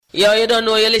Yo, you don't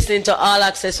know you're listening to All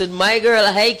Access with my girl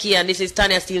Heike, and this is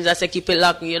Tanya Steams. I say keep it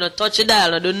locked. You know, touch the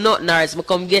dial, no do nothing, or else I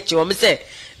come get you. What me say?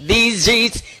 These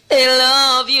streets, they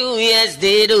love you, yes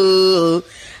they do.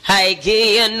 Heike,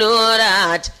 you know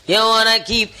that. You wanna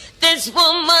keep this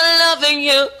woman loving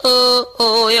you.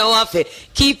 Oh, you want to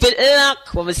keep it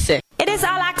locked. What me say? It is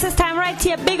All Access time right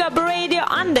here, Big Up Radio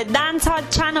on the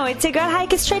Dancehall channel. It's your girl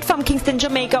Heike straight from Kingston,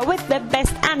 Jamaica, with the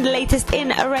best and latest in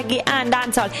reggae and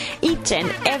dancehall each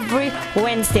and every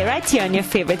Wednesday right here on your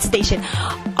favorite station.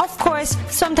 Of course,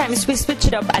 sometimes we switch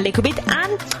it up a little bit,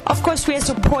 and of course we are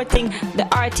supporting the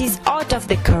artists out of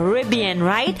the Caribbean,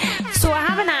 right? So I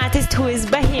have an artist who is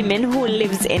Bahamian, who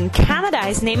lives in Canada.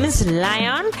 His name is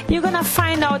Lion. You're gonna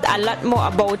find out a lot more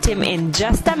about him in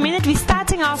just a minute. We're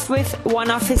starting off with one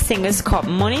of his singles called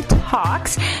Money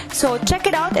Talks. So check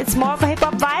it out. It's more of a hip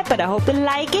hop vibe, but I hope you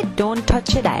like it. Don't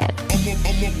touch your dial.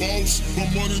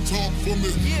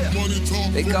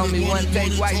 They call me one day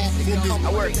white.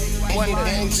 I work one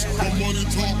day.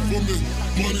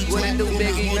 What it do,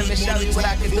 Biggie? Let me show you what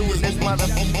I can do with this mother.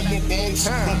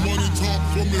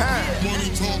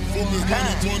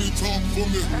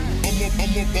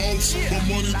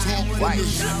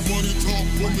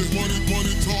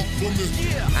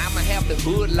 I'ma have the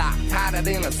hood lock, tighter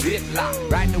than a ziplock.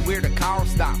 Right to where the car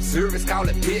stops. Service call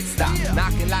it pit stop.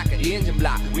 Knocking like an engine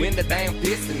block. When the damn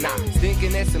piston knock.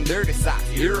 Stinking at some dirty socks.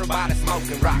 Everybody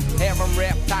smoking rock. Have them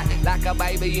wrapped tight like a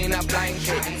baby in a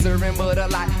blanket. Serving butter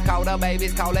light. Call the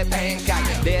babies, call it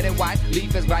pancake. Daddy white,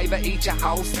 leaf is gravy, eat your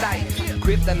whole steak.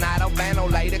 Kryptonite, albino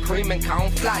later, cream and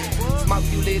corn flake. Smoke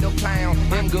you little clown.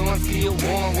 Them guns kill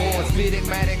one. Spit it,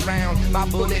 matic round. My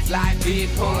bullets like big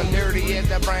pun. Dirty as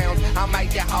the Browns. I'll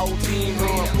make your whole team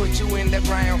run. Put you in the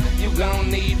ground. You gon'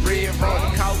 need red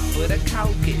run. Coke for the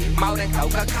cokie. More than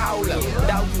Coca-Cola.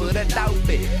 Dope for the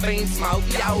dopey. Fiend smoke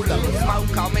YOLO.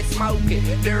 Smoke, call me smoky.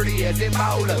 Dirty as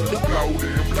Ebola.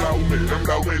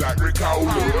 Blow me like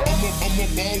Ricola. I'm a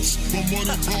boss, my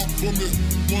money talk for me.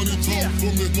 Money talk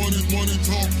for me. Money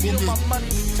talk for me.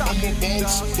 I'm a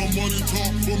boss, my money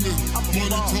talk for me.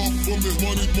 Money talk for me.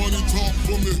 Money talk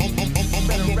for me. I'm a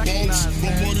boss,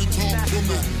 my money talk for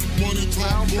me. Money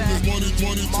talk for me.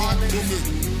 Money talk for me.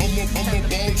 I'm a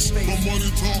boss, my money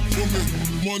talk for me.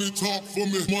 Money talk for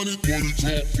me. Money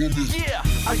talk for me. Yeah,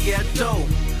 I get dope.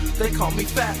 They call me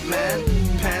fat man.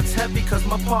 Pants heavy cause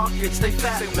my pockets they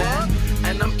fat man.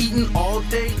 And I'm eating all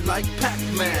day like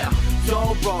Pac-Man.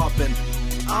 Y'all robbing,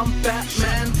 I'm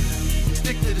Batman.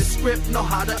 Stick to the script, know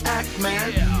how to act,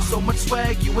 man. So much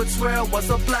swag, you would swear I was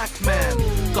a black man.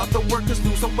 Got the workers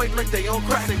losing weight like they on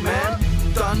crack, man.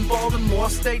 Done balled in more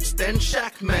states than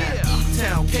Shaq, man.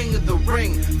 E-Town, king of the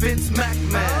ring, Vince Mac,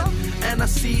 man. And I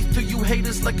see through you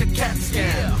haters like a CAT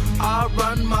scan. I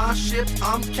run my ship,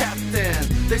 I'm captain.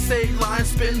 They say lions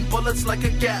spin bullets like a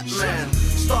Gatland.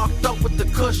 Stocked up with the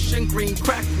Kush and green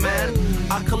crack, man.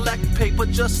 I collect paper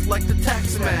just like the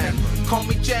tax man. Call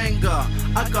me Jenga,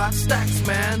 I got stacks,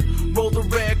 man. Roll the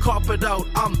red carpet out,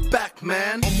 I'm back,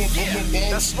 man.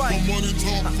 That's right.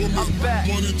 I'm back.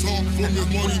 Money talk for me.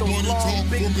 Money talk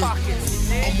for me.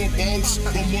 I'm a boss.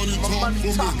 My money talk for me. Money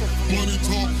talk for me. Money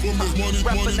talk for me. I'm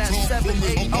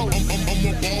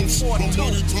a boss. My money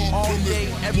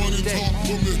talk for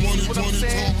me. Money talk for me. Money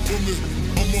talk for me.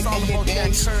 I'm a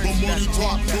boss. My money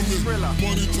talk for me.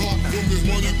 Money talk for me.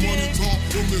 Money talk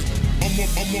for me. I'm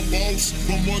a boss.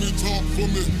 My money talk for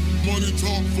me. Money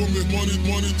talk for me.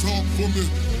 Money talk for me.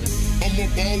 I'm a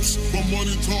boss, my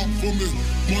money talk for me.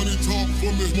 Money talk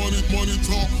for me. Money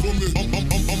talk for me.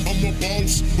 I'm a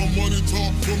boss, my money talk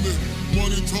for me.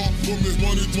 Money talk for me.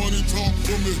 Money talk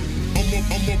for me. I'm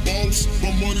a boss,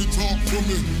 my money talk for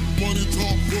me. Money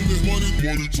talk for me.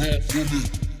 Money talk for me.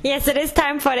 Yes, it is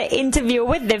time for the interview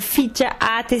with the feature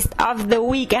artist of the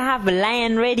week. I have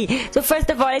Lion ready. So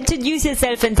first of all, introduce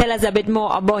yourself and tell us a bit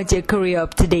more about your career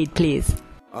up to date, please.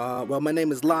 Well, my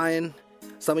name is Lion.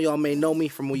 Some of y'all may know me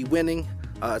from We Winning.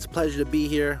 It's a pleasure to be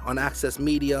here on Access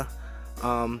Media.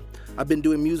 I've been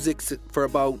doing music for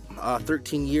about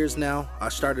 13 years now. I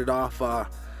started off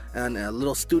in a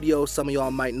little studio some of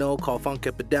y'all might know called Funk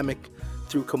Epidemic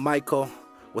through Kamaiko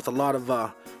with a lot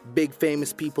of big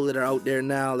famous people that are out there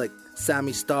now like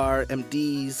Sammy Starr,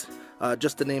 MDs,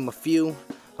 just to name a few.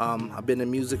 I've been in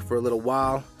music for a little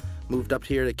while. Moved up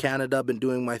here to Canada, been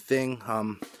doing my thing.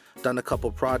 Done a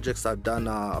couple projects. I've done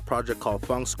a project called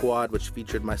Funk Squad, which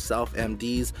featured myself,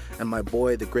 MDs, and my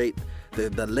boy, the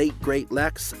late great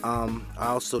Lex. I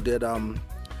also did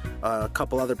a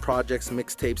couple other projects,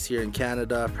 mixtapes here in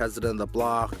Canada, President of the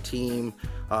Block, Team,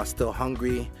 Still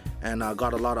Hungry, and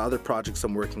got a lot of other projects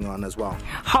I'm working on as well.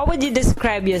 How would you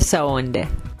describe your sound?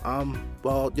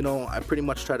 Well, you know, I pretty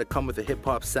much try to come with a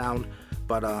hip-hop sound,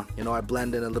 but, you know, I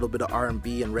blend in a little bit of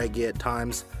R&B and reggae at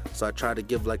times, so I try to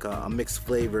give like a mixed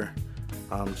flavor,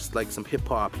 just like some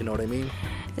hip-hop, you know what I mean?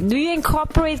 Do you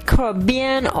incorporate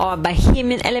Caribbean or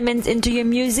Bahamian elements into your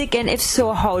music, and if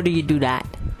so, how do you do that?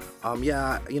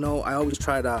 Yeah, you know, I always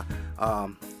try to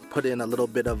put in a little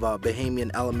bit of a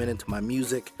Bahamian element into my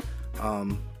music,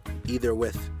 either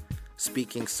with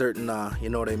speaking certain, you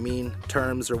know what I mean,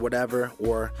 terms or whatever,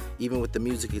 or even with the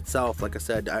music itself. Like I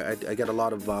said, I get a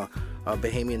lot of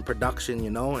Bahamian production,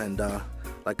 you know, and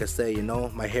like I say, you know,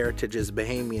 my heritage is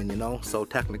Bahamian, you know, so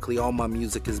technically all my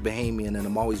music is Bahamian, and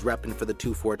I'm always repping for the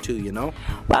 242, you know.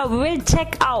 Well, we'll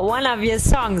check out one of your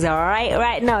songs, alright,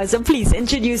 right now, so please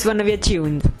introduce one of your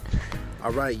tunes.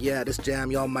 Alright, yeah, this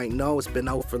jam y'all might know. It's been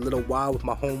out for a little while with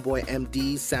my homeboy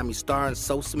MD, Sammy Starr, and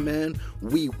Sosa Man.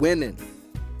 We winning.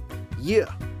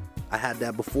 Yeah, I had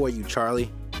that before you,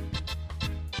 Charlie.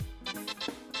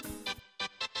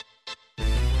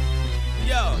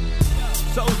 Yo,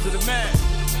 Sosa the man.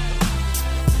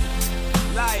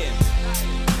 Lion.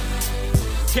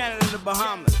 Canada, the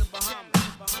Bahamas.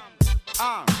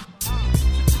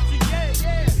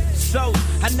 So,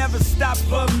 I never stop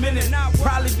for a minute.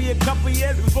 Probably be a couple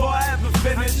years before I ever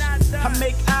finish. I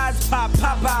make eyes pop,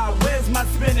 Popeye, where's my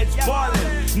spinach?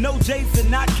 Ballin', no Jason,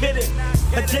 not kidding.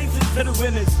 Adjacent to the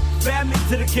winners, family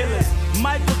to the killers,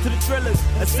 Michael to the thrillers,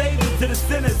 a savior to the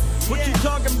sinners. What you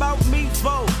talking about me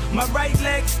for? My right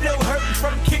leg still hurting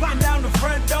from kicking down the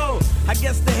front door. I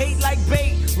guess the hate like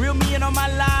bait, reel me in on my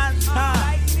lines,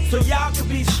 huh? So y'all can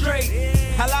be straight.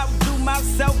 I'll outdo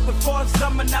myself before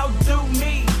someone outdo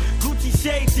me. Gucci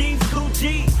shade, jeans,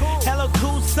 Gucci. Hello,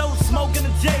 cool, so smoking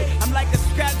a J. I'm like a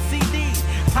scratch CD.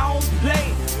 I don't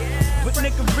play. But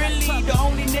nigga really the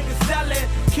only nigga selling.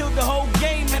 Killed the whole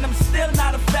game and I'm still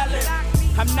not a felon.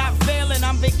 I'm not failing,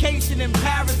 I'm vacationing,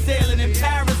 parasailing in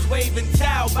Paris, waving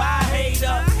ciao, bye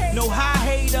hater. No high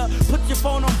hater, put your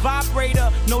phone on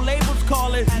vibrator. No labels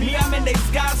calling me, I'm in they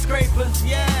skyscrapers,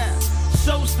 yeah.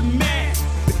 So's the man.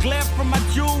 The glare from my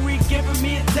jewelry giving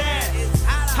me a tan.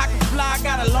 I can fly,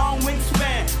 got a long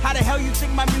wingspan. How the hell you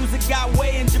think my music got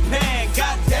way in Japan?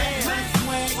 Goddamn. Got my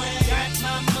swag, got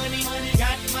my money,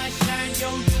 got my shine. Yo,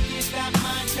 you can't stop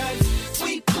mine, cause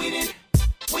we winning,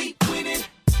 we winning,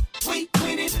 we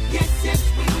winning. Yes, yes,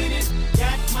 we winning.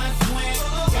 Got my swag,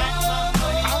 got my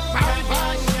money, got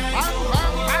my shine. Yo,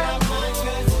 you can't stop mine,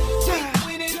 cause we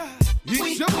winning, we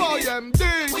winning.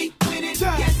 We winning,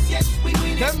 yes, yes, we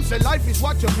winning. Them say life is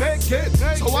what you make it,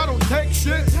 so I don't take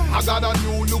shit. I got a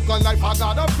new look on life, I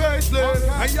got a facelift.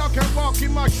 And y'all can walk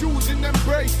in my shoes and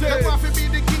embrace it. Them have to be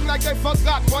the king like they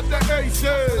forgot what the ace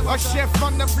is. A chef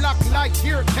on the block like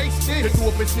here, taste it. The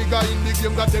dopest nigga in the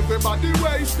game got everybody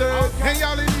wasted. And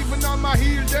y'all ain't even on my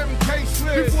heel, them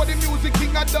caseless. Before the music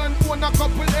king I done own a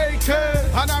couple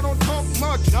AKs. And I don't talk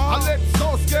much, I let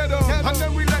Sauce get them. And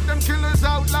then we let them killers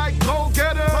out like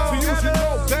go-getters. So you should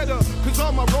know better, cause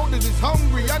all my rollers is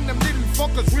hungry. And them little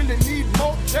fuckers really need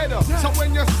more cheddar. So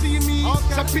when you see me,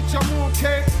 so picture more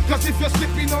okay. Cause if you're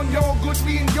slipping on your good,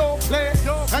 we in your play.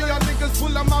 And your niggas pull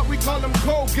them out, we call them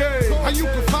Colgate. And you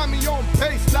can find me on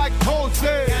pace like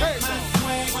Jose. Hey. Got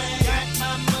my swag, got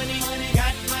my money,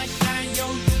 got my shine. Yo,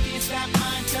 you can't stop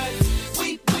mine, cause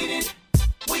we winning,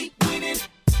 we winning,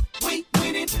 we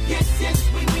winning. Yes, yes,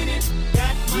 we winning.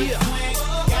 Got my swag,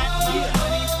 got my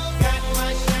money, got my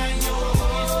shine. Yo, you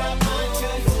can't stop mine,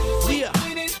 cause we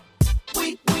winning, we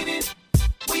winning,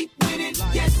 we winning.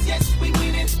 Yes, yes, we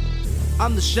winning.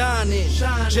 I'm the shining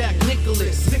Jack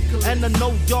Nicholas. And I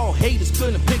know y'all haters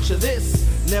couldn't picture this.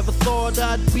 Never thought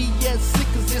I'd be as sick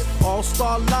as this.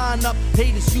 All-star lineup,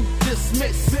 haters you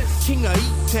dismiss. King of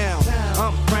E-Town,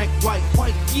 I'm Frank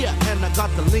White, yeah, and I got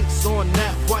the links on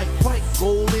that white.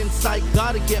 Gold insight,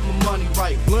 gotta get my money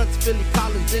right. Blunts, Philly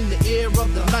Collins in the air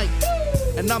of the night.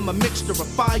 And I'm a mixture of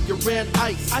fire and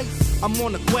ice. I'm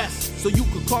on a quest, so you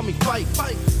could call me Fight.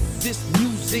 This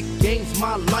music game's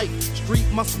my life. Street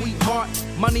my sweetheart,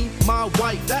 money my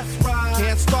wife. That's right.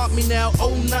 Can't stop me now,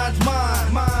 09's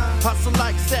mine. Hustle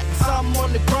like sex, I'm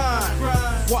on the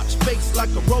grind. Watch face like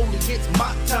a roller, it's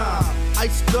my time.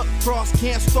 Iced up cross,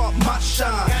 can't stop my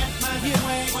shine. Got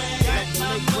my swag, got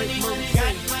my money,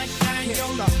 got my shine.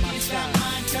 Yo, you can't stop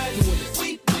mine, cause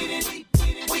we winning,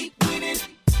 we winning,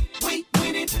 we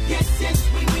winning. Yes, yes,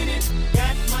 we winning.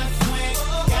 Got my swag,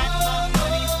 got my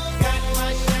money, got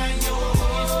my shine. Yo, you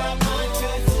can't stop mine,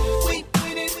 cause we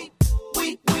winning,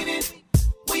 we winning,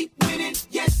 we winning.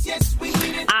 Yes, yes, we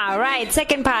winning. Alright,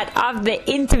 second part of the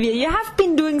interview. You have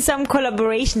been doing some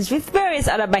collaborations with various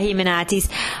other Bahamian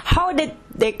artists. How did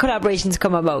the collaborations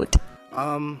come about?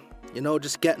 You know,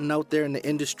 just getting out there in the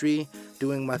industry,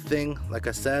 doing my thing. Like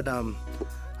I said,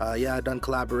 yeah, I've done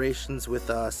collaborations with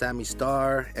Sammy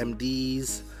Star,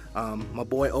 MDs, my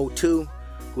boy O2,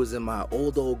 who's in my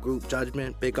old group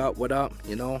Judgment. Big up, what up,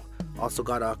 you know. Also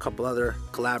got a couple other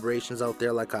collaborations out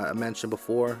there, like I mentioned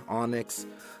before, Onyx,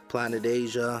 Planet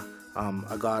Asia.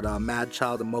 I got Mad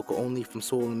Child and Mocha Only from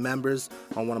Soul and Members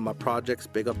on one of my projects.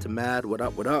 Big up to Mad, what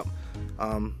up, what up.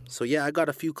 So yeah, I got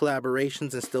a few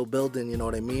collaborations and still building, you know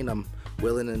what I mean. I'm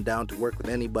willing and down to work with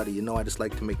anybody, you know. I just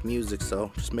like to make music,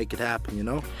 so just make it happen, you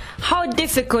know. How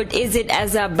difficult is it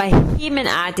as a Bahamian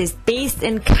artist based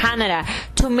in Canada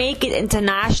to make it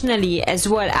internationally as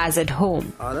well as at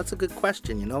home? That's a good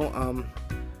question, you know.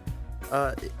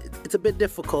 It's a bit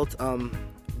difficult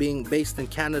being based in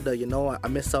Canada, you know. I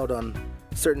miss out on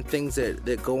certain things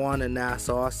that go on in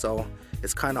Nassau, so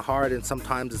it's kind of hard, and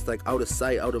sometimes it's like out of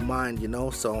sight, out of mind, you know.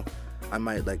 So I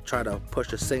might like try to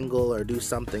push a single or do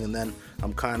something, and then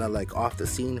I'm kind of like off the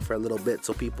scene for a little bit,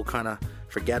 so people kind of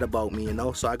forget about me, you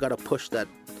know. So I gotta push that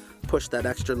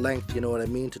extra length, you know what I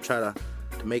mean, to try to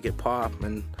make it pop.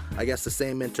 And I guess the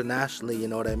same internationally, you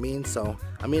know what I mean. So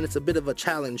I mean, it's a bit of a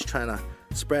challenge trying to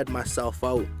spread myself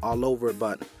out all over,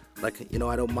 but like, you know,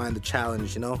 I don't mind the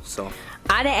challenge, you know. So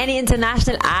are there any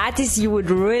international artists you would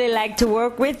really like to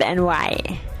work with, and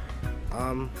why?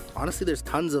 Honestly, there's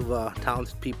tons of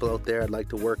talented people out there I'd like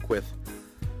to work with.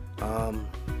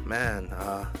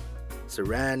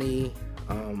 Serrani,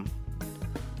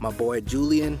 my boy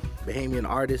Julian, Bahamian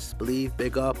artist, Believe,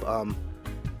 big up.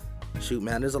 Shoot,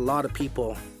 man, there's a lot of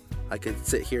people I could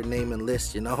sit here, name and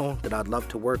list, you know, that I'd love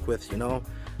to work with, you know.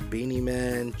 Beanie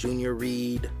Man, Junior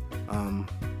Reed,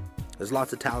 there's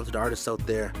lots of talented artists out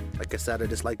there. Like I said, I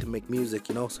just like to make music,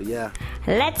 you know, so yeah.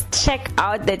 Let's check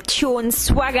out the tune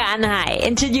Swagger on High.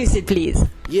 Introduce it, please.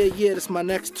 Yeah, this my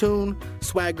next tune,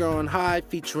 Swagger on High,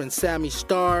 featuring Sammy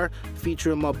Star,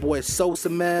 featuring my boy Sosa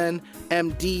Man,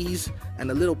 MDs,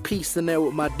 and a little piece in there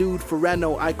with my dude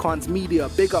Ferreno, Icons Media.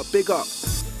 Big up, big up.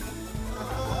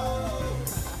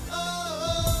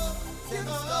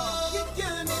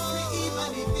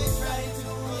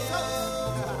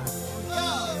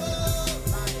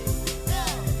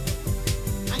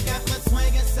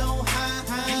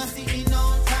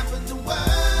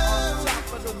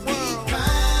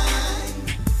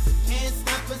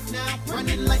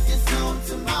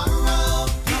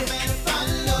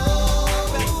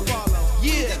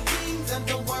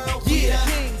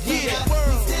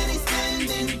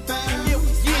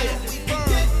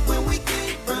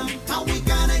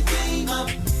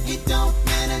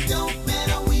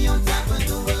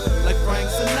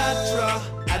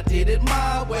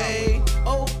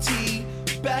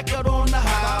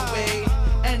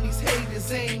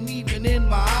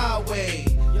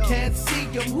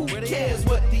 Who cares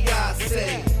what the eyes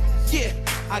say? Yeah,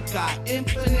 I got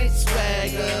infinite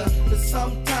swagger that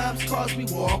sometimes cause me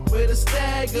walk with a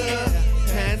stagger.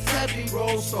 Pants heavy,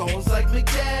 roll stones like Mick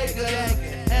Jagger,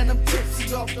 and I'm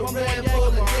tipsy off the Red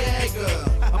Bull and Jagger.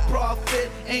 A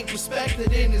prophet ain't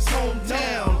respected in his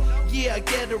hometown. Yeah, I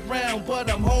get around, but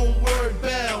I'm homeward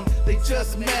bound. They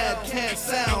just mad, can't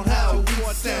sound how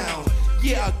we sound.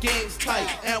 Yeah, our game's tight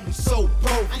and we so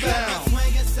profound. I got my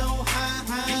swagger so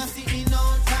high, sitting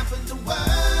on top of the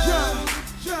world.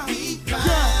 We fly,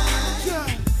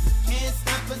 can't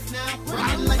stop us now.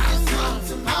 Running like there's no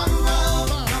tomorrow.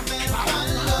 No matter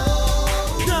follow.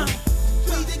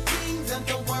 We the kings of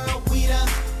the world. We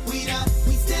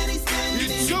steady standing.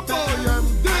 It's your boy, I'm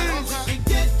this. We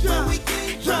get where we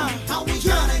came from, how we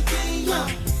gotta gain.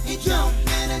 It don't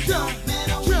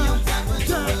matter, we on top of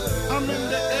the world. I'm in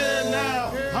the air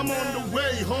now, I'm on the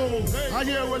way home. I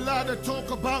hear a lot of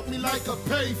talk about me like a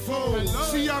payphone.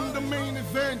 See, I'm the main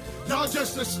event, y'all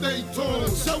just to stay tuned.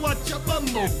 So what you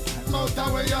bumble? Not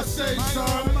that way I say,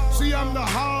 son. See, I'm the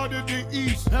heart of the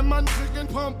East, and man can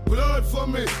pump blood for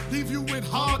me. Leave you with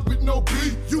heart with no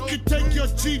beat. You can take your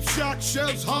cheap shot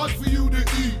shells, hard for you to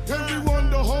eat. Everyone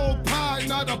the whole pie,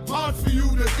 not a part for you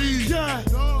to eat. Yeah.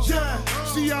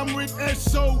 See, I'm with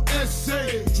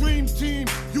SOSA, Dream Team.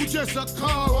 You just a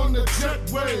car on the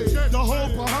jetway. The whole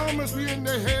Bahamas be in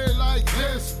the hair like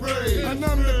hairspray. And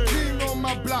I'm the king on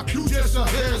my block. You just a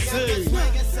hairsay.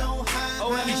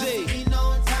 OMG,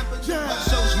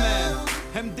 Shows Man,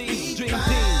 MD, Dream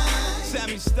Team,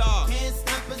 Sammy Star,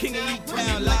 King of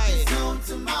E-Town, like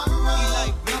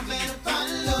E-Like, baby.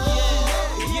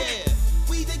 Yeah.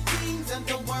 We the kings of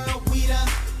the world.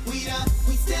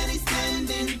 We steady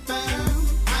standing firm.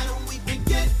 How don't we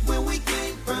forget where we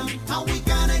came from? How we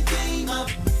gotta game up.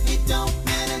 It don't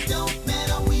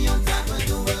matter, we on top of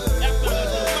the world.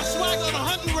 My swag on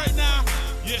 100 right now.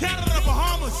 Canada, the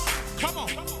Bahamas. Come on,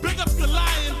 big up the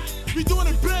Lion. We doing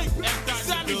it big.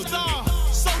 Sammy Star.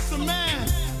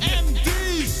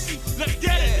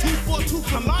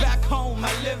 I'm back home,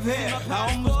 I live here.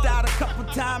 I almost died a couple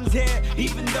times here,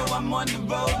 even though I'm on the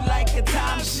road like a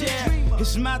timeshare.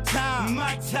 It's my time,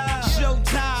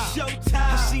 showtime.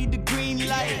 I see the green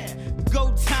light,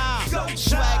 go time.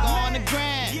 Swag on the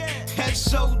grand, head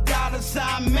so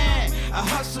 $sign man. I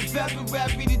hustle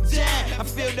February to Jan. I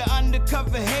feel the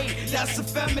undercover hate, that's a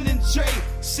feminine trait.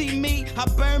 See me, I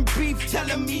burn beef, tell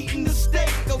him eating the steak.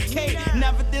 Okay,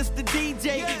 never diss the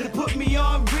DJ to put me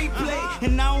on replay.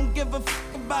 And I don't give a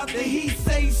about the he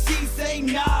say, she say.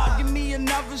 Nah, give me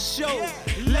another show,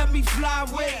 let me fly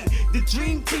away. The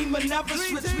dream team will never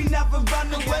switch, we never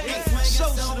run away.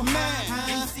 Sosa the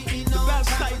man, the best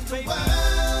type, baby.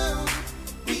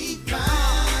 We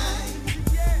climb,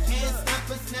 can't stop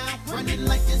us now, running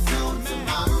like there's no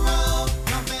tomorrow.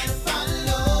 No matter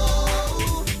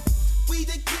follow, we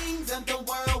the kings of the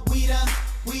world, we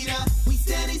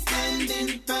steady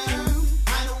standing firm.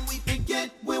 How don't we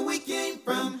forget where we came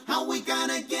from, how we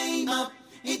gotta gain up?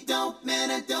 It don't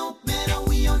matter,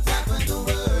 we on top of the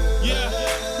world. Yeah,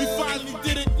 we finally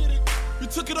did it. We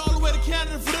took it all the way to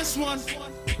Canada for this one.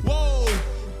 Whoa.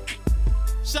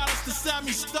 Shout outs to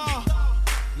Sammy Star,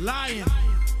 Lion,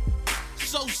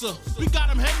 Sosa. We got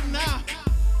him heading now.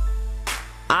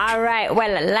 Alright,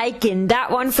 well, liking that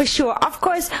one for sure. Of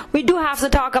course, we do have to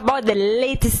talk about the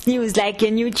latest news, like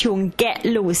your new tune, Get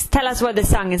Loose. Tell us what the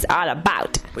song is all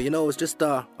about. But you know, it's just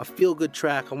a feel-good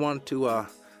track. I wanted to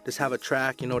just have a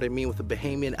track, you know what I mean, with a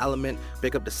Bahamian element.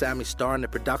 Big up to Sammy Star and the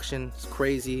production. It's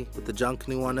crazy with the junk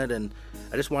canoe on it. And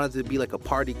I just wanted it to be like a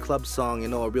party club song, you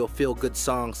know, a real feel-good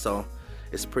song. So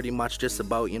it's pretty much just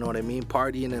about, you know what I mean,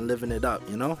 partying and living it up,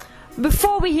 you know?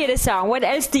 Before we hear the song, what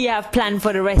else do you have planned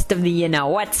for the rest of the year now?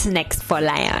 What's next for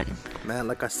Lion? Man,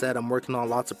 like I said, I'm working on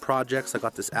lots of projects. I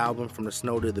got this album, From the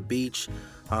Snow to the Beach.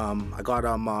 I got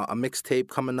a mixtape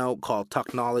coming out called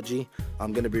Technology.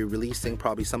 I'm going to be releasing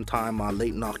probably sometime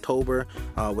late in October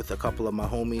with a couple of my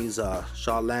homies,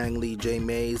 Shaw Langley, Jay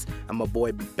Mays, and my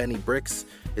boy Benny Bricks.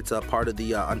 It's a part of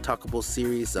the Untuckable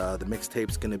series. The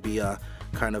mixtape's going to be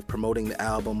kind of promoting the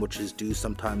album, which is due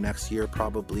sometime next year,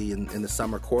 probably in the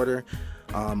summer quarter.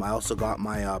 I also got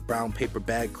my Brown Paper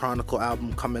Bag Chronicle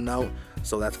album coming out,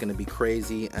 so that's going to be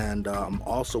crazy. And I'm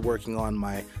also working on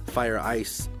my Fire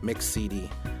Ice mix CD,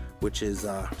 which is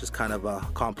just kind of a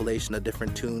compilation of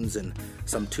different tunes and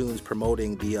some tunes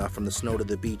promoting the From the Snow to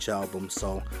the Beach album.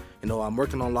 So, you know, I'm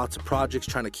working on lots of projects,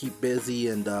 trying to keep busy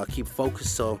and keep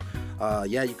focused. So,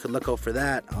 yeah, you could look out for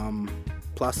that.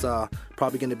 Plus,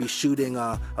 probably going to be shooting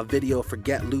a video for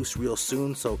Get Loose real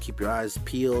soon, so keep your eyes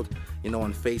peeled, you know,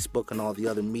 on Facebook and all the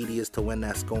other medias to when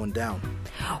that's going down.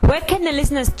 Where can the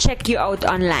listeners check you out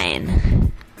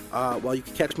online? Well, you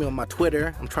can catch me on my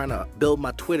Twitter. I'm trying to build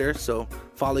my Twitter, so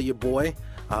follow your boy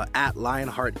at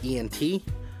LionheartENT.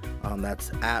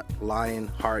 That's at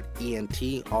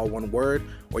LionheartENT, all one word.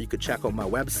 Or you could check out my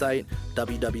website,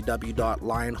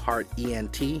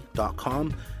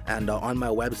 www.lionheartent.com. And on my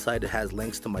website, it has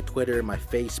links to my Twitter, my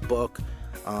Facebook,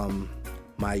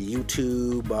 my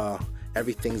YouTube.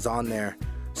 Everything's on there.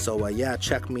 So, yeah,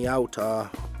 check me out.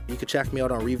 You can check me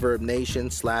out on Reverb Nation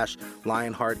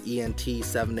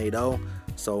 /LionheartENT780.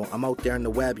 So I'm out there on the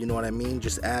web, you know what I mean?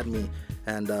 Just add me.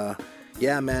 And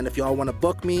yeah, man, if y'all want to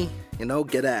book me, you know,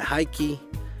 get at Heike.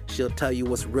 She'll tell you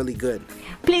what's really good.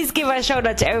 Please give a shout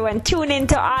out to everyone. Tune in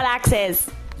to All Access.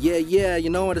 Yeah, you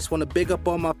know, I just want to big up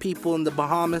all my people in the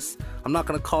Bahamas. I'm not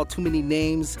going to call too many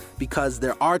names because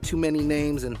there are too many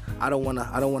names, and I don't want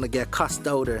to get cussed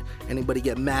out or anybody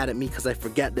get mad at me because I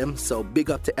forget them. So big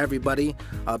up to everybody.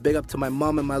 Big up to my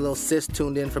mom and my little sis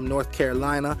tuned in from North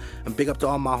Carolina, and big up to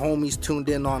all my homies tuned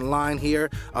in online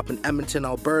here up in Edmonton,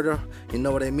 Alberta. You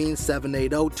know what I mean?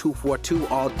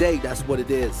 780-242 all day. That's what it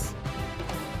is.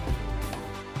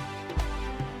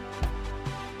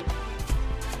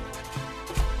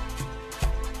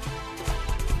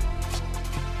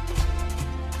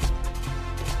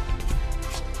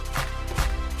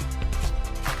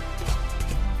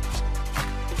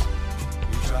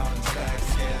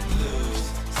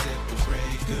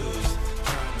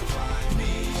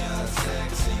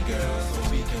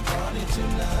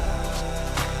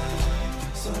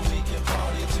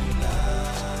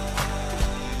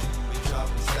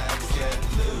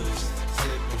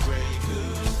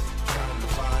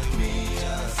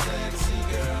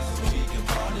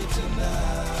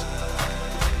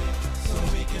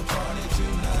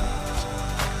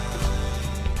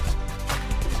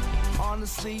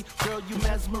 Honestly, girl, you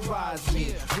mesmerize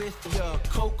me with your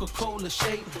Coca-Cola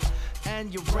shape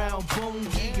and your round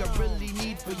boogie. I really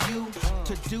need for you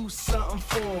to do something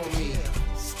for me.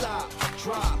 Stop,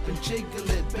 drop, and jiggle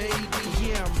it, baby.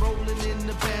 Yeah, I'm rolling in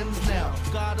the Benz now.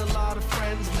 Got a lot of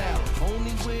friends now. Only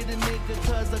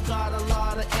got a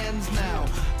lot of ends now.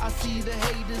 I see the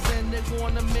haters and they're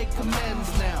gonna make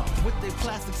amends now. With their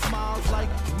plastic smiles like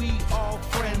we all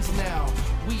friends now.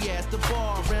 We at the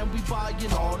bar and we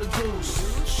buying all the goose.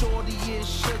 Shorty is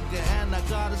sugar and I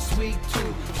got a sweet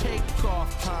tooth. Take off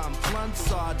time,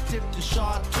 blunts are dipped in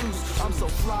chartreuse. I'm so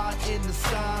fly in the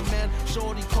sky, man.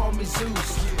 Shorty call me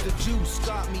Zeus. The juice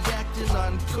got me acting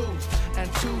uncouth. And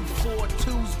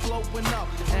 242's blowing up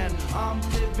and I'm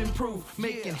living proof.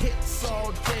 Making hits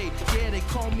all day. Yeah, they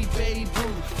call me Babe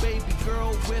Ruth. Baby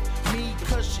girl with me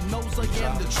cause she knows I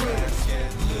am the truth.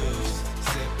 Get loose,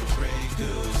 sipping Grey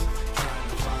Goose. Trying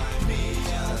to find me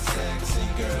a sexy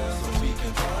girl so we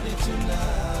can party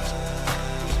tonight.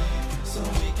 So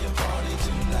we can party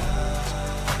tonight.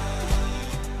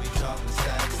 We talking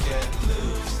stacks, get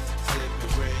loose,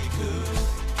 sipping Grey Goose.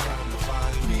 Trying to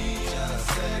find me a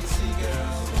sexy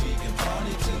girl so we can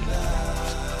party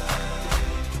tonight.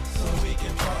 So we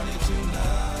can party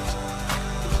tonight.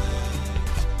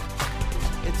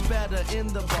 It's better in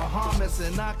the Bahamas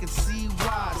and I can see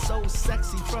why. So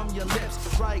sexy from your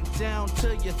lips right down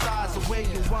to your thighs. The way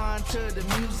you whine to the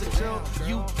music, girl,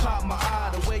 you caught my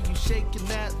eye. The way you shaking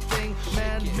that thing,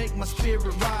 man, make my spirit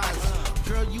rise.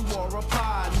 Girl, you are a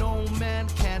pie, no man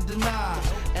can deny.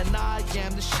 And I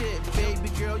am the shit, baby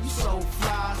girl, you so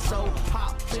fly. So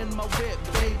hop in my whip,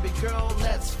 baby girl,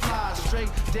 let's fly.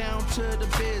 Straight down to the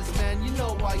biz, man, you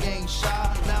know I ain't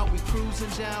shy. Now we cruising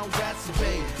down West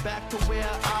Bay, back to where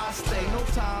I stay. No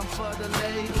time for the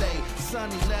lay.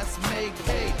 Sunny, let's make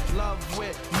hay. Love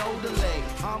with no delay.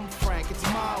 I'm Frank, it's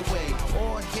my way.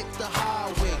 Or hit the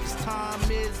highway, 'cause time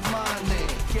is money.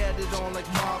 Get it on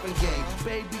like Marvin Gaye.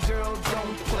 Baby girl,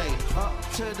 don't play. Up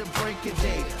to the break of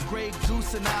day. Grey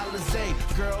Goose and Alizé.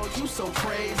 Girl, you so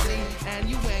crazy, and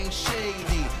you ain't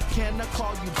shady. Can I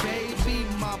call you baby,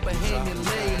 my Bahamian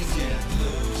lady? Get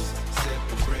loose,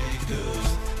 sipping Grey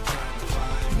Goose. Trying to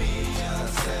find me a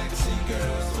sexy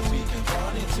girl so we can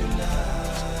party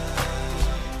tonight.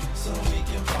 So we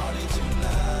can party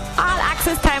tonight. All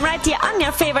access time right here on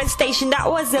your favorite station. That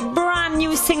was a brand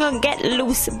new single, Get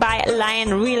Loose by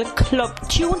Lion, real club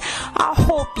tune. I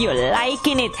hope you're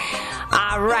liking it.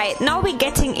 Alright, now we're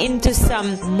getting into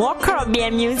some more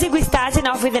Caribbean music. We're starting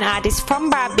off with an artist from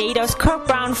Barbados, Kirk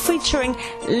Brown, featuring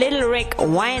Little Rick,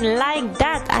 Wine Like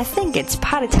That. I think it's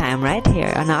party time right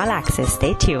here on All Access.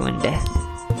 Stay tuned.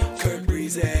 Kirk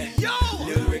Breezy, yo,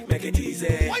 Little Rick, make it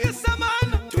easy. Why you say,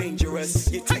 man? Dangerous,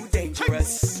 you're too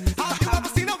dangerous. Have you ever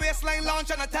seen a waistline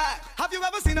launch and attack? Have you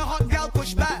ever seen a hot girl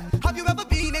push back? Have you ever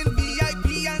been in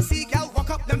VIP and see girl walk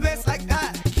up them waist like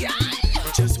that? Yeah.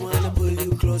 Just wanna pull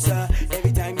you closer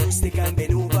every time you stick and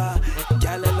bend over.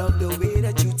 Girl, I love the way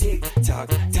that you tick tock,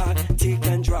 tick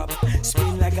and drop.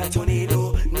 Spin like a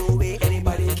tornado. No way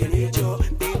anybody can hit you.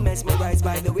 They mesmerized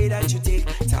by the way that you tick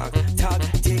tock,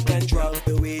 tick and drop.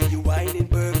 The way you whine in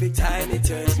perfect time, it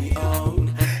turns me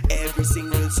on. Every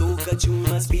single soca tune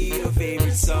must be your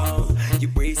favorite song. You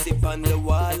brace it on the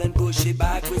wall and push it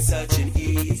back with such an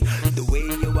ease. The way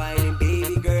you're whining,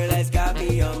 baby girl, has got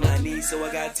me on my knees. So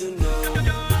I got to know,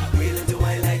 willing to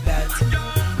whine like that,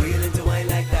 willing to whine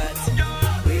like that,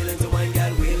 willing to whine,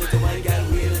 girl, willing to whine, girl,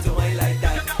 willing to whine like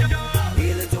that,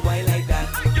 willing to whine like that,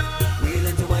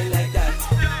 willing to whine like that,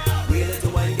 willing to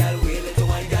whine, girl, willing to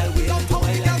whine, girl, willing to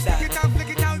whine like that. Flick it and flick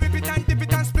it and rip it and dip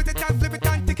it and split it and flip it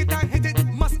and tick it and hit it.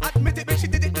 Must admit it when she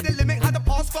did it to the limit. Had to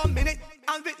pause for a minute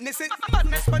and witness it.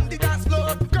 Madness on the dance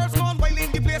floor. Girls gone wild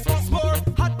in the place once more.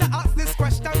 Had to ask this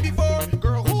question before.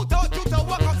 Girl, who taught you to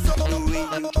walk up so? The way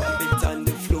you drop it on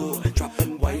the floor.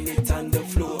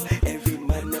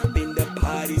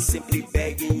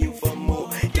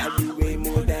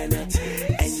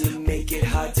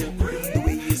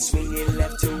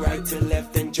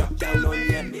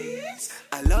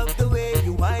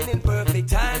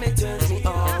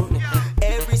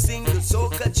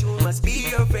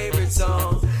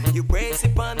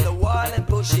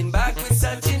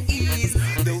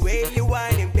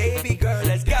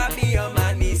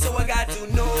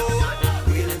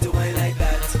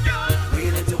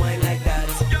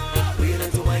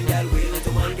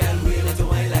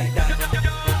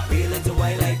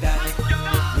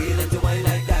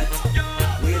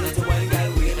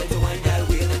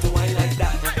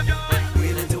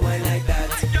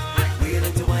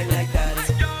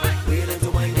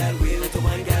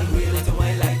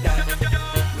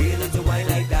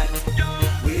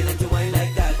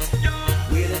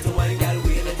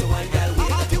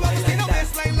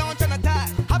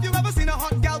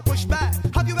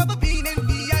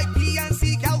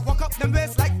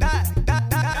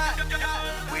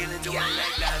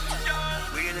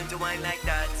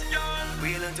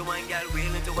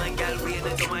 Woman, girl, we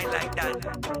ain't to mind like that.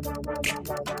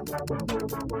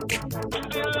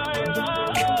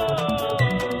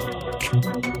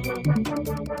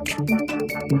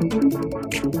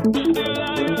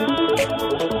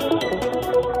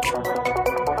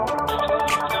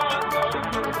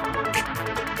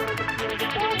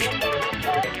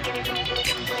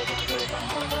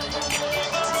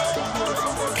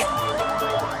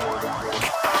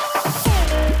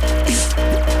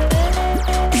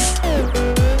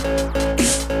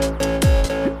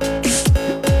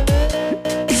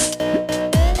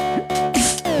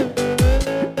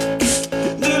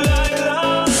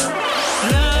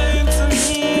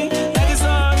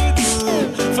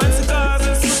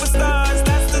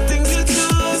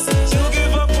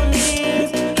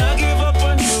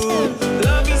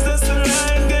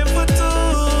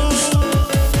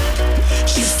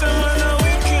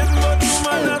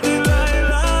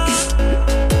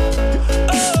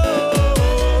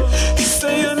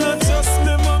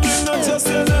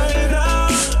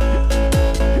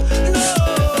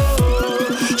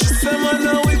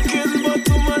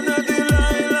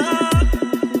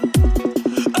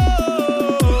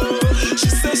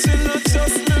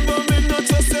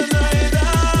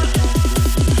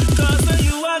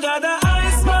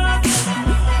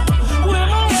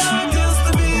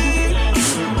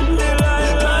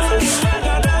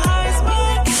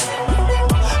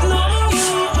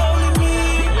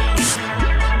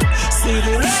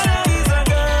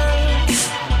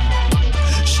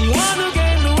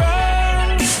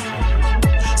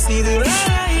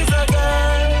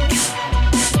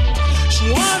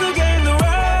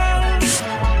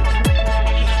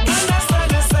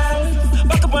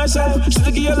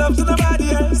 Should give your love to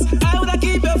nobody else. I would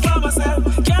keep it for myself.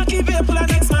 Can't keep it for the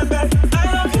next man back. I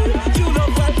love you, you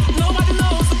love that. Nobody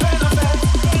knows the pain of that.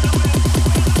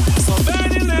 So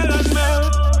burning hell and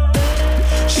melt.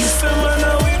 She said man a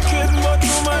wicked, but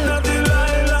you man a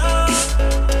Delilah.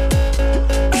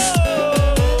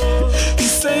 Oh, she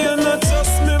say you not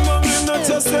trust me, but me not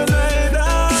trust you neither.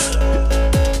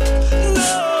 No,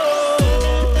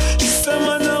 she said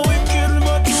man a wicked,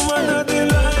 but you man a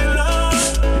Delilah.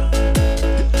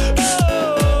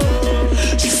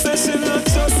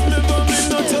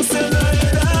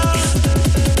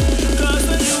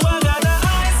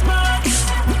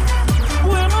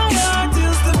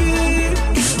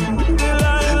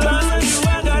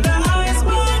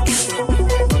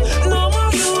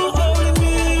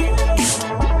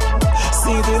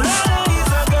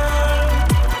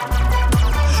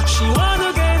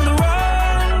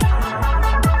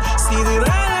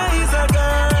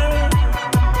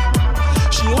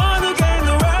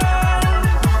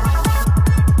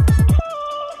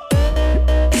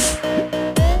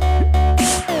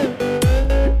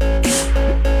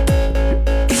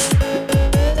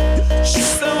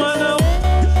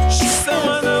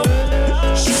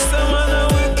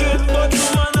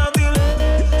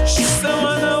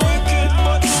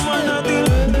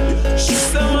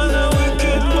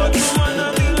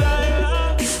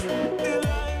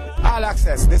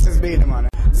 This is Beat Man.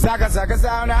 Saga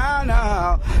sound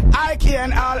now. I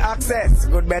can all access.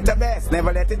 Good, better, best.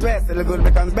 Never let it rest. The good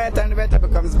becomes better and the better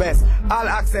becomes best. All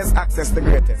access the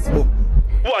greatest. Boom.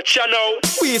 Watch ya now.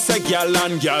 We say girl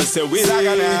and girl say we.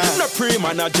 No pre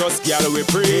man a just girl we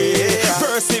pray.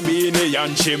 Percy Beanie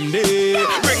and Chimney.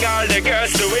 Bring all the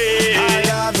girls to we. I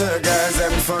love the girls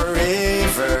them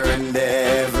forever and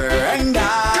ever. And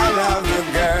I love the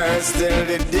girls till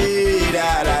the day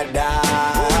that I die.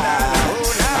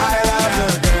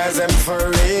 Them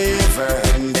forever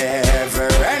and ever,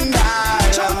 and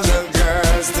I love the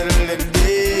girls till the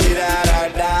day that I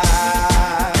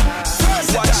die.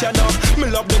 Watch ya now, me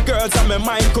love the girls and my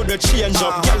mind coulda change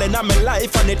up. Girl in my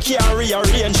life and it can't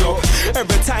rearrange up.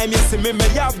 Every time you see me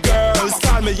have girls.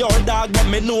 Call me your dog, but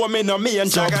me know me no main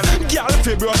job. Girl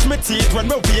fi brush me teeth when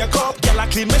me wake up. Girl I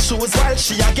clean my shoes while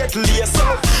she a get laced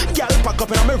up. Girl pack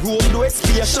up in my room, do it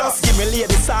spacious. Give me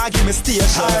lady side, give me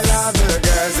station. I love the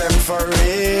girls them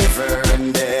forever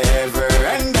and ever,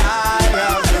 and I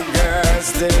love the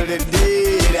girls till the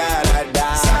day that I die.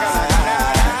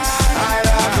 I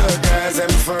love the girls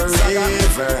them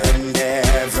forever and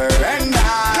ever, and I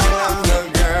love the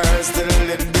girls till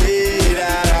the day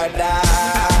that I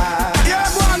die. Yeah,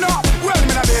 go on up. Well,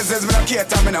 me no business, me no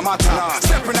cater, me no matter.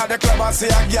 Stepping at the club and see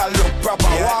a girl look proper.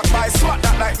 Walk by, swat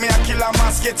that like me a killer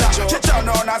mosquito. Catch on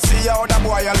and see how the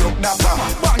boy a look dapper.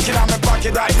 Banking on me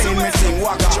pocket, that mean me sing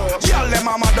waka. Girl, them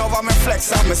a mad over me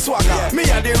flex and me swagger. Me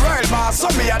a the royal boss, so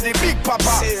me a the big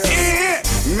papa.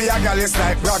 Me a girl is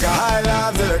like bragger. I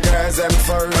love the girls them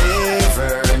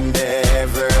forever and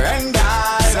ever, and I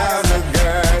love the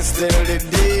girls girls till the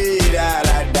day that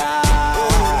I die.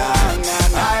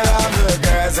 I love the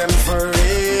girls them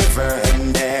forever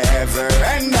and ever,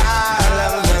 and I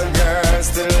love the girls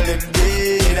till the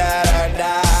day that I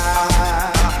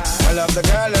die. I love the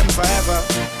girl them forever.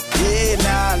 Yeah,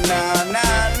 na na na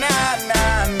na na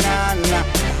na na.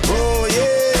 Oh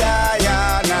yeah,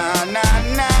 yeah, na na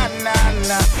na na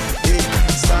na. Yeah,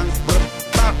 sang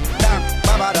ba da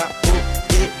ba ba da. Oh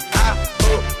yeah, ah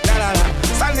oh na na na.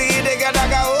 Sang the ga da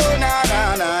ga oh na na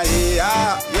na.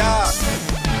 Yeah yeah.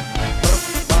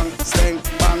 Bang sting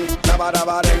bang da ba da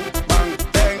ba ding bang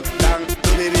ding dang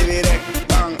di di di ding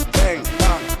bang ding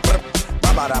bang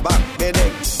ba ba da ba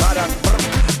ding ba dang.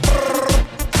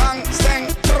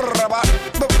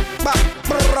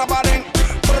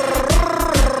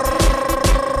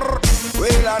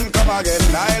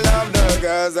 I love the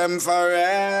girls them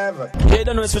forever. They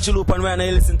don't know it's Richie Loop and right now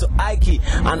you listen to Ike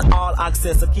and All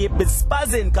Access, so keep it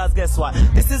spazzing, cause guess what?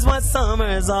 This is what summer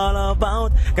is all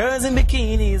about. Girls in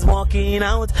bikinis walking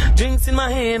out, drinks in my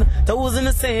hand, toes in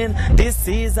the sand. This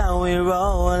is how we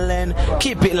rollin'.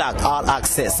 Keep it locked, All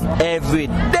Access every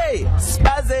day.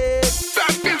 Spazzing.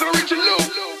 That is a Richie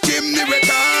Loop. Give me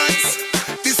records.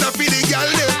 This a for the girl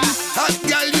them. Hot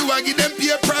girl you a give them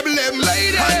pay problem.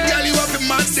 Hot girl you have to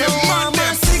match them.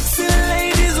 Sexy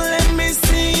ladies, let me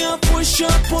see you push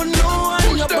up on no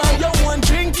one. You buy your one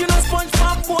drink, you know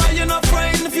SpongeBob boy, you know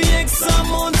frightened for X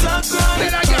amount of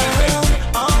grand.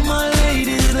 All my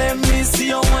ladies, let me see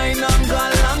you wine and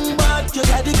go long back. You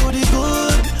got the goodie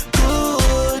good,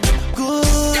 good,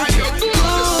 good,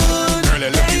 good. Girl, you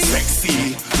looking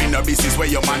sexy. Me no business where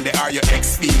your man they are your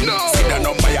XB. See the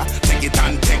number ya, take it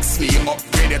and text me.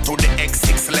 Upgrade it to the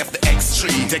X6, left the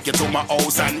X3. Take you to my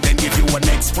house and then give you a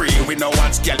next free. We know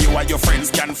what girl you and your friends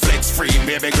can flex free.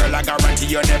 Baby girl, I guarantee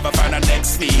you'll never find a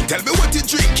next me. Tell me what you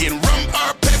drinking, rum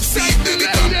or Pepsi. Baby,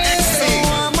 come XC. So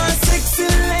all my sexy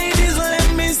ladies,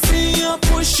 let me see you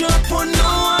push up on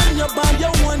no one. You buy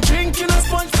your one drink, you know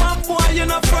SpongeBob boy, you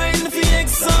know frightened for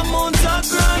X amount of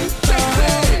grand.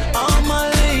 All my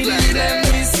ladies,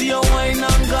 let me see you wine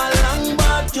and go long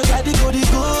back. You got the goodie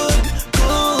good,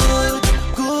 good,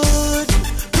 good,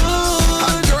 good.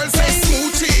 And girls say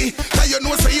smoochie, cause you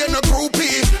know say you're no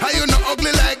groupie. And you no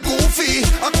ugly like Goofy.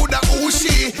 I coulda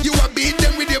Ushi, you a beat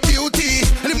them with your beauty.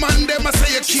 And the man them a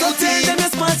say you're cutie. So tell them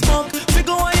it's my smoke.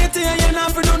 Figure what you tell you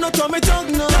never do no tummy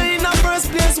tongue no. In the first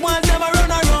place, one never run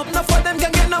her up. No for them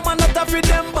can get no man not to free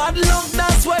them bad luck.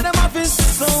 That's why them have is.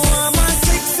 So all my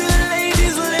sexy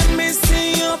ladies, let me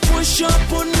see you push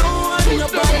up on no one. You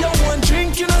buy your one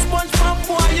drink, you know SpongeBob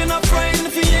boy, you know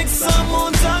frightened for X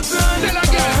amount of grand.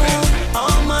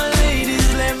 All my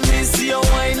ladies, let me see you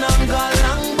wine and go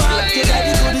long back. You got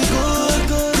the goodie good,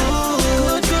 good,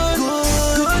 good, good,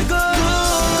 good, good,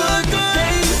 good,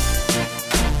 good.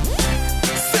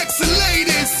 Sexy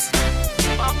ladies,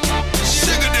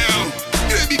 sugar down.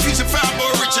 You let me feature fat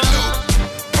boy Richie Loop.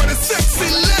 For the sexy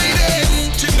ladies,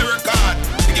 Jim the record.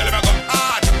 The girl them go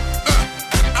hard.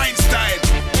 Einstein.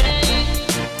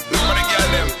 Look for the girl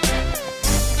them.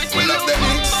 We love them.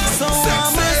 So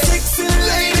all my sexy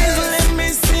ladies, let me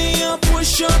see you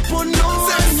push up on no one.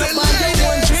 You buy your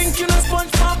one drink, you know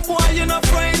SpongeBob boy, you know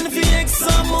frightened for X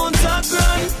amount of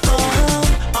grand.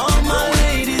 All my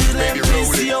ladies, let me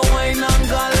see you wine and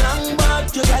go long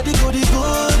back. You got the goodie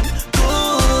good,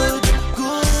 good,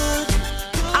 good.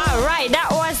 Alright, that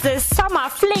was the Summer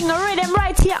Fling rhythm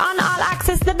right here on All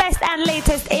Access, the best and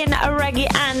latest in reggae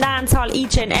and dancehall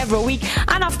each and every week.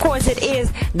 And of course it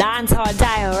is dancehall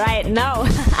time right now.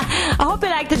 I hope you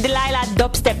like the Delilah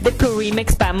Dubstep Diplo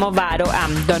remix by Movado,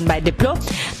 done by Diplo.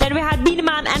 Then we had Beenie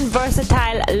Man and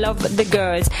Versatile, Love the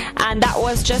Girls. And that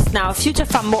was just now Future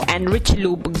Fambo and Richie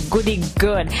Loop, Goody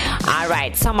Good.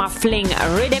 Alright, Summer Fling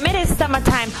rhythm. It is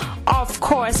summertime, of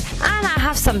course. And I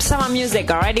have some summer music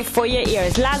already for your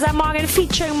ears. Laza Morgan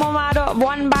featuring Movado,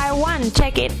 One by One.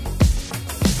 Check it.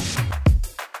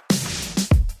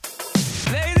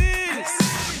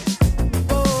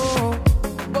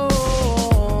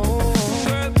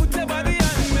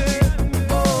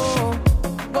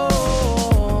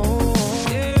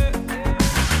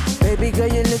 Girl,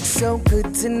 you look so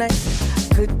good tonight,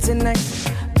 good tonight,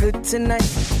 good tonight.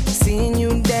 Seeing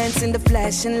you dance in the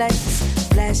flashing lights,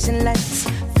 flashing lights,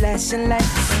 flashing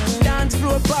lights. Dance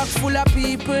floor box full of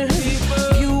people,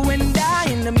 you and I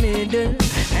in the middle,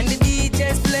 and the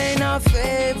DJ's playing our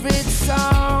favorite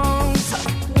songs.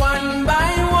 One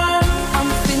by one, I'm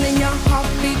feeling your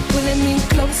heartbeat pulling me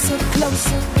closer,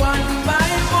 closer. One by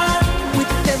one,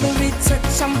 with every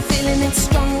touch I'm feeling it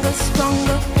stronger,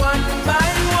 stronger. One by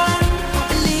one,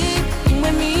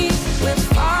 with me, we're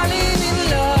falling in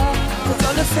love. 'Cause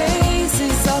all the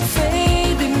faces are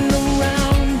fading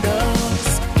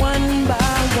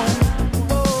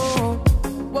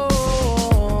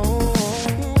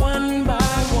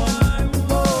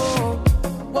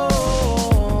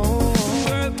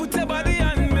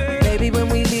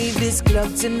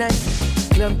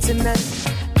tonight,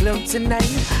 club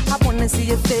tonight. I wanna see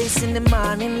your face in the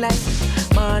morning light,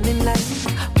 morning light,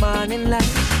 morning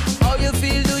light. How you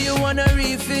feel? Do you wanna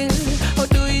refill, or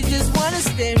do you just wanna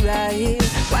stay right here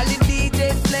while the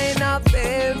DJ playing our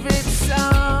favorite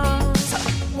songs?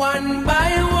 One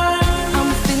by one,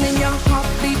 I'm feeling your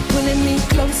heartbeat pulling me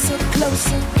closer,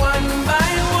 closer. One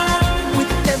by one,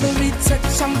 with every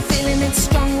touch I'm feeling it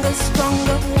stronger,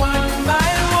 stronger. One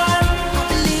by one, I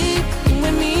believe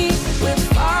with me we're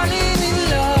falling in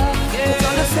love. Cause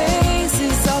all the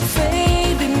faces are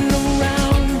fading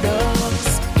around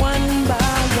us. One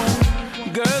by one.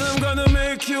 Girl, I'm gonna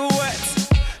make you wet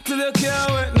till you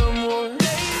can't wet no more.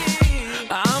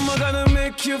 I'm gonna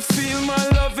make you feel my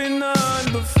loving on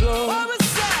the floor.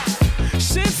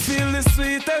 She feel the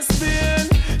sweetest pain.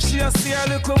 She a see her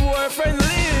little boyfriend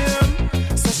Liam,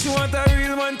 so she want a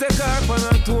real man take her on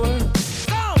a tour.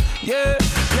 Yeah,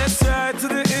 let's ride to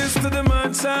the east to the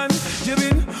mansion. You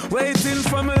been waiting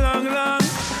for me long, long.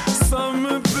 So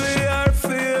me play our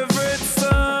favorite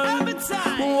song.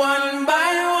 One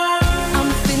by one,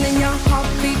 I'm feeling your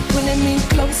heartbeat pulling me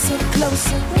closer,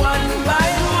 closer. One by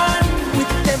one,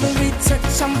 with every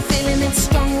touch I'm feeling it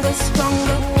stronger,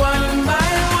 stronger. One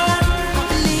by one, I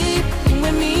believe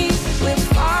with me we're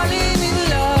falling in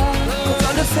love. Cause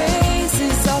all the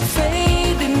faces are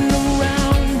fading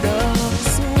around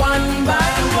us. One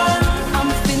by one, I'm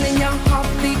feeling your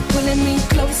heartbeat pulling me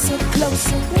closer,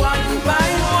 closer. One by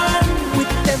one,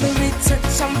 with every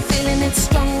touch I'm feeling it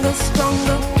stronger,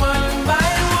 stronger. One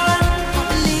by one, I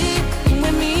believe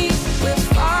with me we're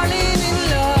falling in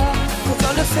love. Cause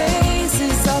all the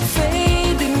faces are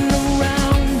fading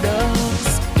around us.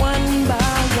 One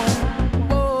by one,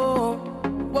 oh,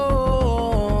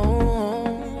 oh,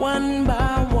 one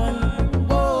by one,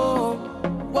 oh,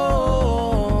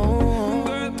 oh.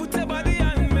 Girl, put your body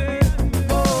on me.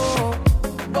 Oh,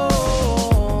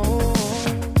 oh,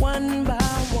 one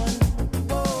by one,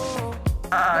 oh.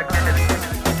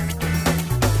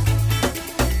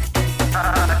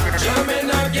 Jamming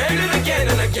again and again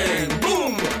and again.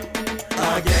 Boom!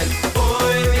 Again.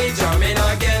 Boy, we jamming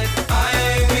again.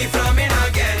 Aye, we flamming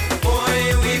again. Boy,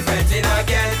 we fetting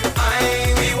again.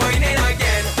 Aye, we whining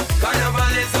again.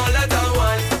 Carnival is all that I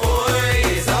want. Boy,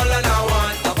 it's all that I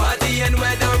want. A party and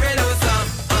weather in a song.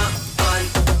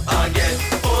 Again.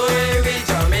 Boy, we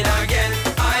jamming again.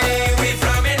 Aye, we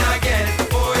flamming again.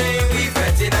 Boy, we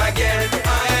fetting again.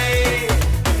 Aye.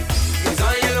 It's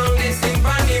all your long distance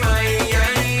from the mind.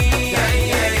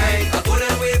 I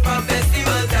couldn't wait for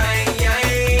festival time.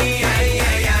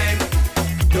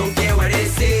 Don't care what they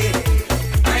say.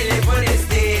 I live on this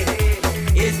day.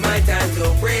 It's my time to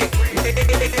break.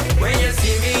 When you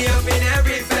see me up in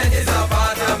every fest, it's a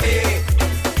part of me.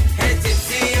 Head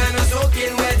tipsy and a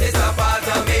soaking wet, it's a part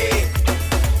of me.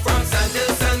 From sun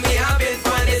till sun, me having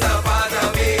fun, it's a part of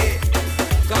me.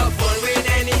 Cup full with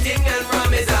anything and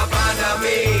rum is a part of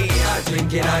me. I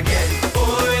drinking again.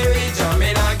 Boy, we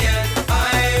jamming again.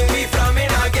 Aye, we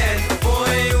flamming again.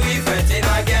 Boy, we fetting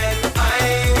again.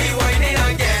 Aye, we whining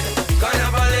again.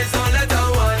 Carnival is all that I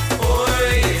want.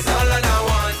 Boy, it's all that I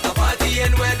want. A party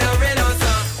and weather in a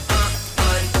song.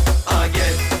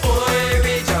 Again. Boy,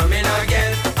 we jamming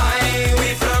again. Aye, we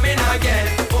flamming again.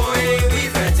 Boy, we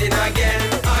fetting again.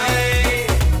 Aye.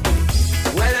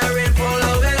 Whether rain fall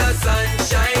or whether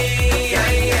sunshine,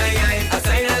 a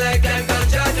sign I like them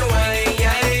culture to wine.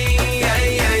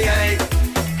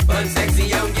 One sexy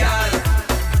young girl,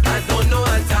 I don't know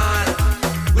at all.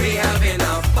 We having a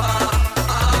fun.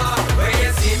 When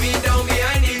you see me down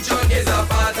behind the truck is a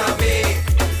part of me.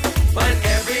 When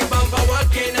every bumper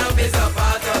walking up is a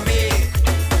part of me.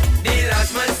 The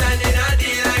last man standing at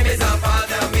the line is a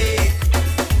part of me.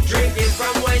 Drinking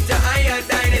from wine to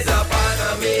iodine is a part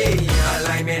of me.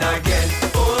 Alignment again.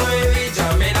 Boy, we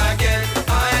jamming again.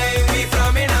 Aye, we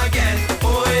flamming again.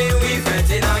 Boy, we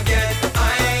fetting again.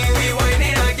 Aye, we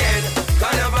whining again.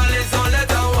 Carnival is all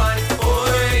that I want.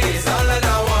 Boy, it's all that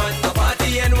I want. A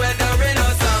party and weather in a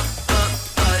song.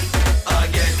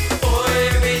 Again. Boy,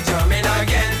 we jamming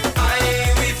again. Aye,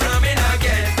 we flamming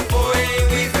again. Boy,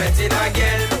 we fetting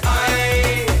again.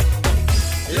 Aye.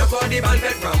 Look how the band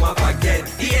pet from up again.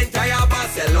 The entire bar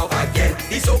sell off again.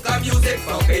 The soca music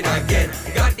pumping again.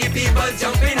 Got the people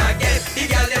jumping again. The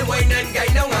girl them wine and guy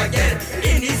down again.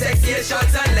 In the sexiest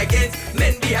shorts and leggings.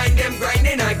 Men behind them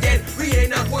grinding again. We ain't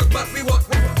not work but we walk.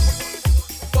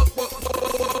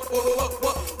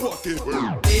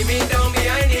 See me down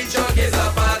behind the truck is a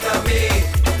part of me.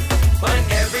 When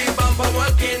every bumper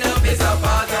walking up is a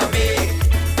part of me.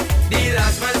 The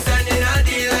last man standing at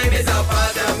the line is a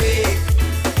part of me.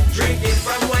 Drinking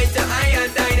from wine to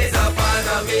iodine is a part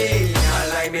of me.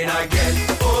 Alignment again.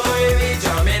 Boy, we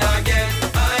jamming again.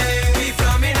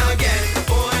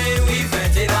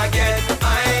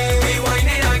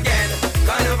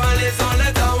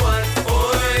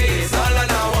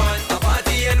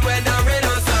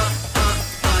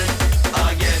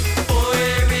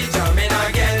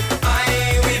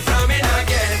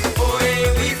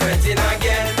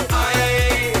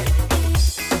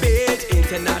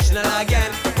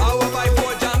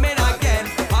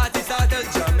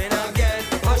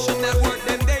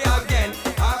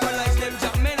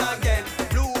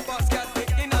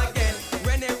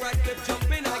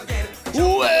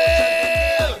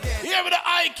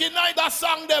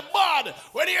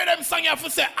 have to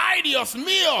say, ay Dios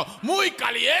mío, muy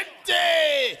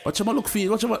caliente. What you look feed?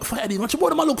 What you fire? What you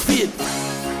both look feed?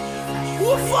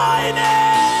 Who find it?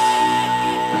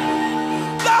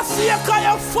 That's here, can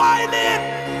you find it?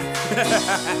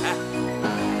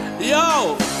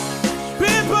 Yo,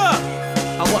 people.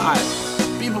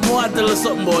 People more tell us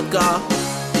something about God.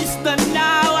 It's the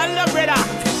now, I love brother.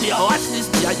 Yo, watch this.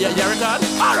 Yeah, regard.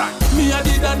 Alright. Me a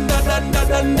di dan da.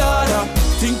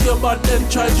 Think you bad then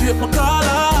try drape my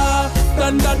collar.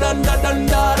 Dan da.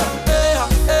 Hey,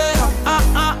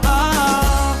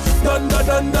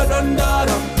 Dan da.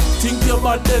 Think you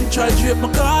bad then try drape my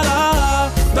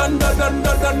collar. Dan da.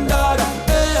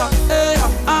 Hey,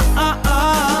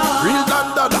 Real Dan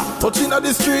da. Touching at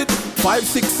the street. 5,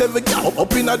 6, 7,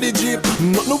 up in the Jeep.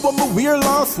 Nothing but me wear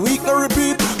last week, no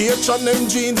repeat. H&M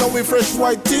jeans and we fresh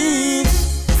white tees.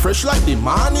 Fresh like the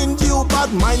morning dew.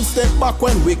 Bad mind step back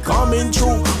when we coming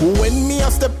through. When me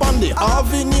a step on the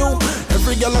avenue,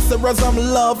 every girl I say, "Raz, I'm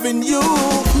loving you."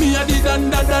 Me a di dan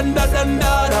da.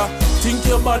 Think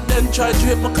you bad then try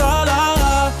drape my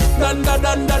collar. Dan da.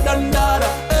 Hey,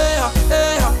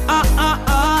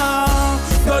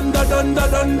 Dan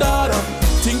da.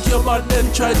 Think you bad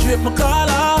then try drape my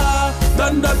collar.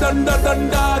 Dan da.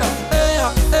 Hey,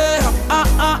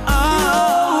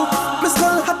 My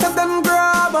skull hotter than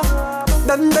grabber.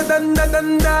 Dan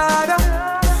da.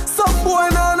 Some boy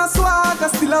on a swagger,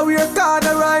 still a wear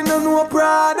Carter, right now no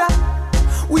Prada.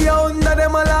 We are under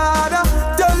them a ladder.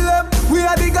 Tell them we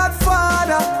are the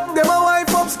Godfather. Them a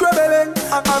wife up scrabbling.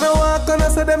 I know walk on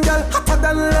us, say them girl hotter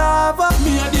than lava.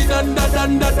 Me a di dan da.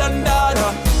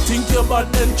 Think you bad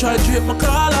then try drape my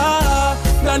collar.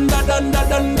 Dan da.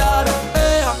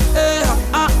 Hey,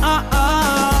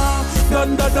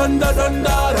 Dan da.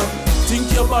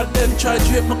 Think you bad then try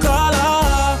drape my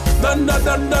collar. Dan da.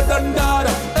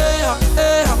 Hey,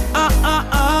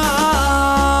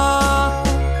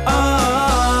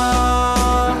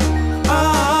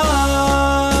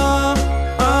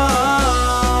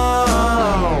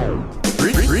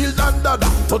 Real Dan da.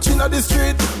 Touching at the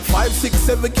street. 5, 6,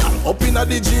 7, up in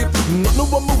the Jeep. Nothing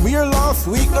but me wear last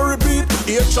week, no repeat.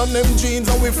 H&M jeans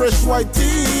and we fresh white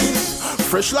tees.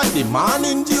 Fresh like the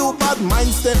morning dew. Bad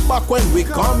mind step back when we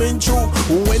coming through.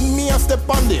 When me a step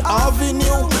on the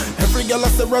avenue, every girl I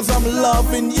say, "Raz, I'm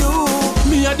loving you."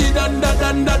 Me a di dan da.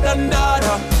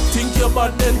 Think you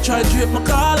bad then try drape my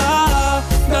collar.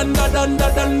 Dan da.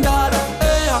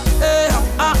 Hey,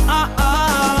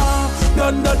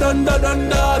 Dan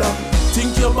da.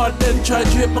 Think you bad then try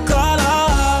drape my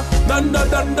collar. Dan da.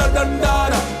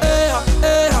 Hey,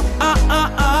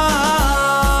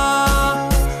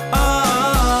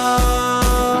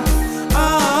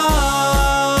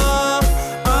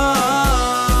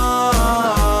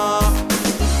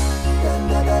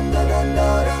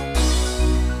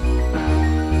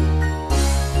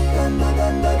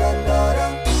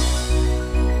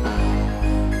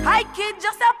 Hi kid,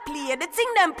 just a play the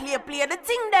thing, them play the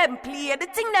thing, them play the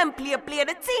thing, them play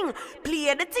the thing,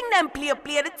 play the thing, them play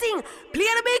the thing,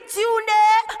 play the big tune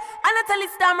there. And I tell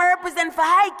this time I represent for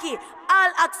Hikey.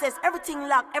 All access, everything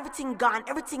locked, everything gone,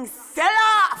 everything sell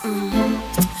off.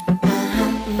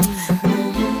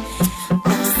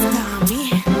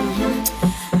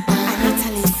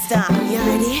 You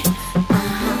ready?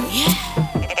 Yeah.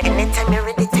 Anytime you're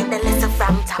ready, take the lesson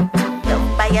from top.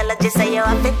 Don't biology say you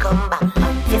have to come back.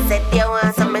 You said you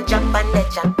want some drop on the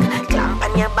jack. Clamp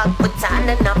on your back, put on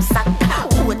the knapsack.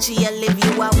 What you live,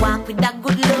 you a walk with a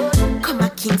good load. Come a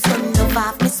Kingston, love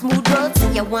off me smooth road.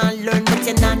 Say you want learn, but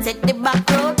you not take the back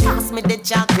road. Pass me the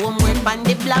jack, home work on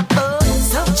the blackboard.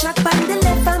 So track on the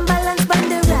left and balance on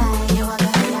the right. You a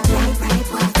gonna be a right,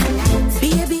 boy tonight.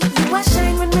 Baby, you a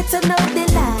shine when we turn out the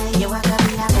light. You a gonna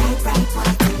be a right,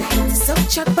 boy tonight. So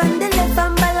track on the left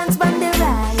and balance on the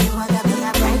right. You a gonna be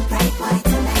a right, boy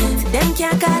tonight. Them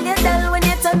can't call you dull when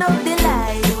you turn out the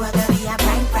light. You a gonna be a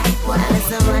right, boy.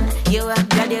 Listen, man, you a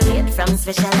graduate from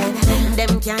special ed.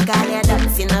 Them can't call you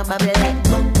dance in a bubble head.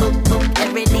 Boop.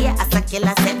 Every day as a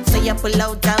killer set. So you pull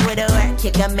out with the work,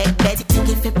 you can make bed. To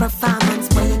give you performance,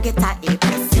 boy, you get a A+.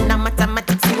 In a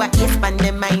mathematics, you a ace pan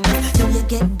the minus. Do you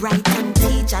get bright and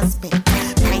teachers pay?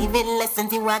 Private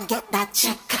lessons, you a get that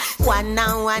check. 1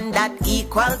 and 1 that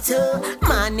equal to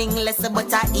morning lesson,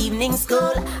 but a evening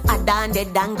school. A down the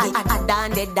donkey.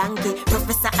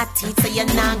 Professor a teacher, you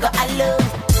now go alone.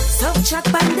 So track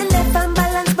on the left and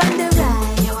balance on the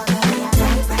right. You a gonna be a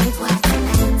right, boy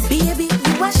tonight. Baby,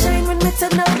 you a shine when we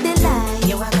turn out the light.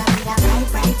 You a gonna be a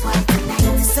right, boy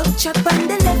tonight. So track on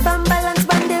the left and balance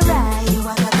on the right. You a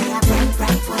gonna be a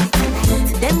right, boy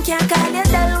tonight. Them can't call you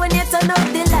dull when you turn out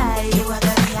the light. You a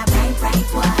gonna be a right,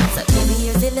 boy. So baby,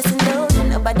 here's the lesson, no,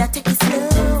 nobody take it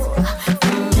slow.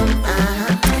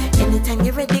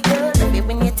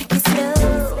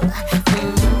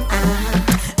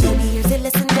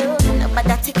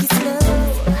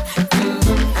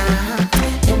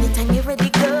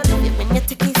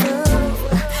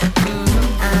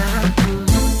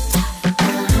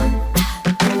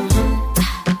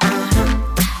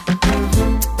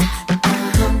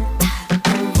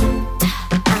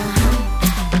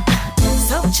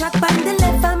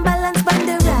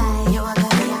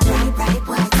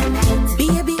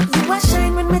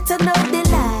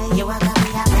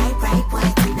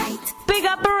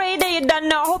 on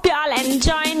now. Hope you all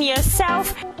enjoying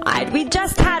yourself. Alright, we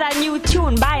just had a new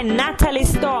tune by Natalie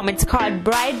Storm. It's called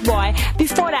Bright Boy.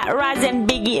 Before that, Raz and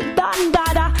Biggie, Don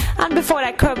Dada. And before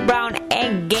that, Kirk Brown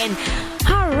again.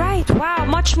 Alright, wow,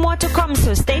 much more to come.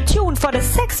 So stay tuned for the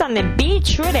Sex on the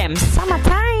Beach rhythm.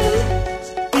 Summertime.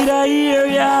 Did I hear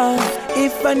ya?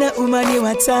 If I'm a woman you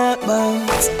want to talk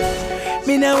about,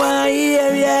 me no want to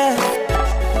hear ya.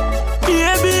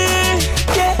 Baby,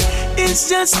 yeah, it's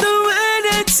just the way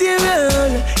that you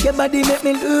roll. Your body make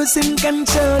me losing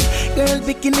control. Girl,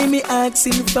 bikini me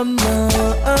asking for more.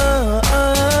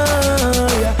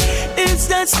 Yeah. It's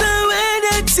just the way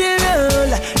that you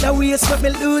roll. Now we just make me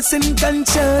losing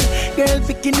control. Girl,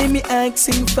 bikini me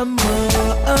asking for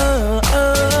more.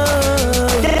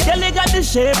 Girl, you got the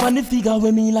shape and the figure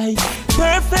with me like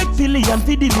perfect pillion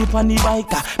for the lip and the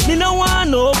biker. Me no want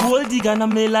no gold digger in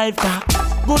my life car.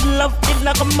 Good love, it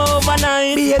not come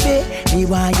overnight. Baby, me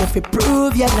want you to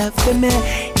prove your love for me.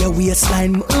 Your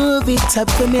waistline move it up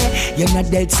for me. You're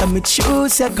not dead, so me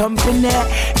choose your company.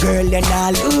 Girl, you're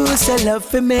not lose your love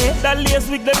for me. That lace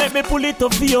wig, they make me pull it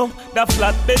up for you. That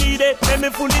flat belly, they make me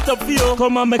pull it up for you.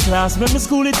 Come on my class, make me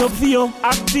school it up for you.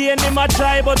 Acting in my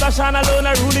try, but I shine alone,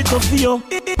 I rule it up for you.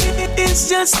 It's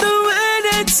just the way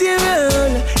that you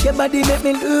roll. Your body make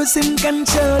me lose in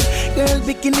control. Girl,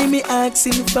 bikini me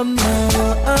asking for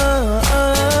more.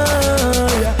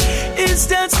 It's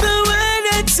just the way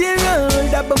that you roll.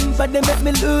 That bumper they make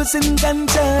me lose in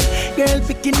control. Girl,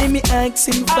 bikini me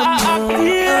asking for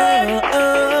more.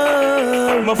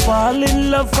 I fall in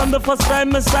love from the first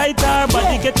time I sight her.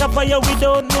 Body get a fire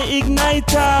without me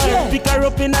ignite her. Pick her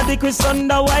up in a the Chris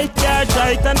under white car.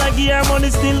 Try it and I give her money,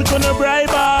 still gonna bribe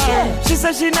her. She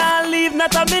says she not leave,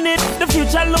 not a minute. The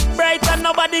future look bright and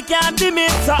nobody can dim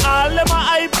it. So all them a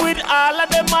hype with all of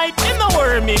them might in the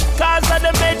worm it. Cause of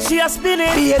the bed she a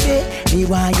spinning. Baby, me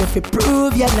want you to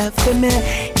prove your love for me.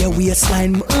 Your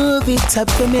waistline move it up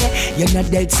for me. You're not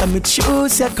dead, so me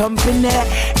choose your company.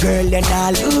 Girl, you're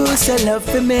not lose your love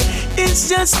for me. It's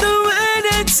just the way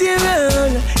that you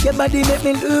roll. Your body make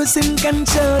me lose in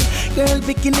control. Girl,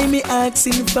 bikini me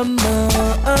asking for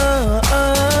more.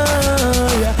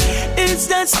 It's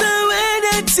just the way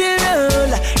that you roll.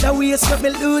 Now we just make me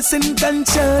lose in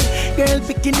control. Girl,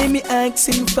 bikini me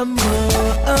asking for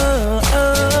more.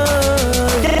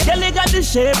 Girl, you got the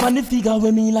shape and the figure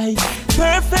with me like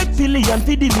perfect pillion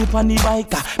for the lip and the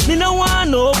biker. Me no want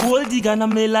no gold digger in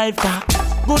my life car.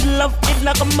 Good love, it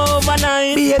not come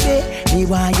overnight. Baby, me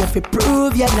want you to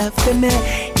prove your love for me.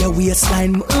 Your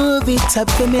waistline move it up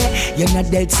for me. You're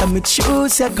not dead, so me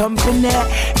choose your company.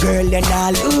 Girl, you're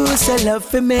not lose your love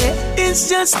for me. It's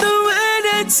just the way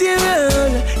that you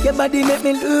roll. Your body make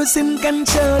me lose in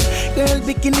control. Girl,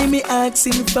 bikini me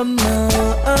asking for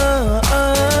more.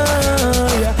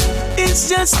 It's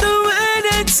just the way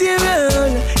that you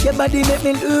roll. Your body make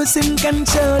me lose in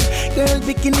control. Girl,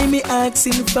 bikini me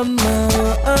asking for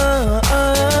more.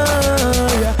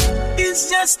 It's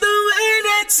just the way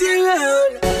that you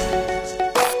roll.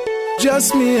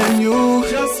 Just me and you,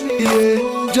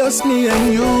 yeah. Just me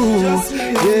and you,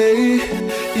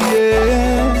 yeah.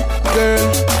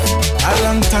 Girl, a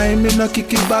long time me no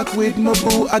kick it back with my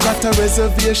boo. I got a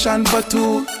reservation for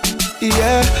two.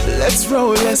 Yeah, let's roll,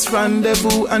 let's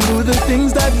rendezvous and do the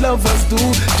things that lovers do.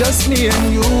 Just me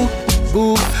and you,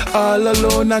 boo, all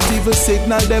alone, not even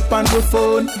signal dep on the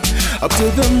phone. Up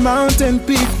to the mountain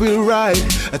peak we'll ride,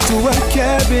 to a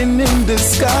cabin in the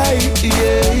sky,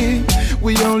 yeah.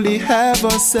 We only have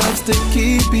ourselves to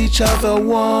keep each other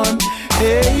warm.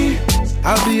 Hey,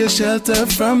 I'll be a shelter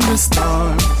from the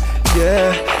storm.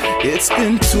 Yeah, it's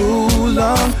been too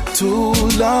long.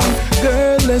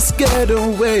 Girl, let's get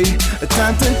away.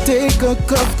 Time to take a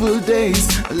couple days.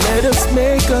 Let us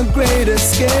make a great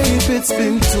escape. It's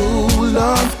been too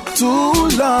long.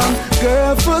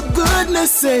 Girl, for goodness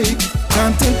sake.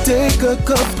 Time to take a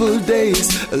couple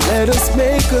days. Let us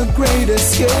make a great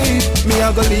escape. Me,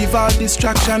 I go leave all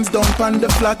distractions down on the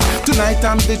flat. Tonight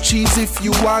I'm the cheese if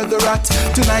you are the rat.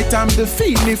 Tonight I'm the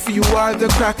fiend if you are the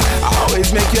crack. I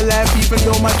always make you laugh even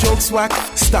though my jokes whack.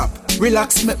 Stop,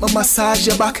 relax, make me massage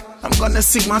your back. I'm gonna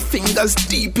sink my fingers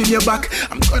deep in your back.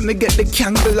 I'm gonna get the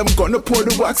candle, I'm gonna pour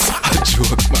the wax. A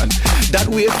joke, man, that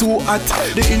way too hot.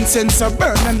 The incense a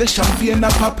burn and the champagne a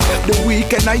pop. The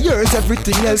weekend a yours,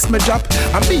 everything else me drop.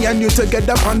 And me and you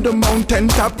together on the mountain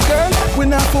top. Girl, we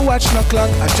not for watch no clock.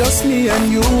 Just me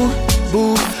and you,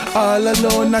 boo, all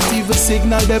alone, not even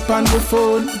signal dep on the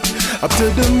phone. Up to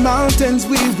the mountains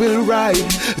we will ride,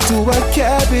 to a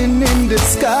cabin in the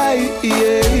sky,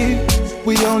 yeah.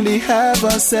 We only have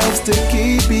ourselves to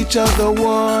keep each other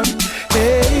warm.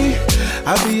 Hey,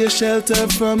 I'll be a shelter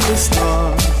from the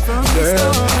storm.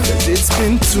 Girl, 'cause it's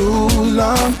been too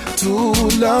long,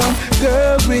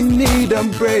 girl, we need a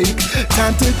break.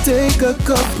 Time to take a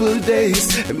couple days,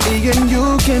 me and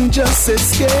you can just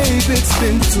escape. It's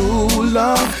been too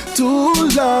long,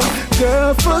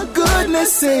 girl, for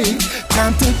goodness sake.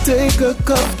 Time to take a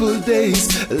couple days,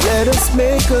 let us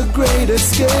make a great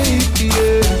escape.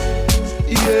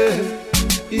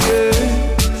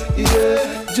 Yeah,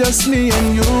 just me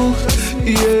and you.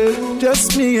 Yeah,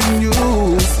 just me and you.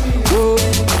 Whoa.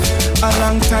 A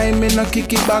long time in a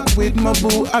kick it back with my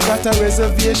boo. I got a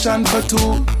reservation for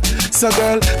two. So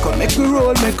girl, come make we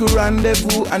roll, make we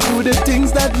rendezvous and do the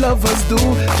things that lovers do.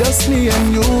 Just me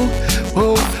and you.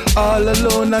 Oh, all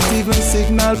alone, not even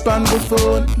signal on the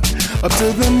phone. Up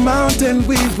to the mountain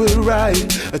we will ride,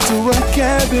 to a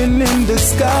cabin in the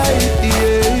sky.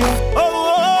 Yeah. Oh.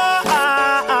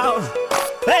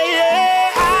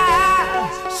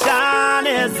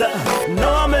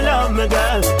 No, me love me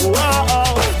girl.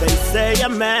 Whoa, they say a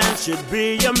man should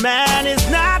be a man, is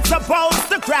not supposed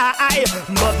to cry.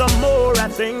 But the more I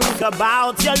think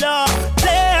about your love,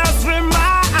 tears from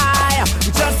my eye.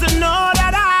 Just to know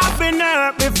that I've been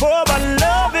hurt before, but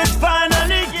love is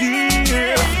finally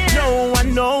here. No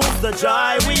one knows the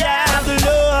joy we have, the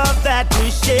love that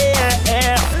we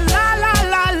share. La la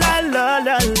la la la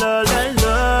la la la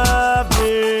love me.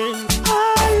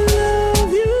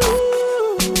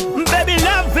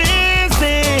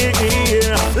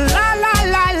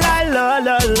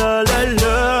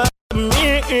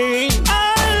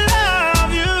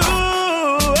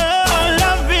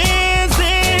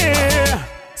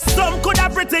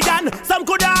 Some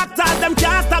could act as them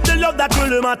can't stop the love that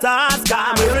really matters.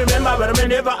 Can't me remember when we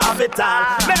never have it all.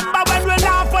 Remember when we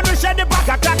laugh when we shed the back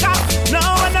a cracker.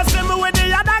 Now when I see me with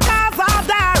the other guys out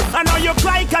there, I know you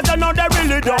cry cause you know they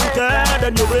really don't care.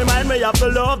 Then you remind me of the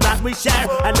love that we share,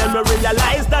 and then we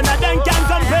realize that nothing can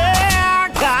compare.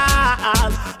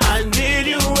 Cause I need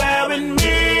you here with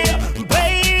me,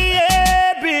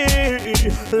 baby.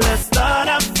 Let's start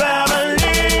a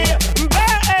family,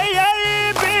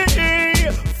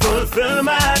 fulfill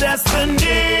my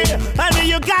destiny, and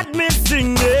you got me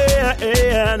singing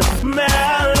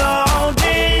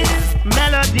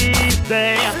melodies,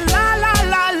 they la la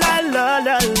la la la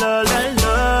la la la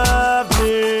love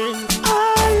me. I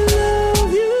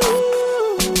love you,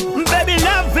 baby,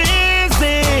 love is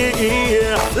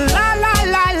here. La la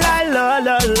la la la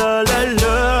la la la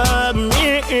love me.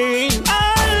 I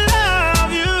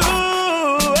love you,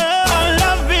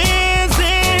 love is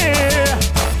here.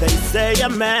 They say a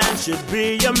man should be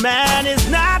a man, is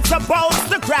not supposed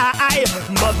to cry.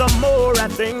 But the more I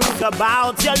think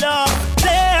about your love,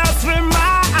 tears from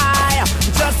my eye.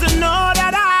 Just to know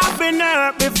that I've been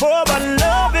hurt before, but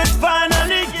love is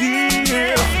finally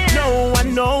here. No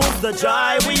one knows the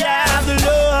joy we have, the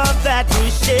love that we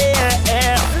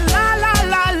share. La la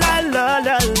la la la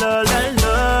la la la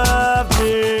love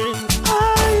me. I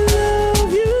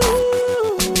love you,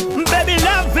 baby,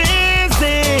 love is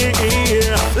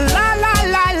here. La la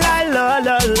la la la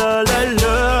la la la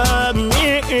love me.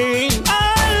 I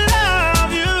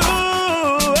love you,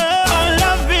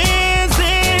 love is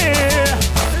here.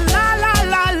 La la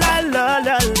la la la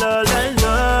la la la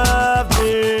love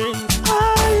me. I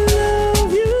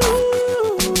love you,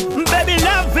 baby,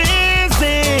 love is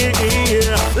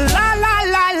here. La la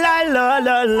la la la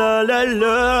la la la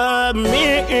love me.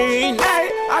 Hey,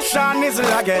 Ashan is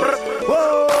again.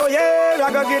 Oh yeah, I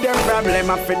go give them problem.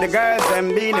 I fit the girls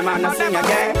and be the man I sing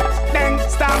again. Then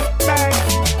stop, bang.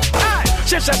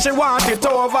 She said she want it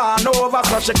over and over,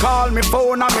 so she call me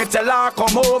phone and me tell her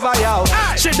come over, yo.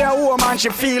 She the woman, she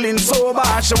feeling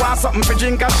sober, she want something to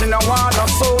drink and she no want no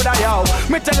soda, yo.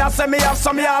 Me tell her say me have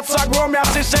some yards so I grow me,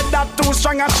 she said that too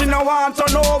strong and she no want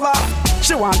turn over.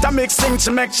 She want a mix thing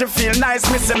to make she feel nice.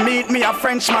 Me say meet me a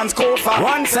Frenchman's cover.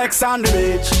 One sex on the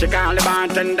beach. She call the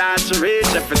bartender, she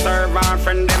reach. If you serve her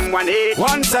friend, them one eat.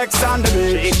 One sex on the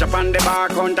beach. She eat up on the bar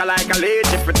counter like a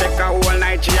leech. If you take her whole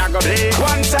night, she a go bleed.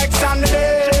 One sex on the beach.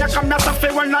 She come here to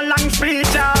feel when no long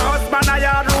speech. Her husband a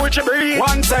yard rule she breathe.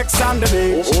 One sex on the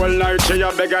beach. Whole night she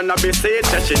a beg and a beseech.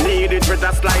 She need it with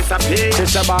a slice of peach.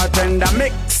 She a bartender,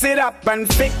 mix it up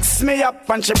and fix me up.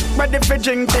 And she ready for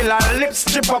drink till her lips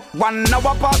strip up. 1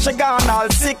 hour past she gone all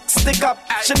 6 stick up.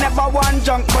 She never want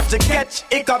junk but she catch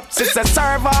hiccups. She say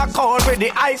serve her cold with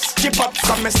the ice chip up.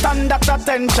 So me stand at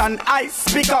attention, ice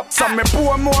pick up. So me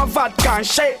pour more vodka and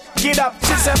shake it up.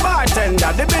 She say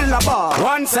bartender, the bill a bar.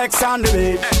 One sex on the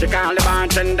beach. She call the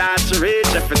bartender, she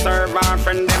reach. If you serve her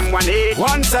friend, them one eat.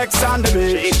 One One sex on the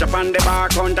beach. She eat up on the bar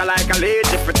counter like a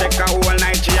leech. If we take her whole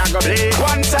night, she a go bleed.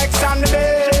 One sex on the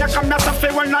beach. She a come here to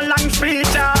feel with no long speech.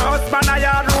 Her husband a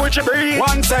yard rule she breathe.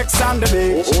 One sex on the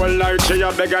beach. Whole night she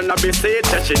a beg and a beseech.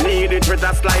 She need it with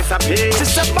a slice of peach. She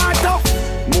said, "Bato,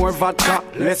 more vodka,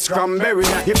 less cranberry.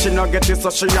 If she not get it, so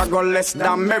she a go less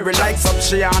than merry. Like some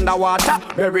she underwater,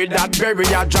 bury that berry.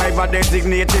 A driver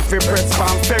designated for press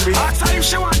from ferry. Ask her if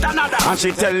she want another, and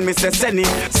she tell me say send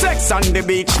it. Sex on the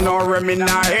beach, no remy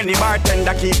nor any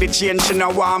bartender keep it change. She no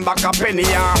want back a penny.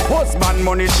 Her husband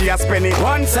money she a spend it.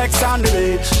 One sex on the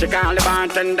beach. She call the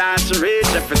bartender she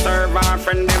reach. If we serve her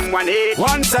friend them one eat.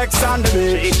 One sex on the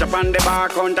beach. She eat up on the bar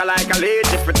counter like a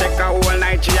leech. If we take her whole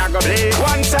night she a go bleed.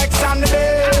 One sex on the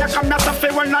beach. She come here to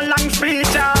feel with no long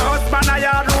speech. Her husband a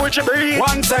yard rule she breathe.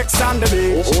 One sex on the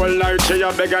beach. Whole night she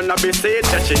a beg and a beseech.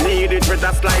 She need it with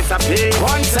a slice of peach.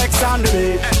 One sex on the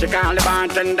beach. She call the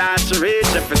bartender she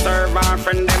reach. If we serve her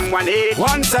friend them one eat.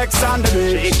 One sex on the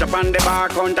beach. She eat up on the bar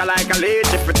counter like a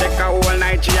leech. If we take her whole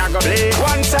night she a go bleed.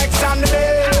 One sex on the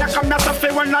beach. She come here to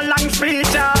feel with no long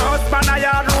speech. Her husband a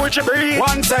yard rule she breathe.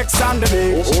 One sex on the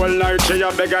beach. Whole night she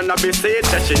a beg and a beseech.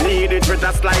 She need it with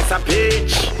a slice of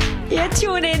peach. You're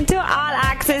tuned into All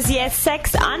Access, yes,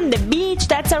 Sex on the Beach.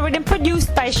 That's already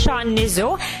produced by Sean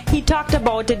Nizzo. He talked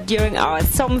about it during our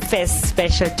Sumfest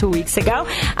special 2 weeks ago.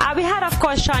 We had, of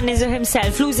course, Sean Nizzo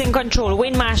himself, Losing Control,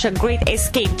 Wayne Marshall, Great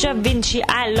Escape, Ja Vinci,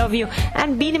 I Love You,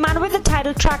 and Beenie Man with the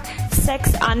title track,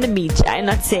 Sex on the Beach. I'm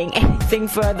not saying anything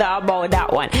further about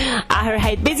that one.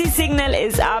 Alright, Busy Signal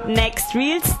is up next.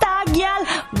 Real Star Girl,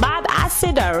 Bob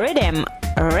Acid Rhythm.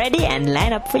 Ready and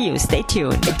line up for you. Stay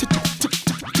tuned.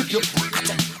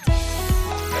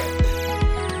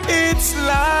 It's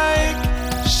like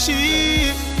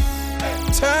she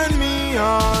turned me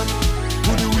on.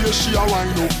 To the way she a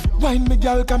wind up. Wine me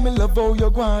girl, can me love how you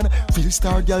gwan. Real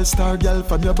star girl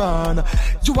from your barn.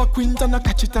 You a queen and a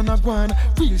catch it and a gwan.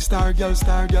 Real star girl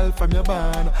from your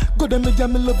barn. Go them me girl,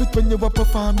 me love it when you a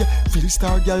perform. Yeah. Real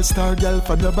star girl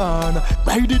from your barn.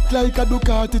 Ride it like a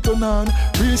Ducati turn on.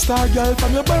 Real star girl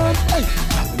from your barn. Hey,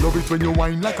 I love it when you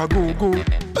wine like a go-go.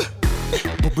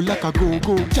 Bubble like a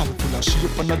go-go. Girl full of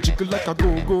shape and a jiggle like a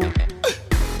go-go.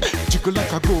 Jiggle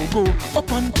like a go-go.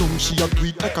 Up and down she a do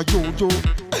it like a yo-yo.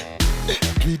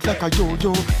 Do it like a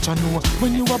yo-yo. Chano,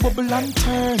 when you a bubble and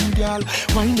turn, girl,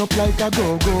 wind up like a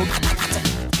go-go.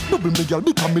 Bubble me, girl,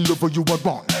 because me love how you are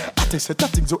born. I tell you that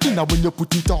things so inner when you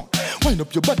put it on. Wind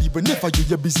up your body whenever you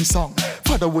hear busy song.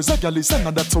 Father was a girl, son,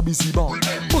 and that's so busy born.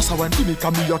 Boss I want to make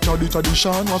me a carry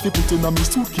tradition. Want to put in a me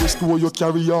suitcase to you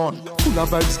carry on. Full of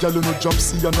vibes, girl, you no drop,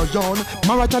 see you no yawn.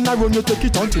 Marathon I run, you take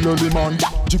it until early morning.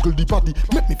 Jiggle the body,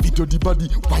 make me feed you the body.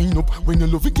 Wind up when you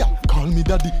love it, girl, call me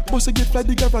daddy. Boss I get fly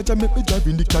the garage and make me drive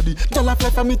in the caddy. Girl I fly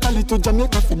from Italy to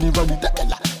Jamaica for the rally.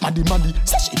 Maddy,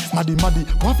 sashi, maddy.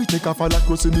 Want to take off all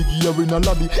across in the gear in a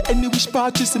lobby. Any wish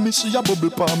party see me, she a bubble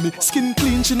palm me. Skin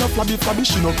clean, she no flabby,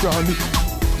 she no cranny.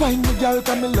 Wine me girl,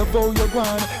 can me love how you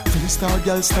gwan. Real star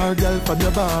girl from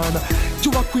your barn.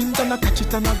 You a queen and a catch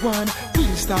it and a gwan.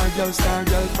 Real star girl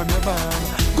from your barn.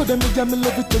 Go them me girl, me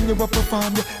love it when you a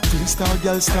perform. Real star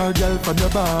girl from your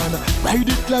barn. Ride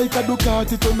it like a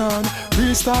Ducati turn on.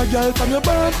 Real star girl from your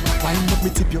barn. Wine make me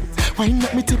tip you. Wine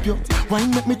make me tip you.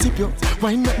 Wine make me tip you.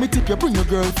 Wine make me tip you. Bring your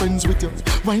girlfriends with you.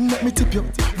 Wine make me tip you.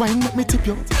 Wine make me tip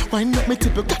you. Wine make me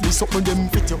tip you. Got this up when them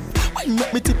fit you. Wine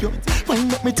make me tip you. Wine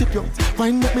make me tip you.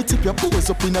 Wine make me tip you. Pose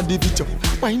up in a video.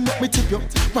 Wine make me tip you.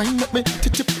 Wine make me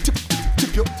tip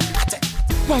you.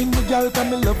 Wine me girl, can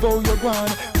me love how you gwan.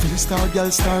 Real star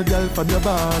girl from your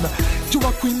barn. You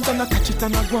a queen and a catch it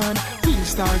and a gwan. Real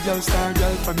star girl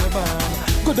from your barn.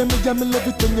 Go them me girl, me love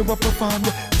it when you a perform.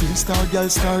 Real star girl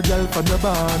from your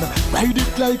barn. Ride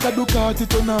it like a Ducati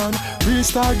turn on. Real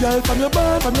star girl from your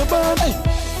barn. Hey.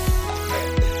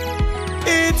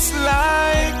 It's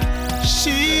like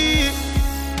she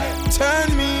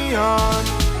turned me on.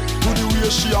 To the way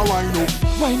she a wind up.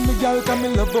 Wine me girl, can me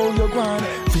love how you gwan.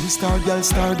 Real star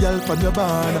girl from your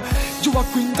barn. You a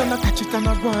queen and a catch it and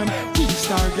a gwan. Real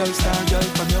star girl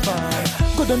from your barn.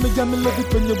 Go them me girl, me love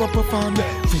it when you a perform.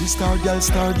 Real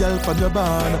star girl from your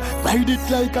barn. Ride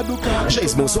it like a Ducati.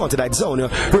 She's most wanted at zone,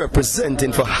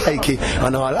 representing for Heike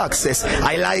and All Access.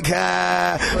 I like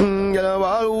her. You know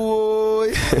what?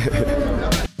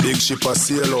 Big ship a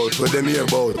sail out, what them hear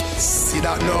about? See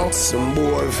that now? Some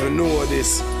boy if you know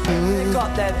this. They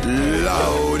got them.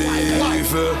 Loud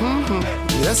evil.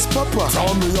 Yes, Papa.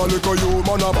 Tell me a little you,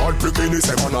 man a bad bikini.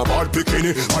 Say man a bad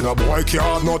bikini. And a boy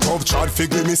can't not tough chat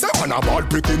figure me. Say man a bad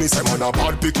bikini. Say man a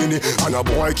bad bikini. And a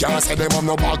boy can't say them have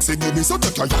no boxing give me. So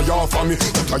take your yah for me.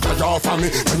 Take your yah for me.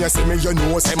 When you see me, you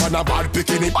know say man a bad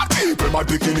bikini. Bad people bad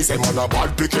bikini. Say man a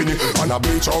bad bikini. And a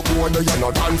bleach out go and you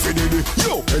not done for the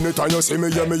yo. Anytime you see me,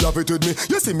 yeah, me have it with me.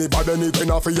 You see me bad anything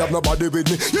off, you have nobody with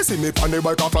me. You see me pan the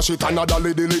bike, I flash it and a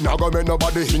dolly dilly. Now go make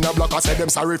nobody in a block, I say them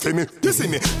sorry for me. You see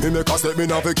me make a step, me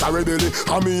now fi carry belly.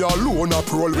 And me alone a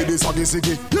roll with this saggy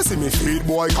siggy. You see me feed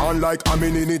boy can't like I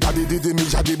mean in it. Daddy diddy me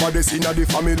jadi body sin a the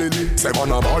family. Say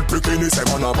man a bad bikini, say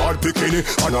man a bad bikini.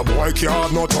 And a boy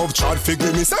can't no tough chat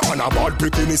figure me. Say man a bad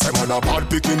bikini, say man a bad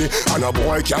bikini. And a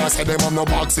boy can't say them have no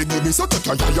boxing give me. So take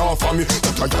your yah for me,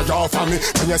 take your yah for me.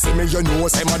 When you see me, you know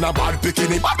say man a bad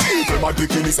bikini. Bad people bad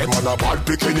bikini, say man a bad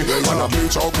bikini. And a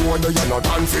bleach out go and you not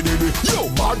done for the yo,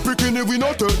 bad bikini, we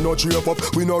not take no drape up.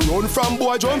 We no run from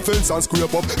boy jump fence and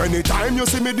scrape up. Anytime you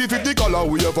see me the 50 color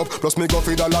wave up. Plus me go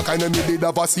feed a lock and me did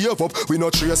have a save up. We no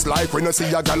trace like when you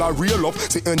see a gal a reel up.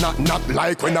 Sitting not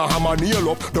like when a hammer nail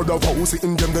up. The who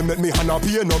sitting them they make me hand a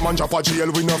pain up. Man drop a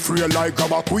jail we no free like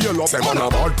grab a quail up. Say man a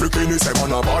bad bikini, say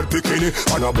man a bad bikini.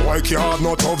 And a boy can't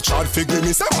no tough chat figure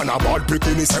me. Say man a bad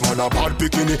bikini, say man a bad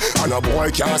bikini. And a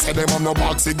boy can't say them have no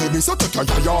boxing give me. So take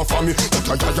your yah for me,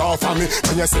 take your yah for me.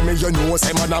 When you see me you know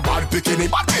say man a bad bikini.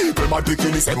 Bad people bad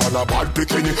bikini, say man a bad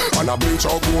bikini. And a bleach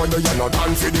out go and you not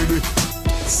done for the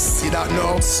see that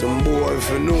now? Some boy if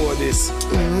you know this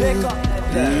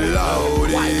loud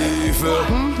evil.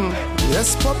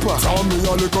 Yes, Papa. Tell me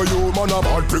a little you, man a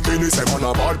bad bikini. Say man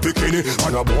a bad bikini.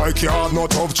 And a boy can't no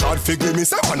tough chat figure me.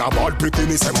 Say man a bad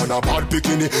bikini. Say man a bad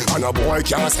bikini. And a boy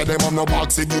can't say them have no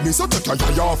boxing give me. So take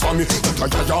your yah for me,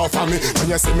 take your yah for me. When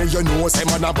you see me, you know say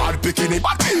man a bad bikini.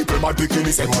 Bad people bad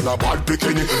bikini. Say man a bad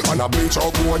bikini. And a bleach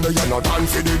out go and you not done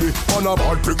for the man a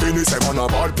bad bikini. Say man a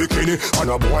bad bikini. And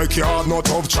a boy can't no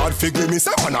tough chat figure me.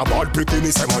 Say man a bad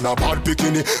bikini. Say man a bad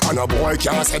bikini. And a boy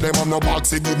can't say them have no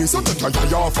boxing give me. So take your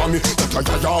yah for me. Take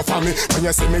your yah for me. When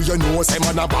you see me, you know say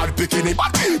man a bad bikini.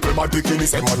 Bad people bad bikini.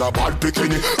 Say man a bad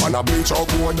bikini. And a bleach out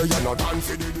go and you not done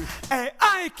for the hey,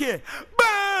 Ike,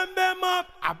 burn them up.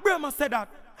 I Brahma said that.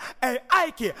 Hey,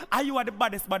 Ike, are you are the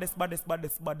baddest.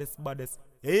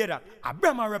 You hear that? I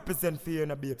Brahma represent for you in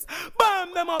the babes.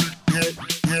 Burn them up.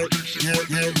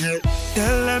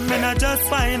 Tell them me not just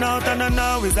find out and I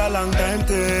know it's a long time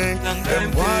thing.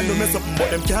 Them want do me something but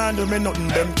them can't do me nothing.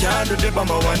 Them can't do the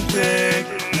bomber one thing.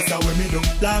 This is what me do.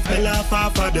 Laugh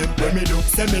off of them. When me do,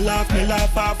 say me laugh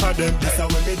off of them. This is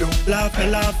what me do.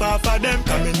 Laugh off of them.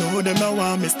 Cause me know them no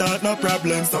want me start no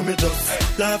problem. So me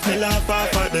just laugh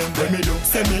off of them. When me do,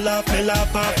 say me laugh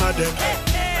off of them.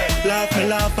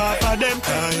 Laugh off of them.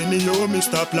 Cause any you me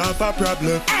stop laugh a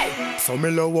problem. So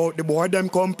me love out the boy them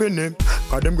company.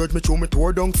 Cause them get me through me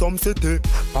tour down some city.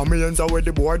 And me ends where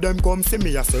the boy them come see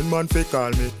me. A send man fi call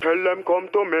me. Tell them come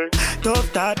to me. Tough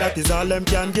thought that is all them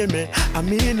can give me. And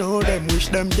me know them wish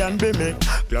them can be me.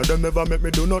 Glad them never make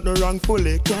me do nothing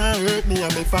wrongfully. Can't hurt me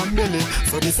and me family.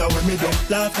 So this is what me do.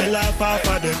 Laugh off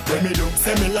of them. When me do,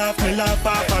 say me laugh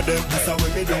off of them. This is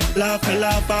what me do. Laugh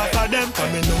off of them.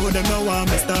 Cause me know them no want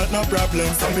me start no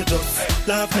problem. So me just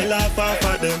laugh off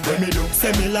of them. When me do,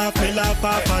 say me laugh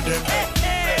off of them.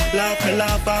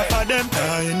 Laugh off of them.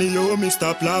 Any you me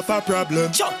stop laugh a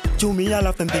problem. To me I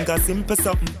laugh them think a simple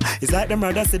something. It's like them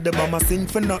rather say the mama sing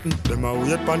for nothing. Them a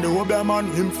wait pon the obeah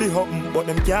man him fi happen. But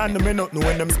them can't do me nothing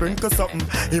when them sprinkle something.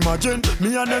 Imagine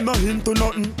me and them a into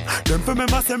nothing. Them for me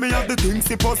must say me have the things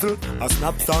he puzzle. I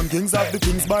snap some kings have the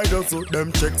things by dozen.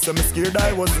 Them checks so me scared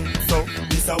I wasn't. So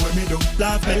this a what me do.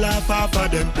 Laugh off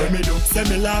of them. When me do, say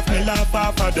me laugh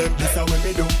off of them. This a what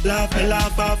me do.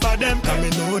 Laugh off of them. Cause me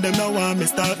know them no want me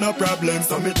start no problem.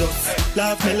 So me just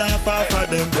laugh off of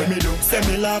them. When me do, say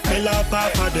me laugh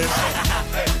off of them.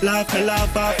 Laugh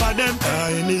off of them.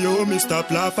 Any you me stop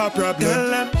laugh a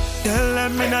problem. Tell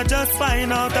them me not just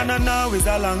find out and I know it's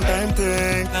a long time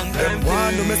thing. Them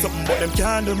want do me something but them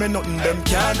can't do me nothing. Them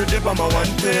can't do the bomber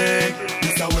one thing.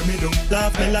 This is what me do.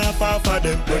 Laugh off of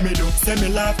them. When me do, say me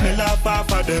laugh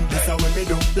off of them. This is what me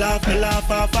do.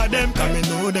 Laugh off of them. Cause me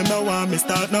know them no want me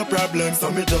start no problem.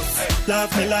 So me just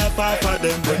laugh off of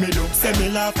them. When me do, say me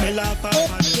laugh off of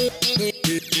them.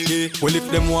 Well, if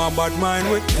them want bad mind,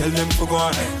 we tell them for go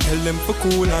on. Tell them for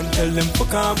cool and tell them for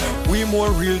calm. We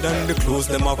more real than the clothes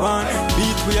them have on.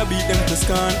 Beat we a beat them to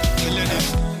scan.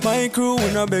 My crew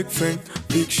we no big friend.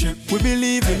 Big ship, we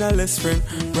believe in a less friend.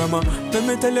 Grandma, let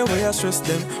me tell you why I stress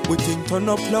them. We think turn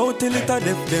up loud till it a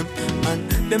deaf them. And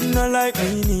them not like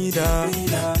me neither.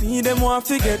 Me them want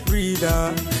to get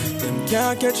breeder. Them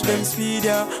can't catch them speed,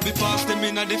 yeah. We pass them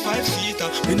in a the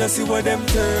 5-seater. We not see where them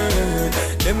turn.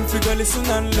 Them figure listen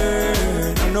and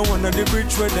learn. I know one of the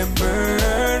bridge where them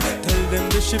burn. Tell them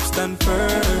the ship stand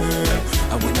firm.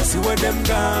 And we not see where them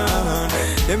gone.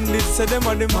 Them did say them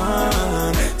are the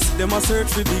man. See them a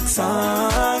search for big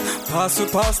song. Pass we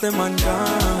pass them and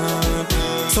gone.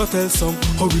 So tell some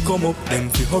how we come up, them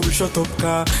fi how we shut up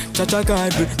car. Cha-cha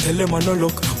guide we, tell them I no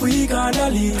look. We gonna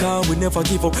lead car, we never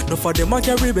give up. No for them a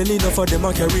carry belly, no for them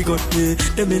a carry gun. Yeah,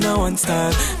 them in a one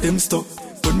style, them stuck.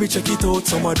 When me check it out,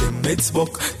 some of them heads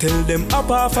buck. Tell them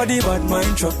apart for the bad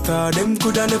mind truck car. Them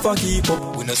coulda never keep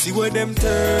up. We no see where them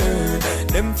turn.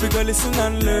 Them figure listen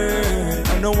and learn.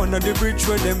 I know one of the bridge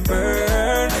where them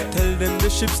burn. Tell them the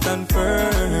ship stand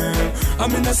firm. I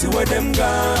mean I see where them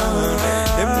gone.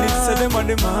 Them niggas say them are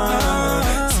the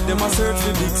man. See them a search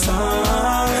for big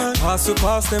song. Pass to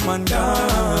pass them and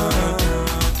gone.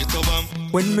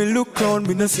 When me look round,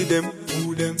 me no see them.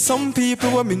 Some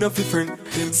people want me not fi friend.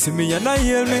 See me and I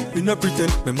hear me no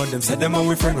pretend. Remember them say them and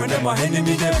we friend when them a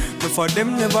enemy them. But for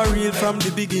them never real from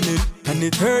the beginning. And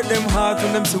it hurt them hard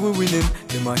when them say we winning.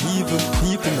 Them a evil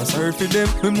people, not sorry for them.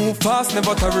 We move fast,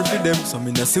 never carry for them. So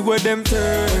me no see where them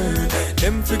turn.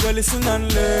 Them figure listen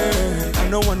and learn. I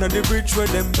know one of the bridge where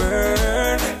them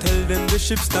burn. Tell them the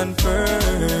ship stand firm.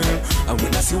 And we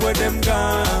no see where them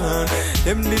gone.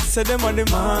 Them did say them are the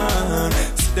man.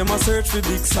 See them a search for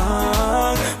big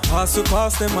song. Pass to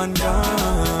pass them and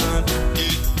gone.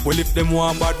 Well, if them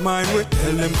want bad mind, we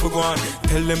tell them for gone.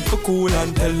 Tell them for cool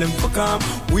and tell them for calm.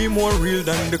 We more real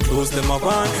than the clothes them have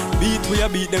on. Beat we a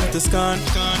beat them to scan.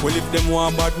 Well, if them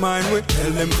want bad mind, we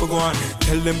tell them for gone.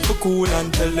 Tell them for cool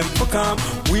and tell them for calm.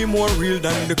 We more real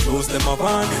than the clothes them have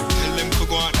on. Tell them for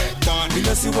gone. We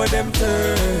don't see where them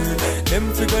turn.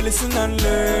 Them figure listen and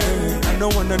learn. I know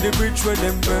one of the bridge where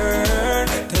them burn.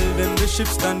 Tell them the ship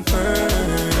stand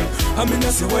firm. I mean I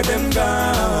see where them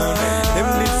gone.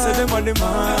 Them did say them are the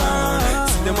man.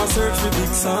 See them a search for big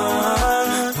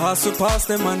song. Pass to pass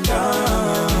them and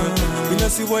gone. We don't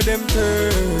see where them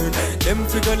turn. Them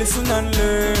figure listen and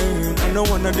learn. I know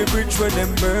one of the bridge where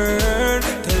them burn.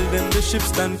 Tell them the ship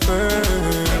stand firm.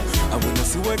 I wanna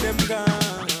see where them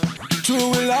gone.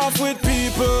 True, we laugh with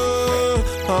people.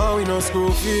 Oh, we no screw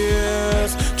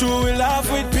face. True, we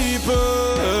laugh with people.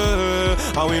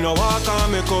 And we no walk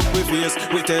and make up with face.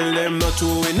 We tell them not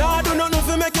true. We nah do nothing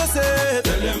to make you say.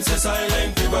 Tell them say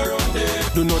silent people around there.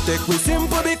 Do not take we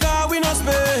simple because we no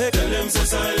speak. Tell them say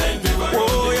silent people around there.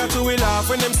 Oh, yeah, true, we laugh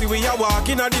when them see we are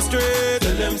walking on the street.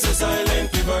 Tell them say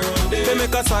silent people around there. They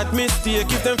make a sad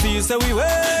mistake if them feel say we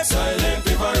wake. Silent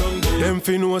people around there. Them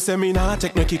fi know say me nah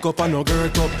take no kick up and no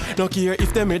girt up. No care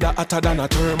if they made a hotter than a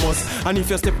thermos. And if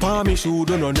you step on me shoe,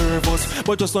 do no nervous.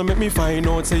 But just don't make me find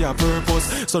out say your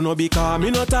purpose. So no because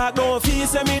me no talk no fee.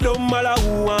 Say me dumb mala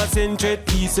who wants centred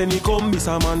peace. And he come miss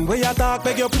a man where you talk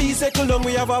beg you please settle down.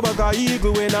 We have a bag of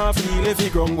eagle when I feel if he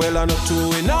grung well and not true.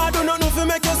 We nah do nothing to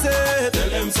make you say. Tell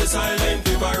them say silent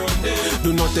people around there.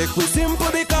 Do not take we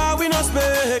simple because we no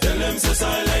speak. Tell them say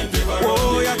silent people around there.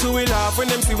 Oh yeah, too we laugh when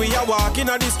them see we are walking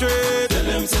on the street. Tell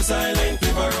them say silent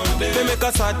people around there. They make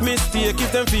a sad mistake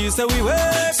if them feel say we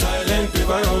wake. Silent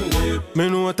people around there. Me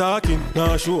no talking,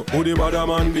 nah show who the bad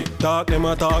man be. Talk them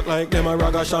a talk like them a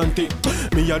ragga shanty.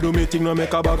 Me a do me thing no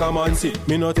make a bag a man see.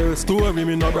 Me no tell story,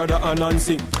 me no brother and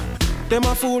Nancy. Them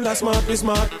a fool that smart be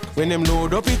smart. When them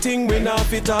load up it thing, we not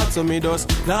fit talk. So me just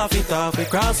laugh it off, we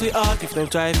cross we art. If them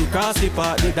try to cross the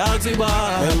part, the dogs we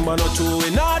bar. Remember not true,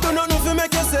 we not do nothing to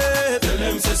make you say. Tell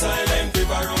them say silent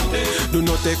people around there. Do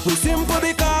not take we simple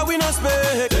because we not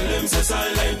speak. Tell them say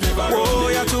silent people around there. Oh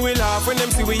yeah, too we laugh when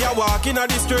them see we are walking on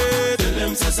the street. Tell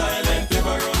them say silent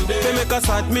people around there. They make a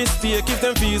sad mistake if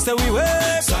them feel say we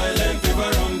wake. Silent people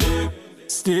around there.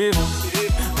 Steve,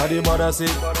 how the bother say?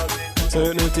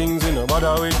 Certain things we no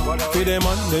bother with. For them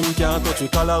and them can't touch we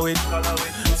color with.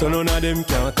 So none of them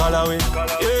can color with.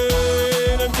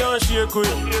 Yeah, them can't shake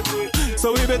with.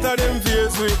 So we better them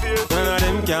face with. None of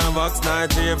them can box nor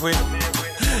chafe with.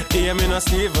 Yeah, me no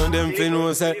Steven, them fi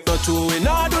know say not true. We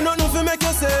nah do nothing fi make you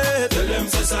say. Tell them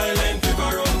say silent people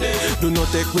around there. Do not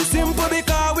take we simple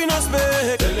because we no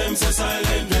speak. Tell them say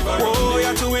silent people around there. Oh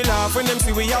yeah, too we laugh when them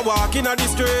see we are walking on the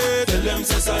street. Tell them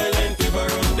say silent people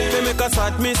around there. They make a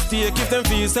sad mistake if them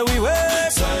feel say we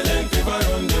wake. Silent people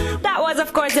around there. That was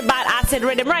of course the Bad Acid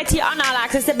Rhythm right here on All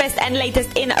Access, the best and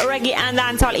latest in reggae and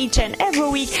dancehall each and every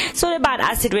week. So the Bad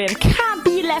Acid Rhythm can't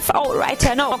be left out right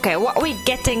here. No. Okay, what we're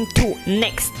getting to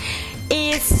next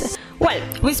is, well,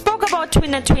 we spoke about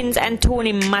Twinner Twins and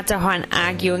Tony Matterhorn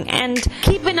arguing and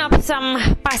keeping up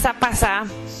some pasa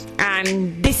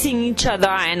and dissing each other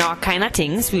and all kind of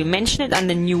things. We mentioned it on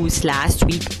the news last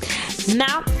week.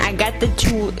 Now I got the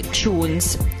two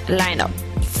tunes lined up.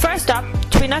 First up,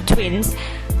 Twinner Twins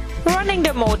running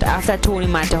the mouth after Tony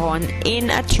Matterhorn in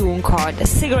a tune called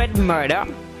Cigarette Murder.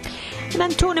 And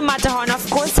then Tony Matterhorn, of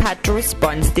course, had to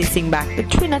respond, dissing back the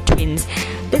Twinner Twins,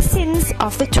 the sins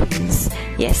of the twins.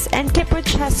 Yes, and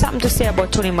Kipridge has something to say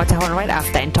about Tony Matterhorn right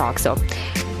after in talk. So,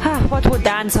 what would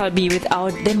dancehall be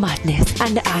without the madness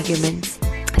and the arguments?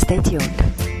 Stay tuned.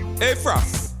 Hey,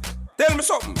 Frost, tell me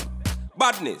something.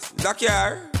 Badness, that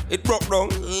car, it broke down.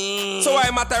 So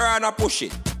why Matterhorn push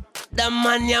it? The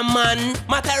man, ya man.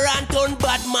 Mataran turn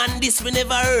bad man, this we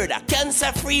never heard of.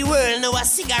 Cancer-free world, now a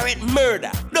cigarette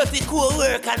murder. Dirty cool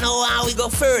work, and now how we go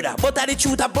further. But the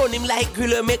truth upon him like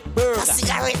grill make burger. A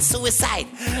cigarette suicide.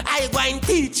 I go and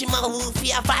teach him how to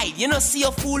fight. You know, see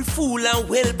a fool and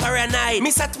well paranoid.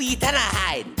 Miss a tweet and a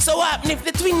hide. So what happen if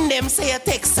the twin them say a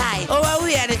text side? Oh,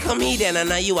 we are the comedian and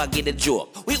now you a get the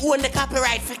joke. We own the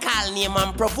copyright for call name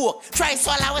and provoke. Try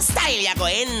swallow our style, you go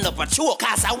end up a choke.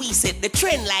 Cause we set the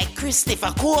trend like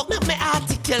Christopher Coke. Let me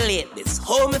articulate this.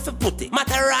 How me fi put it?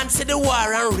 Mataran say the war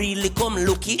and really come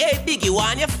looky. Hey Biggie,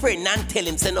 want your friend and tell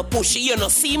him say no pushy. You know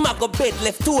see him a go bed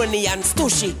left Tony and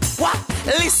Stushy. What?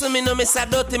 Listen me no miss a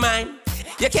dirty mind.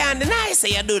 You can't deny say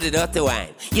you do the dirty wine.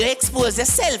 You expose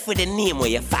yourself with the name where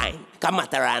you find. Cause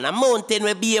Mataran a mountain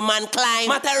where be a man climb.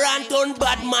 Mataran turn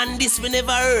bad man, this we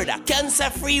never heard of.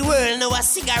 Cancer-free world, now a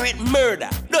cigarette murder.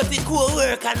 Dirty cool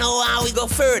work and now how we go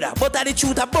further. But the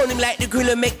truth upon him like the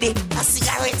grill make the a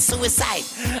cigarette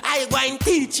suicide. I go and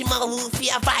teach him how to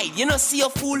fight. You know see a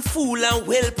fool and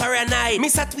well paranoid.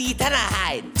 Miss a tweet and a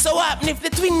hide. So what happen if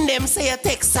the twin them say a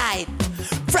text side?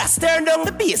 Frost turn down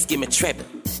the bass, give me treble.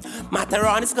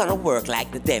 Mataran is gonna work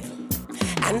like the devil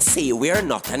and say we're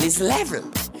not on his level.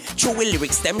 True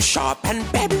lyrics, them sharp and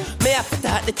pebble. May I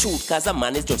start the truth, cause a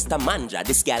man is just a manja.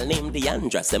 This gal named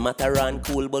Deandra, say Mataran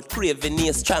cool, but craving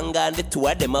is stronger. And the two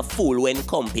of them a fool when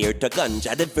compared to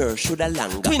ganja. The verse shoulda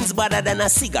longer. Twins better than a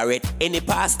cigarette, any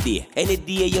past day. Any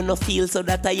day you no feel so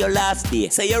that are your last day.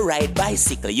 Say you ride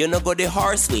bicycle, you no go the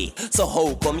horse way. So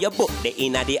how come you book the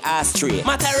inna the ashtray?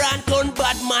 Mataran turn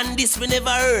bad man, this we never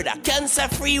heard of.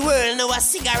 Cancer-free world, now a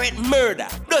cigarette murder.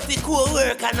 Dirty cool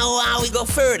work and now how we go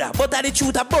further. But the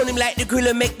truth upon him like the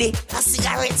grill make the a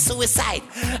cigarette suicide.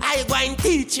 I go and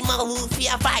teach him how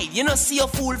to fight. You know see a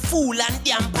fool and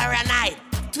damn paranoid.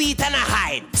 Tweet and a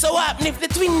hide. So what happen if the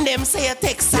twin them say a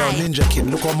text side? Yo, Ninja Kid,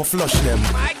 look how me flush them.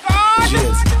 My God!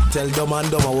 Cheers. Tell dumb and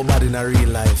dumb how bad in a real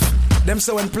life. Them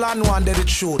say when plan one, they did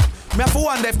shoot. Me have to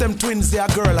wonder if them twins they a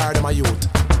girl or them a youth.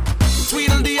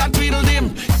 Tweedledee and Tweedledum,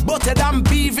 butted and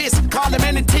Beavis, call them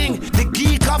anything. The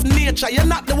geek of nature, you're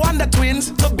not the wonder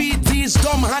twins. To beat these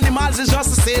dumb animals is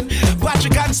just a sin.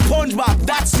 Patrick and SpongeBob,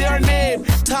 that's their name.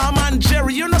 Tom and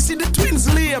Jerry, you know see the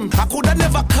twins lame. I coulda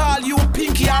never call you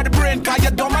Pinky or the brain, cause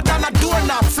you're dumber than a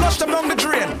doorknob, flushed among the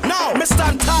drain. Now, me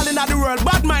stand tall in the world,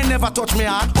 bad mind never touch me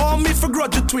hard. Oh, me for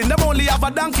grudge you twin, them only have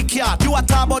a donkey cat. You a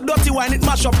talk about dirty wine, it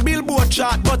mash up Billboard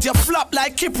chart. But you flop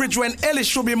like Kipridge when Ellie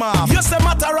should be mom. You say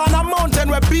Mataran a mountain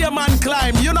where be a man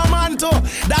climb. You know man too,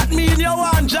 that mean you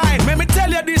want giant. Let me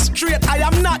tell you this straight, I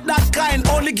am not that kind.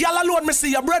 Only girl alone me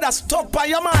see your brother stuck by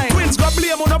your mind. Twins got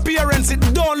blame on appearance, it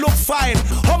don't look fine.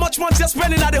 How much money you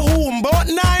spending at the home? About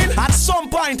 9. At some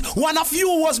point, one of you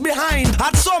was behind.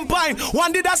 At some point,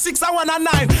 one did a 6 and one a 9.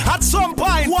 At some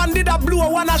point, one did a blue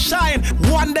and one a shine.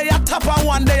 One day a top and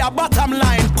one day a bottom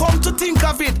line. Come to think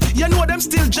of it, you know them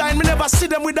still giant. Me never see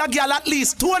them with a girl at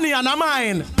least 20 and a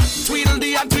mine.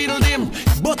 Tweedledee and Tweedledum,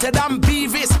 butted and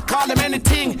Beavis, call them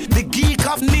anything. The geek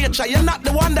of nature, you're not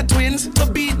the wonder twins.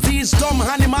 To beat these dumb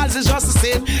animals is just the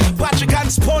same. Patrick and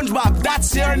SpongeBob,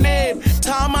 that's your name.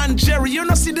 Tom and Jerry, you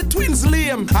know see the twins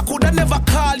lame. I coulda never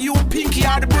call you Pinky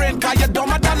or the brain, cause you're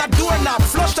dumber than a doorknob,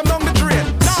 flushed among the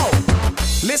drain. Now,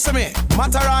 listen me,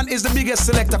 Mataran is the biggest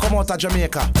selector come out of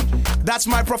Jamaica. That's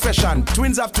my profession.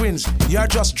 Twins of twins, you're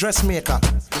just dressmaker.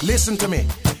 Listen to me,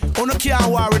 uno can't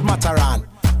war with Mataran.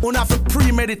 Una have to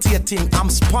premeditate thing. I'm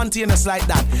spontaneous like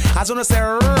that. As una say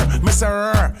rrr, me say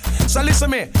rrr. So listen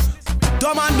me,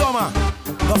 dumb and dumber,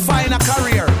 go find a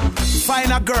career,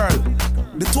 find a girl.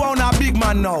 The two of una big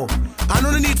man now. And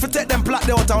una need to take them plot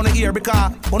they out on the ear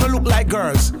because una look like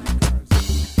girls.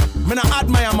 Me not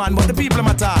admire man, but the people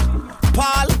them talk.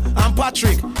 Paul and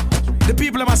Patrick. The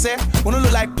people them say, una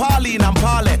look like Pauline and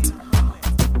Paulette.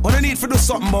 When I need to do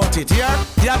something about it, yeah?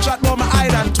 You chat about my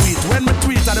hide and tweet. When me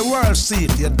tweet and the world see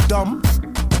it, you're dumb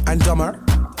and dumber.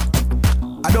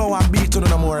 I don't want to beat you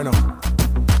no more, no.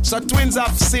 So twins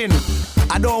have sin.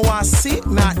 I don't want to see,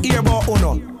 nah, hear about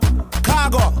uno.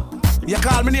 Cargo, you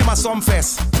call me name a some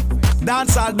fest.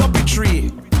 Dancehall Duppy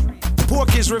Tree.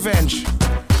 Porky's Revenge.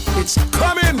 It's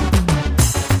coming.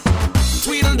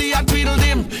 Tweedledee and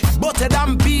Tweedledum. Butted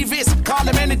and Beavis, call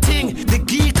them anything. The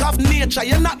geek of nature,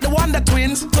 you're not the one that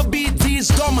wins. To beat these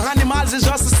dumb animals is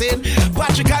just a sin.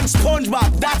 Patrick and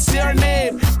SpongeBob, that's your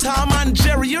name. Tom and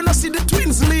Jerry, you know see the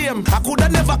twins lame. I coulda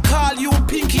never call you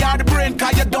Pinky or the Brain,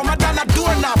 cause you're dumber than a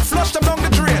doorknob. Flush them down the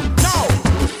drain. No!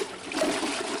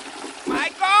 My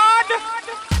God!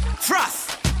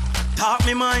 Frost! Talk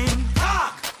me mind.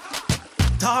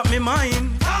 Talk me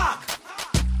mind.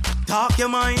 Talk your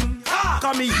mind.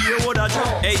 Come me here what I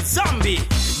do. Hey zombie.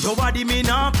 Nobody me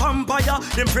nah vampire.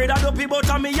 Them afraid of dopey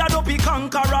but me a dopey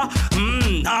conqueror.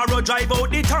 Narrow drive out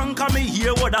the tank. Me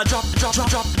here what I drop.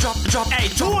 Hey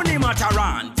Tony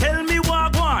Mataran, tell me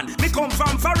what one. Me come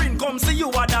from foreign, come see you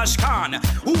a dash can.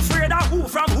 Who afraid of who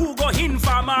from who go in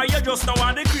farmer? You just know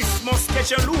want the Christmas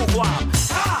sketch you lukewarm.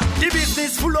 The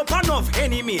business full up enough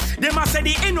enemy. Them a say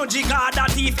the energy god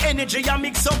that if energy I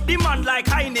mix up the man like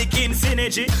Heineken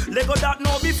synergy. Lego that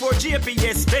know before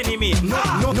GPS penny me.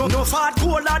 No fat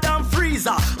cooler than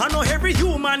freezer. I know every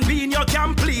human being you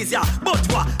can please ya. But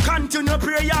what? Continue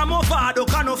pray ya mo father.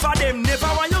 Can offer them never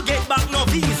when you get back no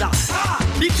visa.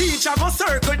 The teacher go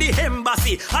circle the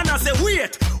embassy. And I say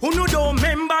wait, who no don't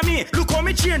remember me? Look how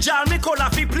me change all me color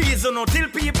fi please you know. Till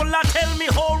people a tell me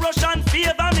how Russian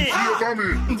favor me.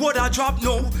 What I drop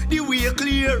now, the way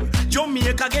clear.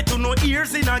 Jamaica get to no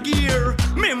ears in a gear.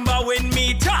 Remember when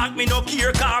me talk me no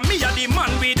care. Cause me a the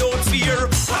man without fear.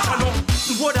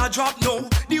 What I drop now,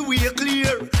 the way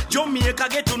clear. Jamaica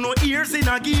get to no ears in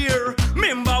a gear.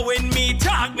 Remember when me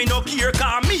talk me no care.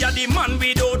 Cause me a the man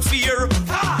without fear.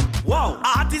 Wow,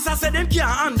 artists I say them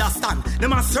can't understand.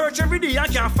 Them a search every day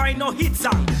and can't find no hit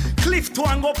song. Cliff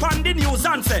Twang up on the news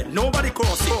and said nobody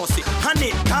cross it. And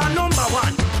it can number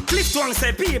one. Cliff Twang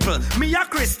say people, me a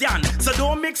Christian. So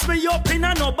don't mix me up in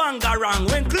a no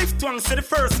bangarang. When Cliff Twang say the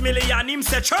first million, him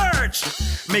say church.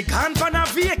 Me gone on a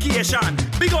vacation.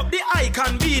 Big up the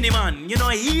icon Beanie Man. You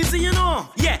know easy you know.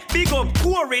 Yeah, big up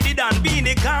Corey the Dan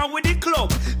Beanie. Gone with the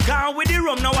club, gone with the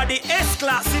rum. Now at the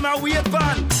S-class in my weight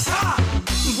van.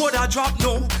 What I drop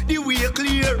now, the way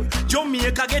clear.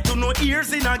 Jamaica get to no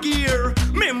ears in a gear.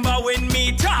 Remember when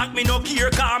me talk me no care.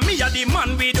 Cause me a the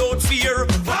man without fear.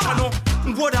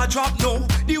 What I drop now,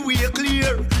 the way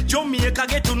clear. Jamaica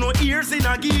get to no ears in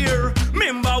a gear.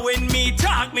 Remember when me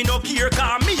talk me no care.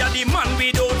 Cause me a the man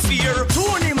without fear.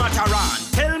 Tony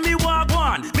Mataran, tell me what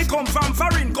one. Me come from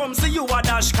foreign, come see you a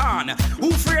dash can. Who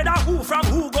afraid of who from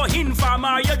who go in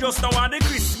farmer? You just know want the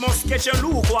Christmas sketch you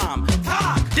lukewarm.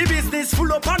 The business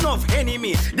full up enough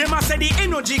enemy. Them a say the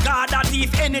energy god that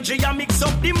if energy I mix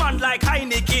up the man like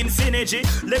Heineken synergy.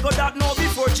 Lego that know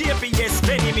before GPS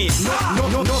penny me.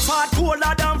 No fat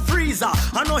cooler than freezer.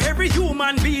 I know every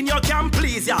human being you can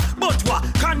please ya. But what?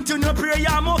 Continue pray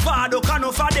ya mo father. Can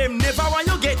offer them never when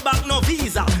you get back no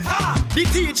visa. The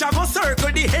teacher go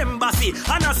circle the embassy.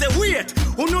 And I say wait,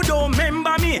 who no don't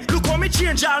remember me? Look how me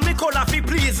change all me color fi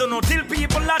please you know. Till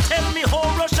people a tell me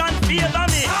how Russian favor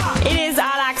me. It is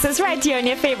All Access right here on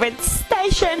your favorite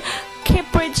station.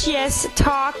 Cambridge, yes,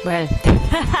 talk. Well,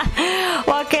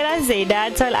 what can I say?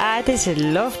 Dancehall artists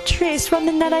love Trace from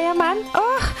the Nadaya man.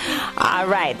 Oh,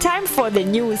 alright, time for the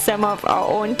news. Some of our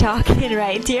own talking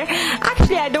right here.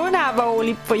 Actually, I don't have a whole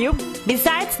heap for you.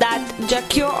 Besides that,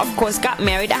 Jakio, of course, got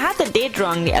married. I had the date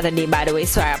wrong the other day, by the way,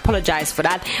 so I apologize for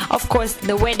that. Of course,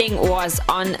 the wedding was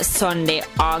on Sunday,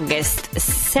 August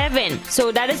 7.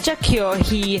 So that is Jakio.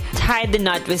 He tied the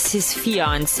knot with his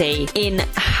fiance in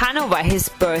Hanover, his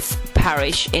birth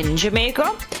parish in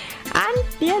Jamaica. And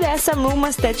yeah, there are some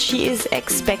rumors that she is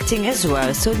expecting as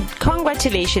well. So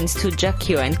congratulations to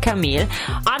Jakio and Camille.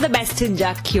 All the best to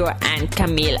Jakio and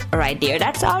Camille right there.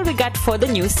 That's all we got for the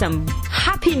news. Some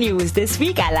happy news this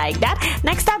week. I like that.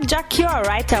 Next up, Jakio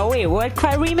right away. World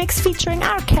Cry remix featuring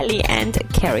R. Kelly and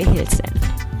Kerry Hilson.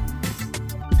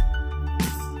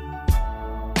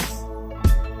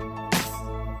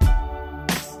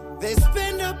 They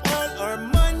spend up all our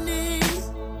money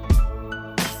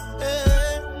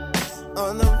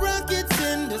on the rockets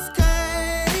in the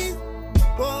sky.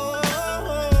 Whoa,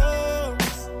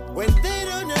 when they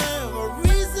don't have a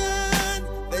reason,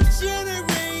 they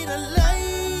generate a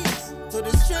light to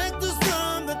distract us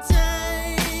from the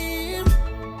time.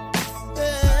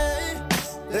 Hey,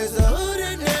 there's a hood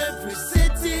in every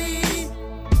city.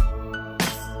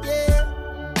 Yeah,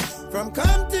 from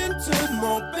Compton to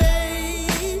Mobile.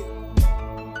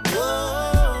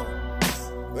 Whoa,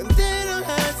 when they don't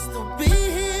have to be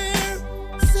here,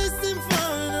 system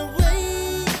find a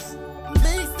way,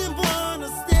 makes them wanna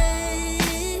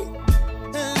stay.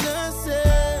 And I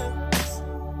said,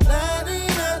 la di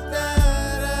da da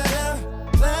da da,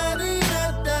 la di da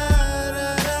da da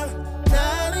da, la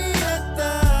di da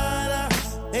da da,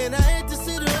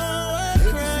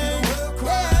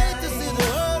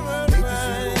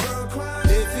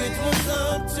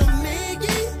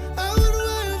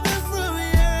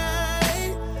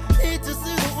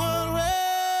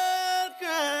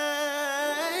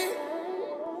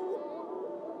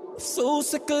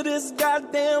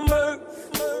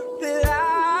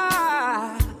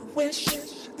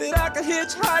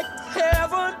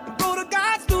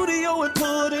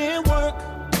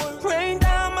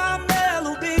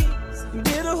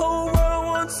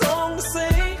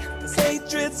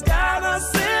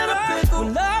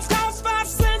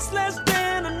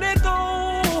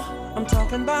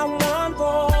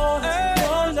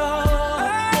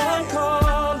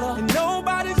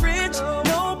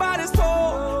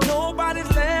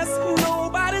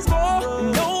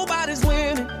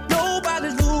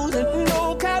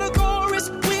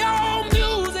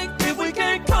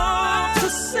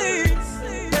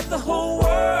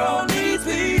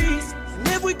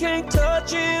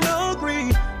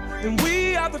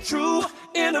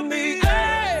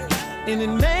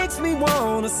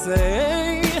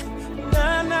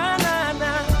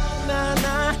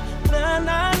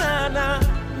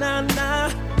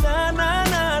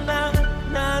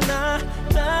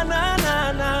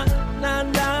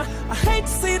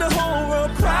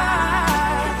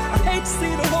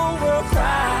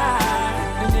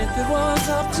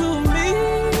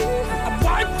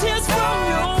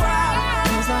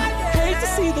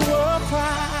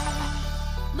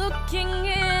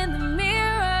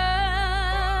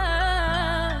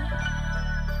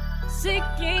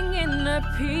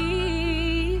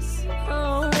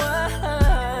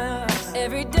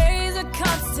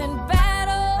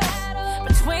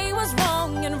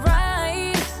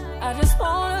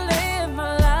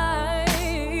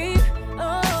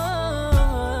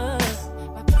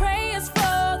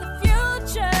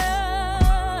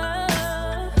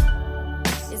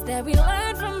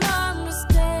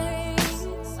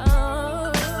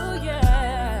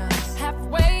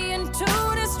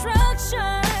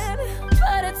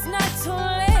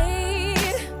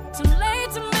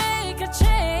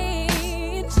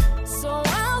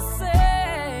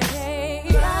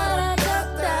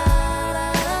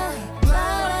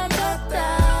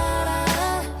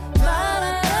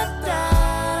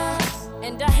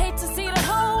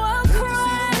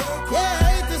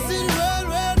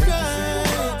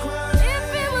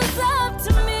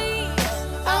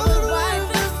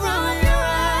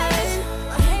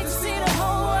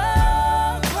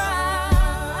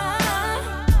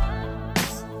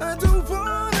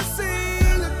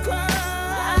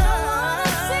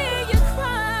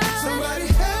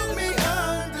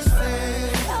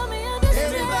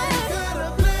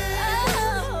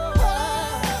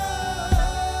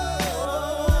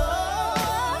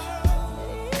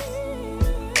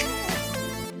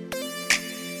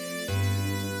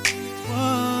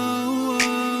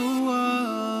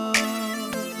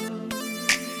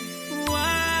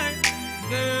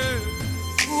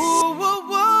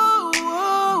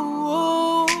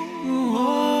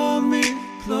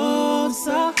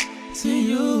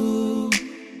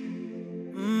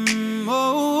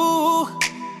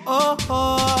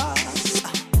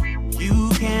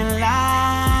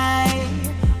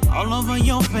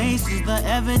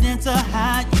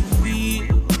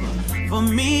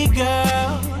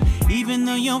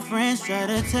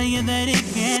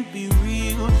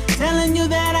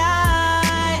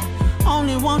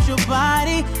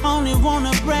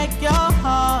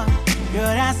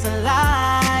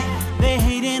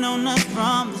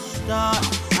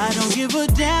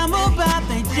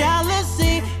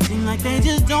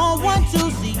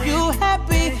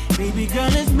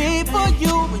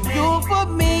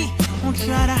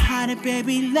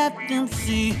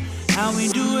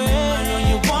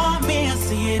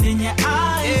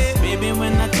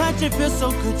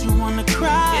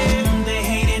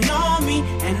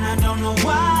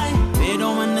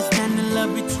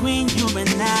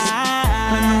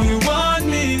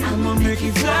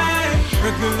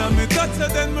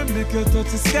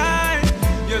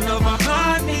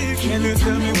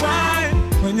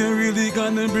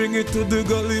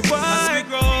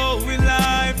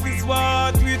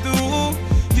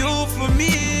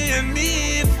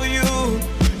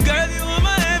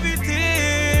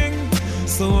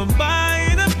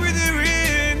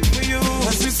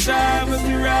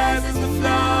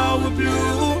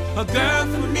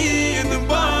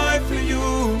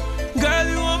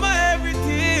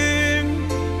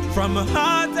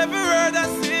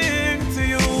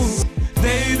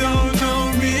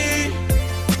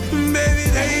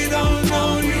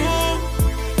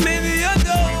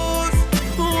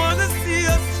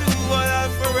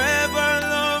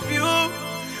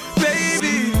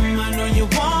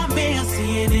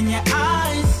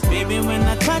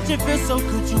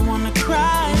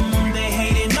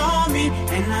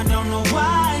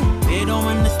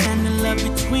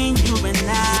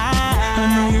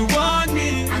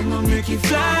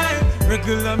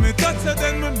 Regular me touch her,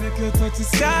 then me make you touch the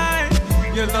sky.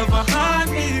 Your love a haunt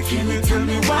me, can you tell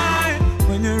me why?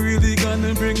 When you really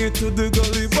gonna bring it to the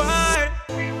gully boy,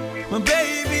 my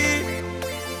baby.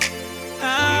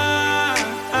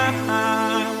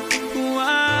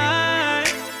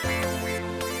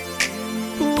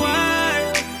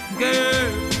 Why, girl?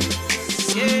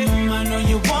 Yeah, I know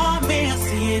you want me, I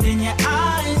see it in your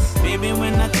eyes. Baby,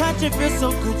 when I touch it, feel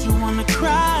so good, you wanna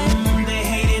cry. They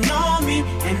hating on me,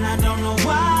 and I don't know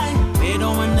why. They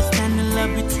don't understand the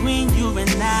love between you and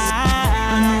I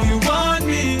know you want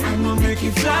me, I'ma make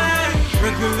you fly.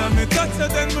 Regular me touch her,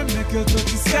 then me make you touch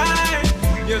the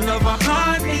sky. Your love a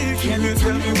haunt me, can you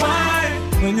tell me why?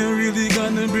 When you really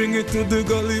gonna bring it to the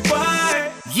gully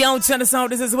boy? Yo, check this out,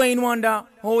 this is Wayne Wonder,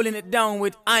 holding it down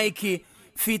with Ike.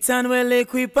 Feet and well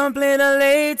equipped and play the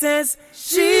latest.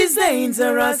 She's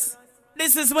dangerous.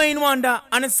 This is Wayne Wonder,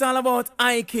 and it's all about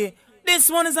Ike. This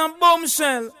one is on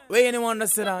Bombshell. Wayne Wonder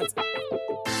said that.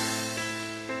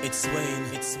 It's Wayne,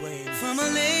 it's Wayne. For my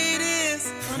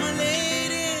ladies, for my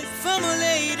ladies, for my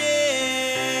ladies.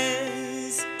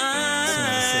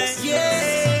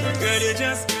 Yeah. Girl, you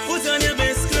just put on your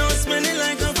best clothes, smelling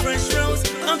like a fresh rose.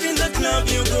 Up in the club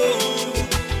you go.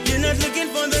 You're not looking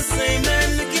for the same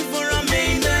man, looking for a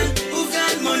main man who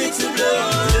got money to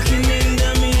blow. Looking in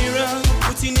the mirror,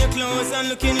 putting your clothes on,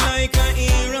 looking like a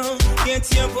hero.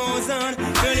 Get your pose on,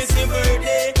 girl, it's your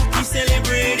birthday, keep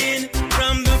celebrating.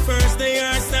 From the first day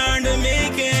I started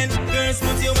making. Girls,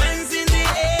 put your hands in the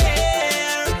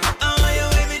air. I want you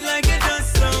wave it like you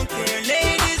just don't care.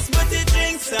 Ladies, put your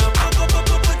drinks up,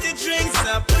 put your drinks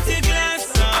up, put your glass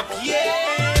up,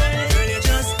 yeah. Girl, you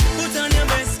just put on your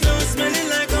best clothes, smelling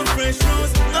like a fresh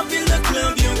rose. Up in the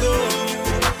club you go.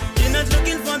 You're not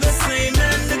looking for the same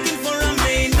man, looking for a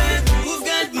main man who've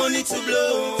got money to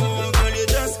blow. Girl, you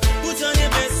just put on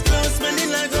your best clothes,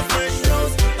 smelling like a fresh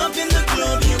rose. Up in the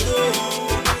club you go.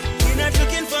 You're not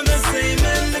looking for the same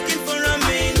man, looking for a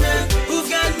main man who've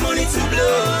got money to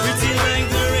blow. Pretty like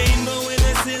the rainbow with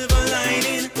a silver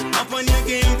lining. Up on your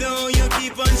game though, you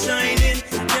keep on shining.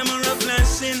 Camera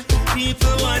flashing,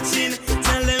 people watching.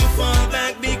 Tell them fall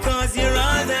back because you're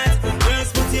all that.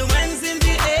 Girls, put your hands in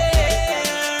the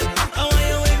air. I want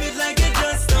you wave it like you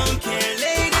just don't care.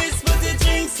 Ladies, put your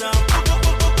drinks up,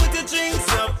 put your drinks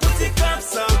up, put your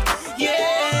cups up,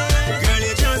 yeah. Girl,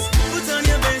 you just put on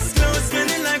your best clothes,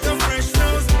 smelling like a fresh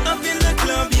rose. Up in the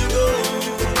club you go.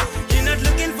 You're not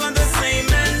looking for the same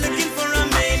man, looking for a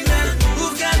main man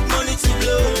who've got money to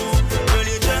blow. Girl,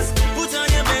 you just put on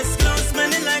your best clothes,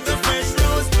 smelling like a fresh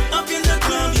rose. Up in the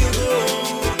club you go.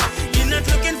 You're not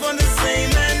looking for the same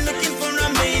man, looking for a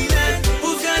main man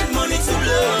who've got money to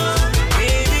blow.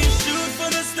 Baby, shoot for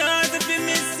the stars. If you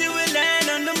miss, you will land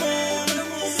on the moon.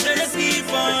 So just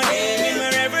keep on aiming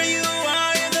wherever you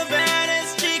are. You're the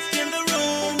baddest chick in the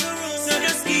room. So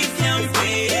just keep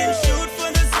campaigning. Shoot for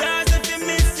the stars. If you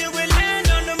miss, you will land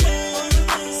on the moon.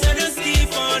 So just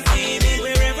keep on aiming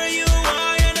wherever you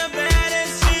are. You're the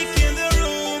baddest chick in the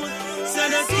room. So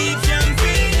just keep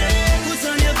campaigning. Put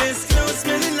on your best clothes,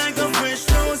 smelling like a fresh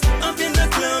rose. Up in the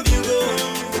club you go.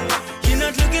 You're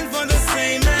not looking for the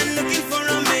same man, looking for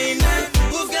a main man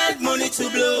who've got money to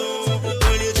blow.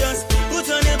 Girl, you just put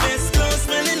on your best clothes,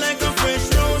 smelling like a fresh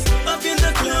rose. Up in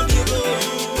the club you go.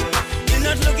 You're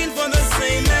not looking for the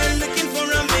same man, looking for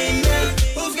a main man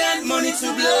who've got money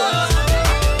to blow.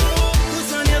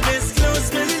 Put on your best clothes,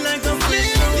 smelling like a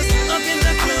fresh rose. Up in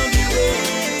the club you go.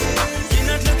 You're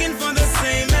not looking for the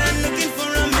same man, looking for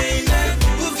a main man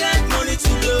who've got money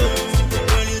to blow.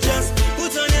 Girl, you just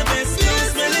put on your best clothes,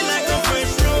 smelling like a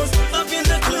fresh rose. Up in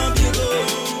the club you go.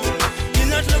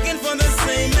 You're not looking for the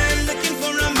same man, looking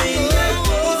for a main man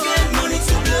who've got money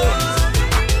to blow.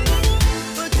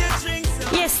 Put your drinks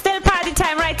up. Yes, still party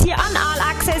time right here on All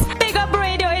Access. Big Up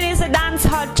Radio, it is a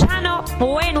dancehall channel.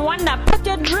 Wayne Wonder, put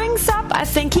your drinks up. I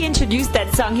think he introduced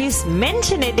that song. He's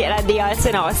mentioned it the other day also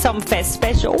in our Sumfest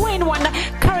special. Wayne Wonder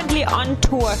currently on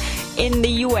tour in the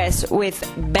US with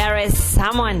Barry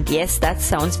Salmon. Yes, that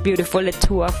sounds beautiful. The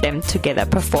two of them together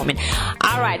performing.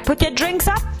 Alright, put your drinks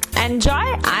up. Enjoy.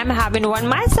 I'm having one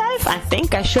myself. I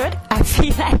think I should. I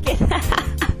feel like it.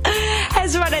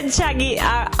 Ezra and Shaggy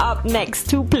are up next.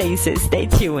 Two places. Stay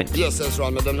tuned. Yes, Ezra,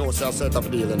 I don't know what's I set up a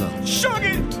deal now.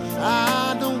 Shaggy!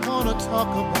 I don't wanna talk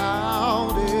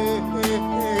about it.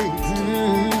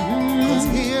 Cause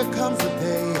here comes the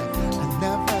day I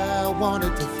never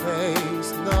wanted to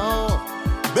face. No,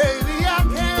 baby, I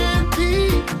can't be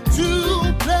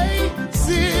two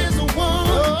places at one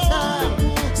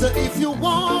time. So if you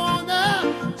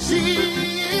wanna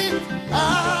cheat,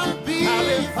 I'll be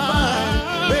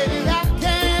fine. Baby, I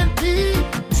can't be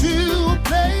two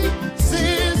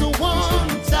places at one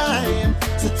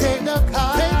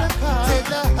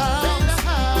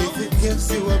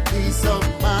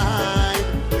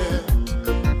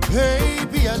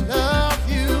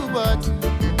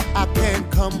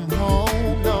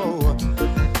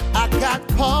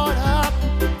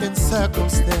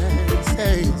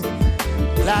circumstances,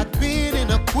 like being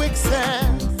in a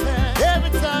quicksand.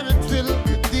 Every time I drill,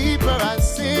 the deeper I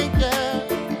sink. Yeah.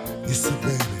 You see,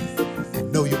 baby, I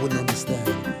know you wouldn't understand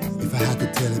if I had to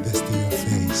tell you this to your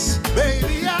face.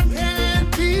 Baby, I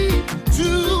can't be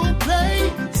two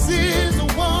places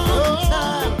one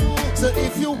time. So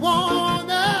if you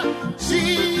wanna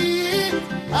cheat,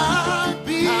 I'll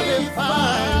be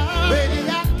fine. Baby,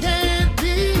 I can't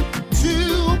be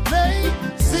two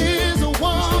places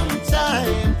one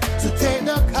time. So take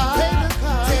the car,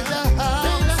 take the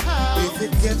house, if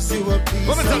it gives you a piece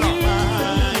of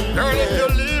mind. Girl, if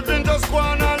you're leaving, just go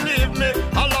on and leave me.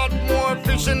 A lot more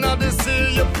fishing at the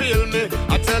sea, you feel me.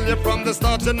 I tell you from the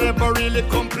start, you never really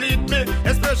complete me.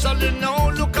 Especially now,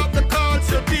 look at the cards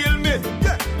you deal me.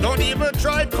 Don't even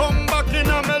try come back in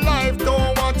on my life.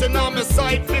 Don't want to know my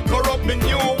side, pick her up in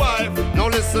your wife. Now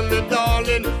listen me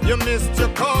darling, you missed your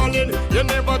calling. You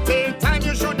never take time,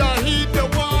 you should have heed the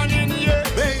warning, yeah.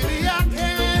 Baby, I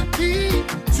can't be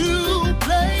two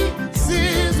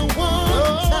places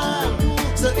one time.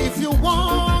 So if you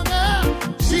wanna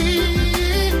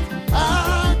cheat,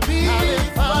 I'll be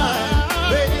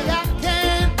fine. Baby, I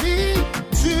can't be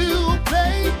two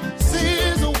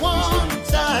places one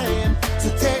time. So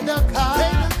take the car,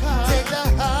 take the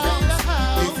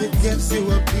house, if it gives you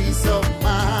a peace of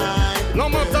mind. No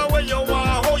matter where you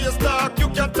are, how you start, you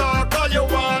can talk all you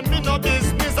want. Me no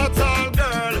business at all,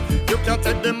 girl. You can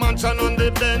take the mansion on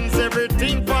the Benz,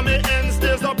 everything for me ends.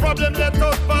 There's no problem, let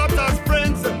us part as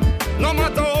friends. No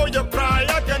matter how you cry,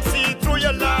 I can see through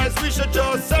your lies. We should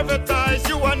just advertise,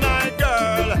 you and I,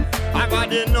 girl. I've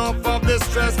had enough of this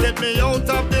stress, get me out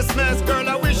of this mess, girl.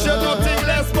 I wish you nothing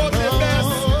less but the best.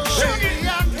 Baby,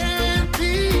 I can't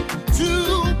be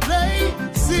two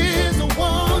places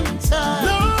one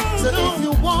time. So if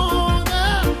you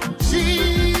wanna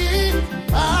cheat,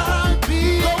 I'll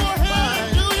be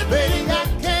fine. Baby, I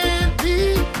can't be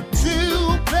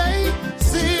two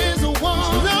places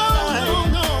one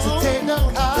time. So take the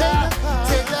car,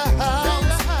 take the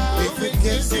house, if it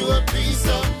gives you a peace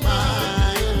of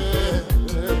mind.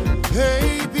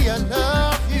 Baby, I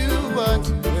love you, but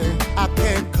I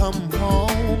can't come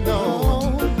home,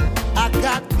 no. I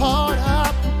got caught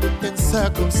up in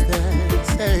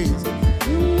circumstances,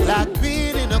 like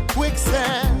being in a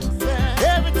quicksand.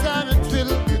 Every time I drill,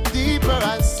 the deeper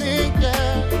I sink.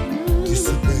 Yeah. You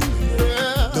see, baby,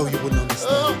 no, you wouldn't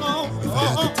understand if I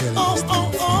had to tell you this to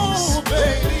your face.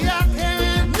 Baby, I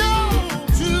can't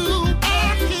do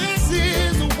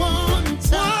places one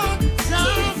time. So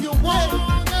if you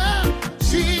wanna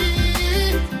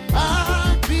cheat,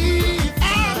 I'll be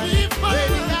fine.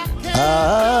 Baby, I can't.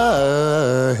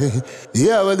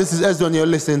 Yeah, well, this is Ezra and you're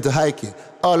listening to Heike.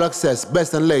 All access,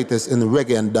 best and latest in the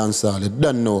reggae and dancehall. You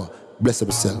don't know. Bless up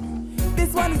yourself.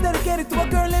 This one is dedicated to a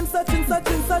girl named such and such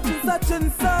and such and such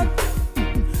and such.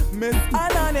 Miss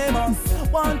Anonymous,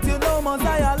 want you know most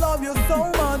I love you so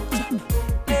much.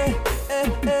 Eh, eh,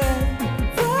 eh.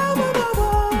 Whoa, whoa, whoa,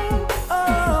 whoa.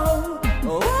 Oh,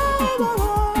 whoa, whoa,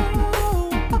 whoa.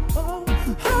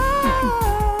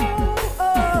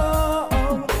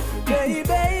 Oh, baby.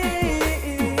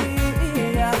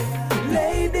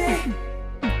 Lady,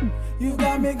 you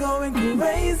got me going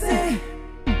crazy.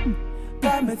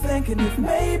 Got me thinking if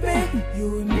maybe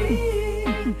you and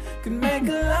me can make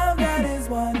a love that is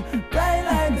one bright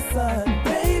like the sun,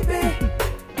 baby.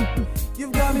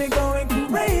 You've got me going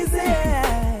crazy.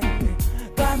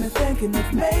 Got me thinking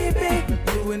if maybe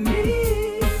you and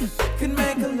me can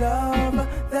make a love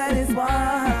that is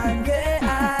one,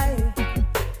 yeah.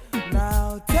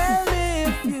 Now tell me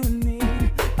if you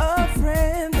need a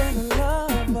friend and a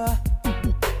lover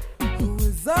who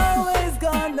is always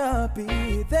gonna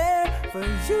be there for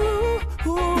you,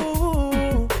 to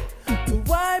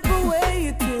wipe away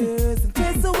your tears and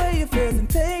chase away your fears and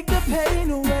take the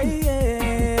pain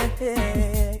away.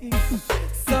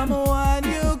 Someone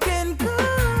you can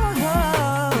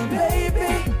call,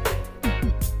 baby.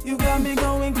 You got me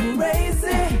going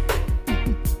crazy.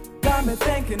 Got me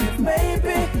thinking if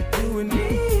maybe you and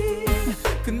me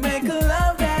could make a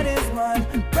love that is one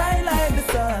bright like the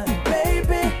sun,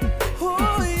 baby.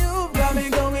 You got me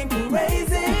going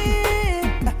crazy.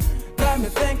 Got me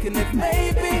thinking if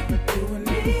maybe you and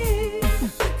me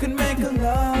could make a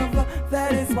love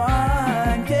that is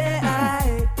one,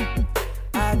 yeah.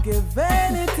 I'd give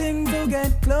anything to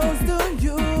get close to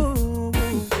you,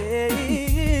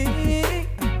 yeah.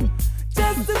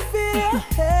 Just to feel your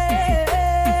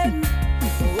hand.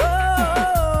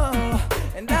 Whoa.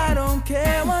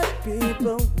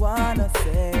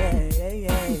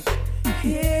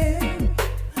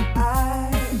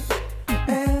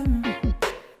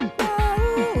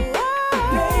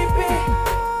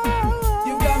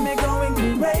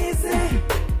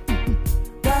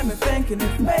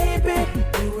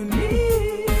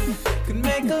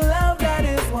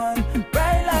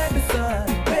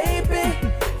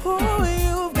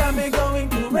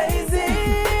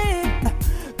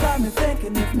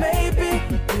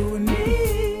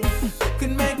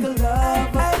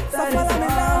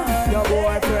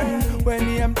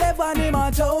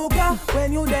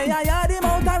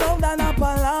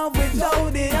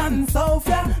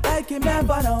 him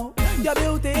never know. Your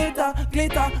beauty it a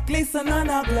glitter, glisten and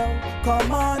a glow.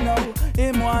 Come on now,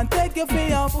 him want take you for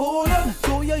your fool.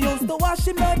 So you used to wash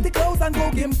him dirty clothes and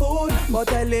cook him food. But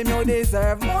tell him you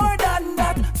deserve more than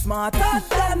that, smarter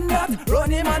than that. Run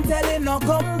him and tell him no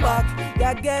come back.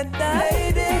 You get the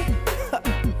idea.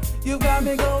 You got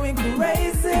me going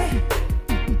crazy.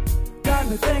 Got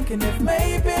me thinking if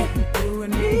maybe you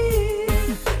and me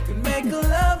could make a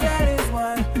love that is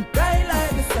one, bright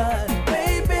like the sun,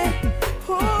 baby.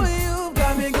 Oh, you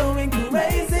got me going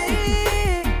crazy.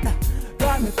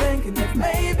 Got me thinking if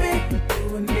maybe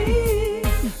you and me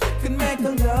could make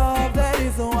a love that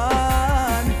is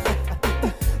one.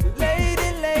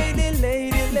 Lady, lady,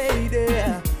 lady, lady,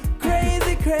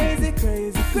 crazy, crazy,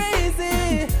 crazy,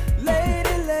 crazy.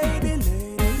 Lady, lady,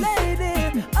 lady,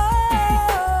 lady. Oh,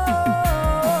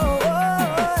 oh,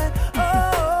 oh,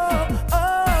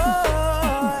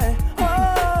 oh,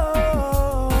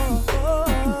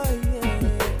 oh, yeah.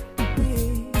 We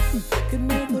can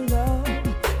make a love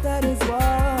that is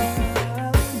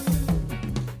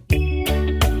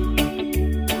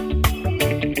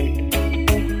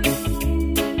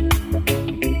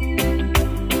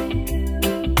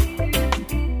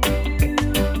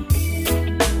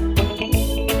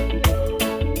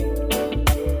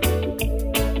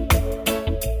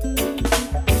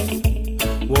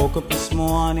Woke up this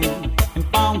morning and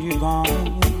found you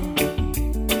gone,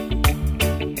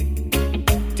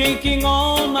 taking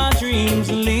all my dreams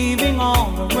and leaving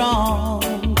all wrong.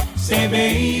 Say,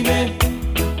 baby,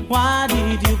 why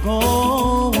did you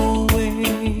go away?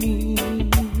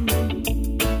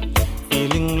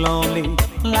 Feeling lonely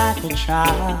like a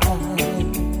child.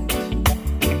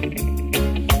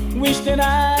 Wish that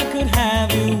I could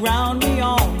have you round me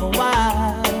all the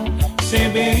while. Say,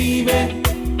 baby,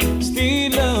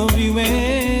 still love you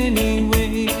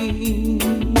anyway.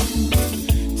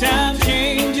 Time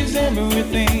changes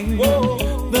everything. Whoa.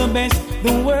 The best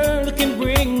the world can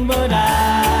bring, but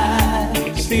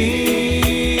I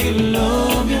still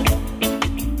love you.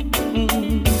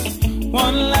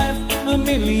 One life, a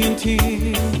million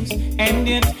tears, and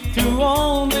yet through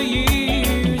all the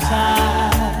years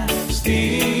I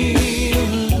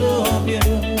still love you.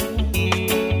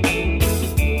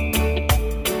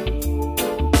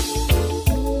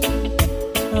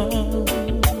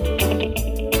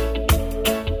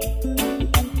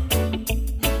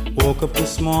 Woke up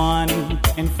this morning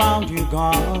and found you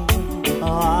gone.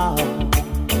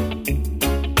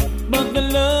 But the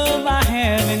love I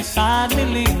have inside me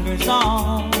lingers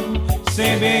on.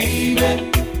 Say, baby,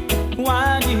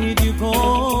 why did you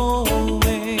go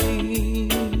away?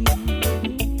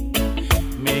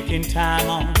 Making time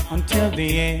on until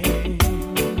the end,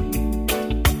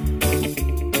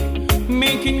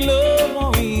 making love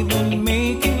or even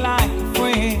making like a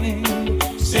friend.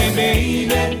 Say,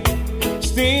 baby,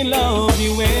 still love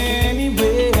you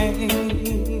anyway.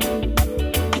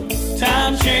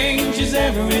 Time changes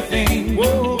everything.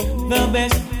 Whoa. The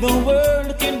best the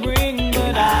world can bring,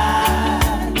 but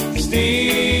I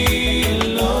still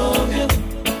love you.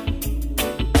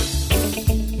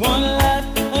 One life,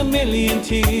 a million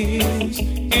tears,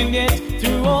 and yet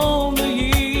through all the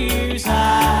years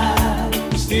I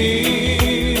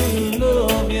still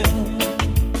love you.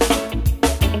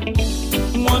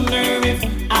 Wonder if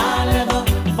I'll ever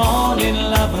fall in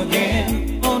love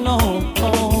again. Oh no,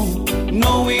 oh,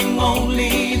 knowing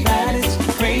only that it's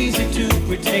crazy to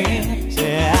pretend.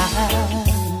 Say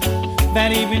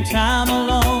that even time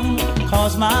alone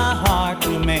caused my heart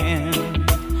to mend.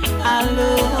 I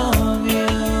love you.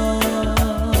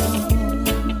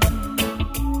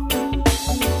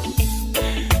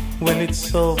 Well,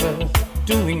 it's over,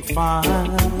 doing fine.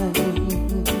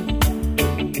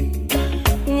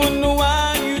 Wonder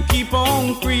why you keep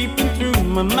on creeping through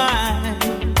my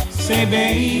mind. Say,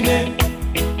 baby,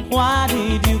 why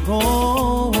did you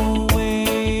go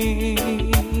away?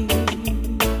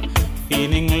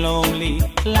 Feeling lonely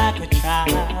like a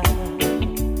child.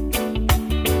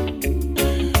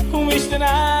 Wish that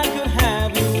I could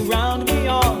have you round me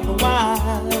all the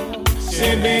while.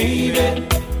 Say, baby,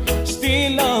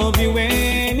 still love you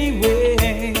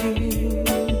anyway.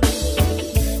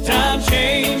 Time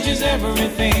changes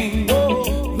everything.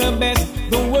 Oh, the best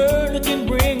the world can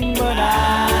bring, but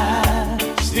I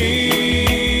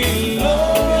still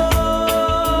love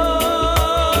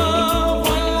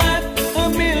you. One life, a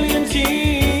million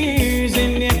tears,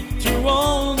 and yet through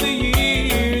all the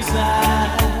years I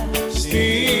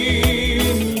still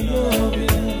love you.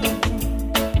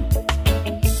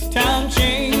 Time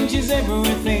changes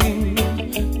everything.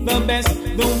 The best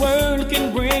the world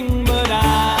can bring, but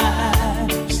I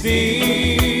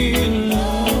still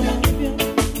love you.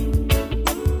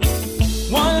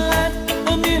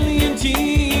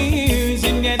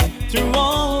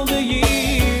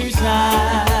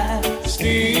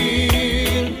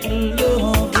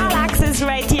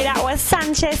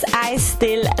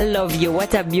 Love You.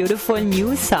 What a beautiful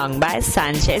new song by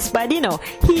Sanchez. But you know,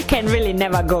 he can really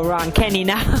never go wrong, can he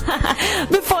now?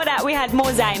 Before that, we had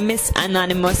Mosai, Miss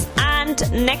Anonymous.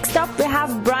 And next up, we have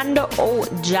Brando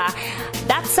Oja.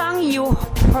 That song you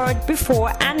heard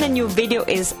before, and the new video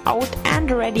is out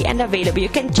and ready and available. You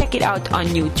can check it out on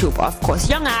YouTube, of course.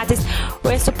 Young artists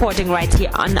we're supporting right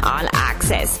here on All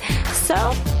Access.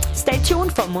 So stay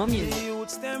tuned for more music. The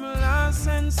youths them last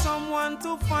send someone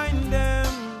to find them.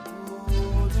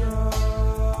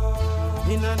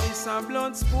 In a this a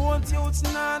blood sport, youths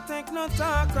not take no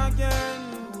talk again.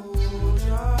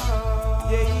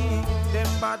 Yeah, them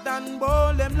bad and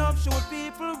bold, them love shoot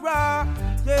people raw.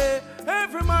 Yeah,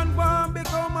 every man want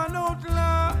become an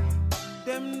outlaw.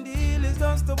 Them deal is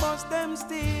just to bust them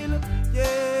steel.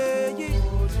 Yeah,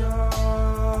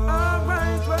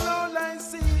 alright, well all I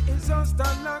see is just a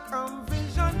lack of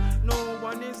vision. No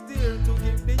one is there to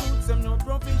give the youths them no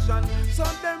provision. So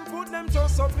them put them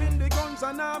just up in the guns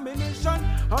and ammunition,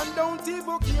 and don't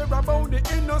even care about the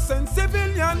innocent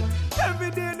civilian. Every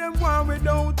day them war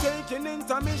without taking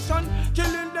intermission,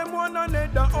 killing them one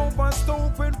another over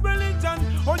stupid religion.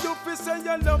 Or you fi say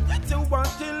you love it, you want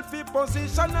kill fi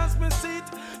position as me see it.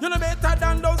 You know better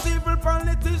than those evil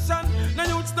politicians. Now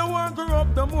youths no want grow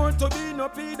up no more to be no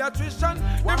pediatrician.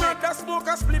 Them rather smoke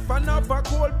a spliff and have a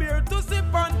cold beer to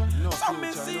sip on. So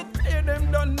me see it clear,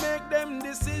 them don't make them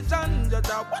decision. Just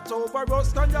watch over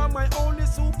us, cause you're my only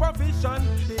supervision.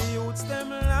 The youths them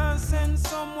last send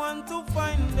someone to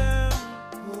find them.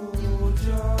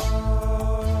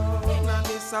 Inna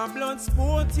this a blood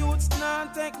sport, youths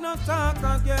not take no talk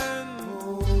again.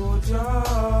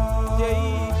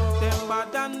 Yeah, them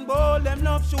bad and bold, them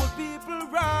love shoot people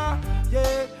raw.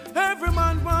 Yeah, every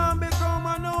man want become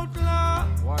an outlaw.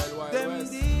 Them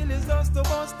deal is just to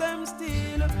bust them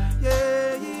steel.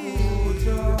 Yeah,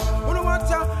 you know what?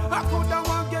 I coulda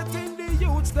want get in the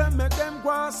youths, them make them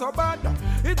go so bad.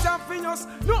 It's a us,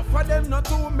 no for them not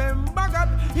to remember God.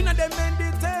 You know the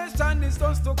meditation is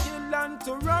just to kill and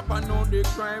to rob. I know the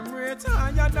crime rate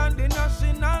higher than the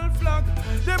national flag.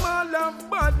 Them all have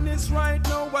badness right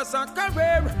now as a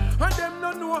career, and them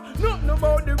no know nothing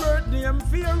about the word name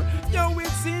fear. Yo,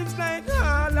 it seems like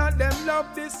all of them love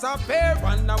disappear,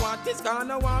 and now what is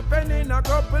gonna happen in a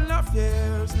couple of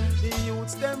years? The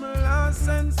youths them last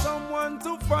send someone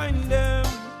to find them.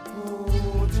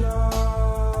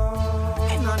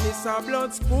 And this a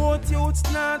blood sport, youths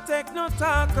not take no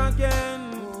talk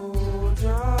again.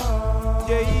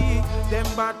 Yeah, them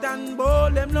bad and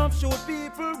bold, them love shoot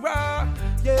people raw.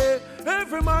 Yeah,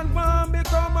 every man want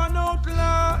become an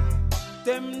outlaw.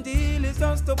 Them deal is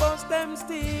just to bust them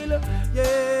steel.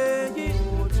 Yeah,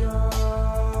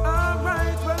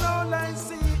 alright, well all I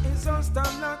see is just a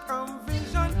lack of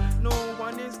vision. No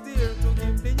one is there to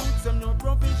give the youths them no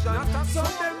provision. So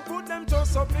them put them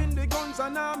just up in the guns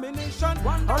and ammunition,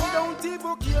 and don't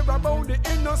even care about the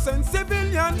innocent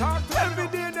civilian. Every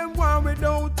day them war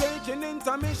without taking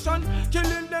intermission,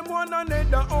 killing them one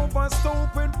another over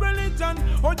stupid religion.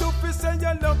 Or you fi say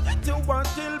you love it, you want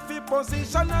kill fi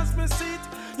position as me see it.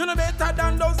 You know better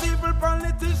than those evil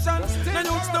politicians. Then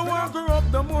youths don't want grow up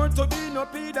no more to be no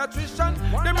pediatrician.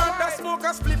 Them rather smoke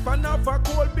a spliff and have a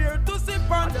cold beer to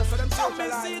sip on. So me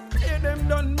see it clear, them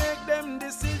don't make them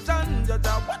decision. Just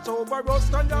watch over us,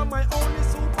 cause you're my only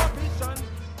supervision.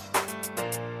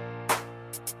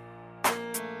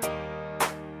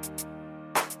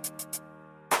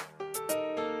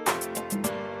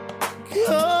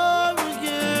 Come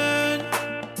again,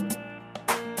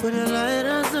 put your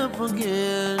lighters up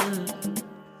again.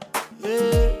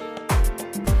 Yeah.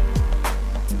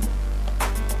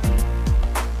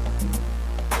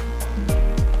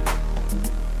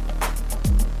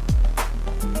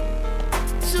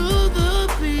 To the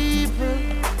people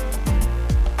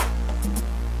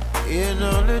and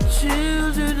all the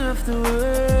children of the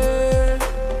world,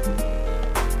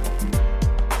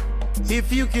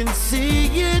 if you can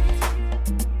see it,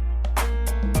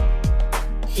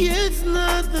 it's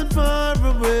not that far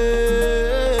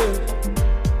away.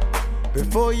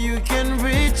 Before you can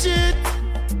reach it,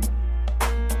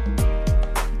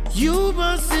 you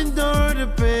must endure the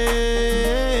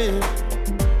pain.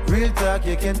 Real talk,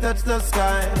 you can touch the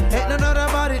sky. Ain't no doubt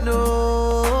about it,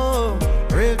 no.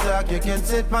 Real talk, you can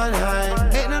sit on high.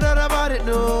 Ain't no doubt about it,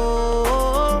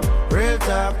 no. Real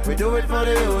talk, we do it for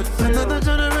the youth. Another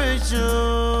generation.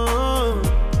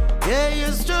 Yeah,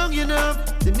 you're strong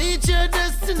enough to meet your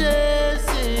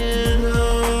destination.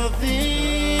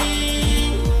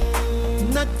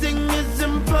 Nothing is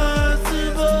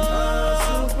impossible.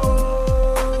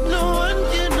 No one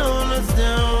can hold us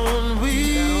down. We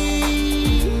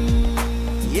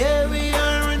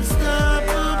are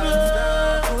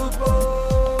unstoppable.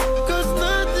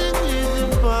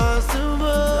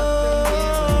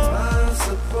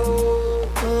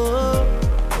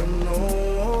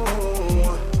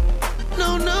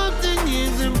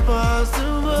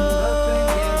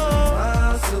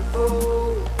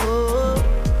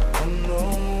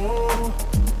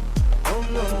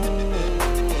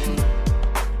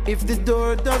 If the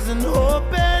door doesn't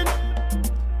open,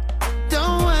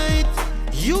 don't wait.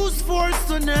 Use force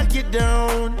to knock it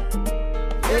down.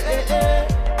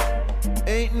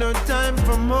 Ain't no time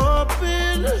for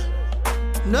moping.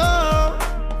 No,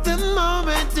 the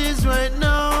moment is right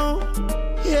now.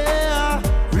 Yeah.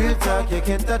 Real talk, you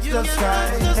can touch the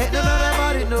sky. Ain't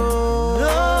nobody know.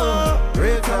 No.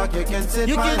 Real talk, you can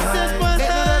sit by high.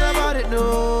 Ain't nobody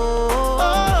know.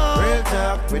 Real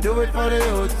talk, we do it for the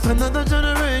youth. Another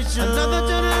generation. Another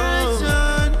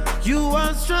generation. You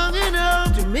are strong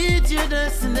enough to meet your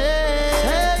destiny.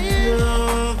 Hey,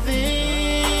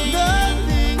 nothing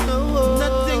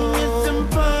is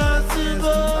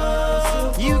impossible.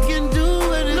 You can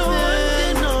do anything. No one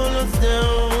can hold us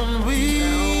down.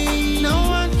 No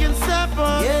one can stop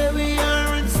us. Yeah, we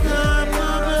are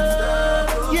unstoppable.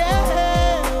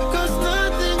 Yeah, 'cause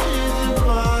nothing is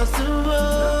impossible.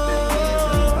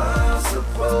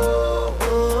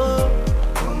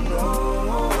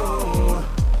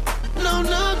 No,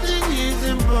 nothing is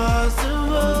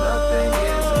impossible.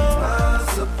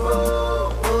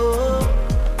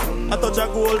 I touch a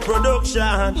gold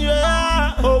production.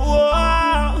 Yeah,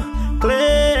 oh,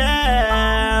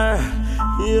 clear.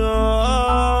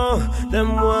 Yo, them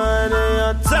one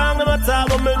they tongue, them a talk,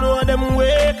 but me know them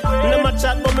wake. Them a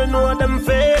chat, but me know them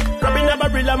fake. Grabbing a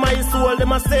barrel of my soul,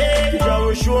 them a say.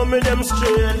 Draw show me them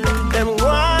straight. Them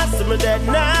want see me dead,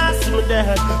 nah, see me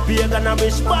dead. Be a gonna be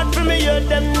spot for me, you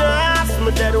them nah, see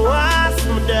me dead, want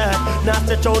see me dead. Now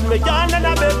stretch out me gun and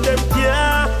I beg them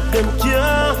care. Them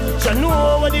care, ya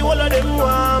know what the whole of them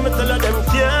want. Me tell her them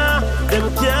care,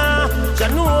 ya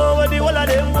know what the whole of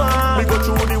them want. Me go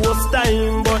through the worst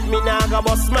time, but me nah go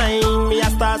bust mine. Me a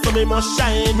star so me must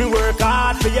shine. Me work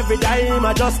hard for every dime,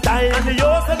 I just time. And the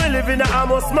youth of me living I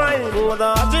must mine. Oh, the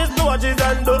artist, the watches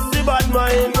and dusty bad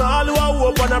mind. All who are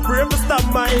hope and a pray for stop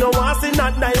mine. No one see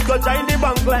not nice, go join the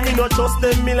bank line. No trust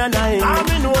them millionine. I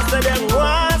me know say them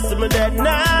want see me dead,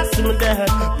 nah, see me dead.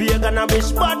 Be a gonna be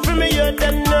spot for me, you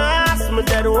them nah, see me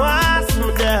dead, want see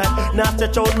me dead. Now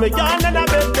stretch out me gun and I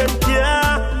beg them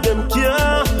care, them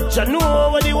care. Ya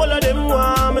know what the whole of them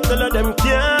want. Me tell her them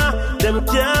care,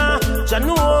 ya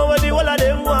know what the whole of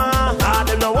them want. Ah,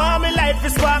 them no want me life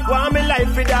is spark, want me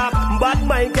life is dark. Bad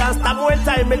mind can't stop when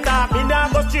time me talk. Me nah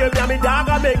go straight, me dog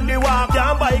I make the walk.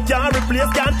 Can't buy, can't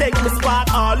replace, can't take me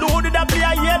spot. All who did a play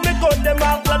a year, me cut them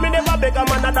off. Let me never beg a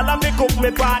man a dollar, me cook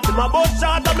me pot. Them a bust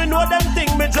shot, and me know them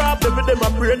thing me drop. Every them a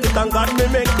pray to thank God me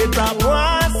make the top.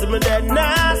 Want see me dead,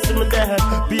 nah, see me dead.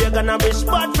 Be a gonna be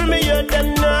spot for me, you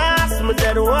them nah, see me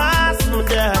dead, want see me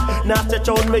dead. Now stretch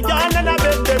out me gun and I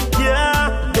beg them care,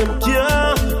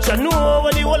 ya know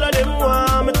what the whole of them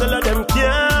want. Me tell her them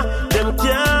care,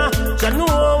 ya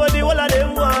know what the whole of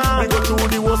them want. Me go through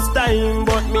the worst time,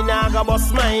 but me nah go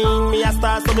bust mine. Me a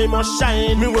star so me must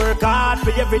shine. Me work hard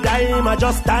for every dime, I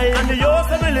just time. And the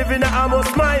youth of me living I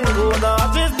must mine. Oh, the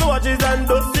artist, the watches and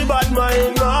dusty bad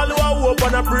mind. All who are hope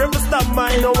and a pray for stop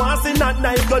mine. No one see not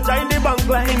nice, go join the bank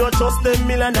line. No trust them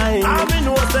millionine. I me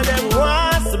know say them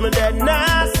want see me dead,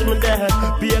 nah, see me dead.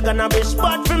 Be a gonna be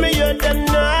spot for me, you them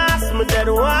nah, see me dead,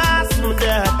 want see me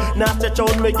dead. Now stretch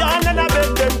out me gun and I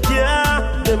beg them care,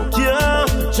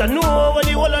 ya know what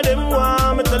the whole of them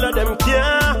want. Me tell her them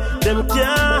care,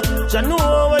 ya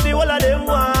know what the whole of them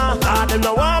want. Ah, them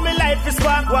no want me life is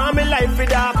spark, want me life is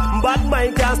dark. Bad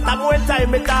mind can't stop when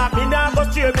time me talk. Me nah go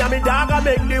straight, me dog I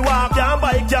make the walk. Can't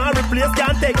buy, can't replace,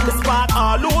 can't take me spot.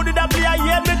 All who did a play a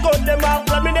year, me cut them off.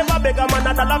 Let me never beg a man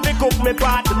a dollar, me cook me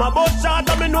pot. Them a bust shot,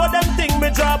 and me know them thing me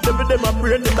drop. Every them a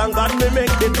pray to thank God me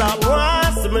make the top.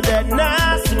 Want see me dead,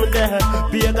 nah, see me dead.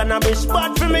 Be a gonna be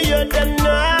spot for me, you them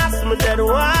nah, see me dead,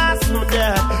 want see me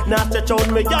dead. Now stretch out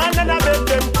me gun and I beg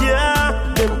them care,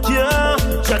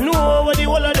 ya know what the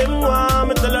whole of them want.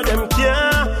 Me tell her them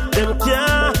care,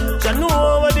 ya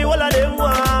know what the whole of them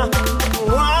want.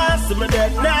 Want see me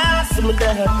dead, nah, see me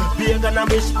dead. Be a gonna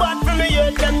be spot for me,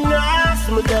 you them nah,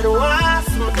 see me dead, want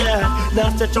see me dead. Now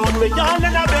stretch out me gun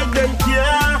and I beg them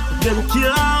care,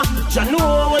 ya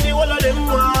know what the whole of them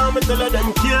want. Me tell her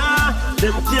them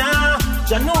care,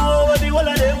 ya know what the whole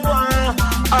of them want.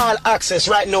 All access.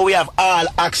 Right now we have all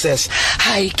access.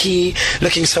 Hi Key,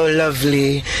 looking so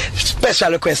lovely.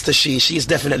 Special request to she. She's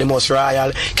definitely most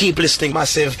royal. Keep listening,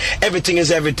 massive. Everything is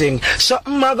everything.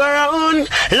 Something I go round.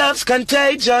 Love's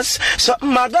contagious.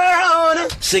 Something I go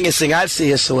round. Sing it, sing. I'll see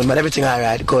you soon. But everything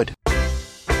alright. Good.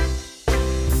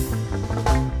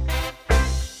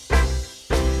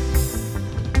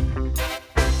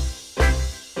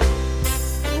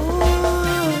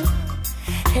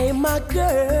 Hey, my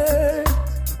girl,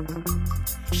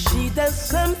 she does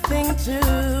something to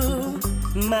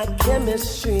my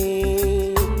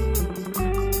chemistry.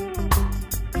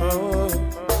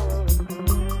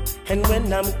 And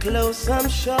when I'm close, I'm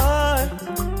sure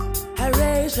I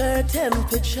raise her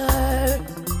temperature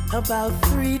about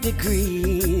 3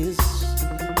 degrees.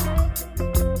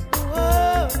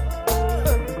 Whoa.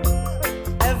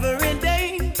 Every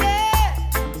day, yeah.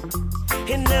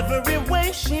 In every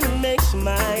way, she makes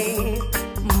my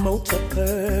motor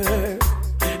purr.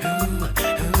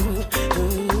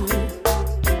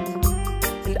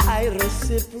 And I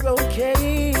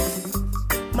reciprocate.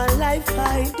 My life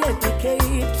I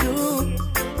dedicate to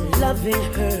loving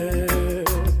her.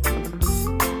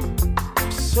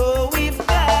 So we've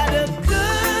got a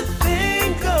good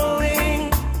thing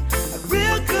going, a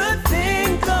real good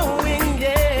thing going,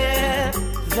 yeah.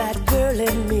 That girl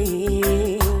and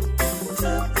me.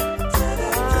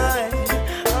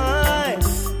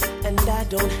 And I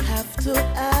don't have to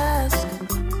ask.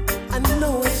 I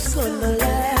know it's gonna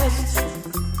last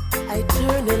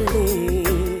eternally.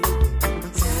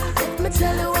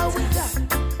 Tell you what we got.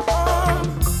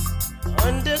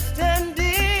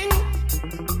 Understanding.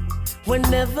 We're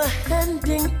never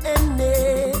handing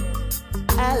any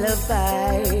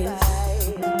alibis.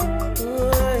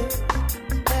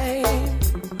 Hey.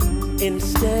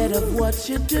 Instead of what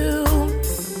you do,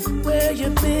 where you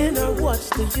been or what's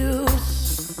the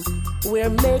use, we're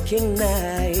making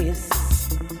nice.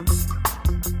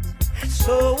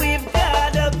 So we've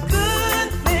got a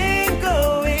good thing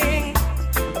going.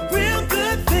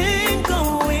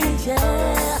 Yeah,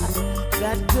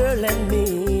 that girl and me.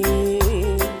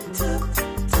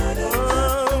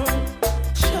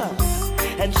 Sure.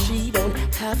 And she don't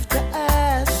have to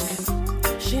ask.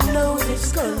 She knows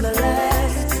it's gonna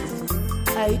last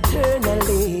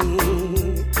eternally.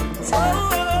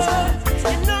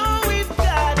 You know we've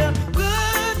got a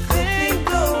good thing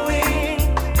going,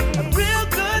 a real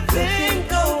good thing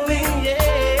going,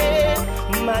 yeah.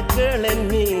 My girl and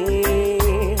me.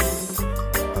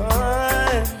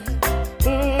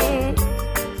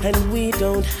 And we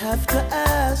don't have to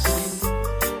ask.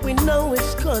 We know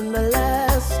it's gonna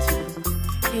last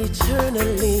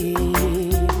eternally.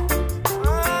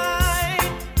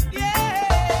 Yeah.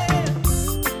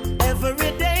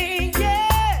 Every day,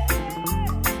 yeah.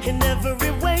 In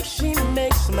every way she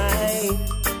makes my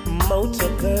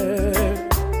motor purr.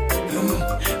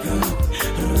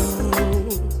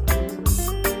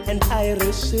 And I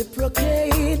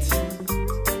reciprocate.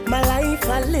 My life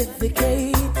I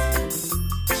livicate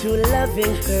to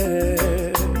loving her.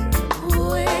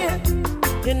 Ooh, yeah.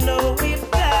 You know we've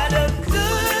got a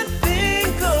good thing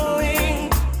going,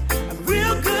 a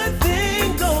real good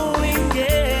thing going,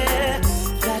 yeah.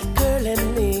 That girl and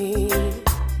me.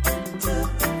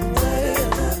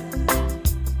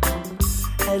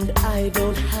 And I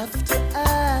don't have to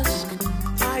ask.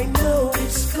 I know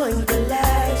it's going to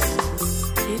last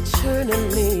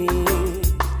eternally.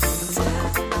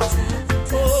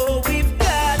 Oh, we've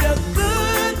got a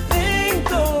good thing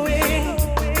going,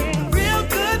 real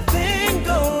good thing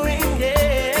going,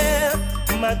 yeah,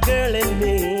 my girl and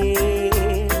me.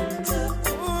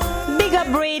 Big Up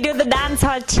Radio, the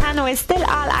dancehall channel, is still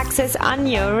all access on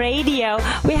your radio.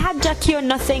 We had Jackie,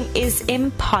 Nothing is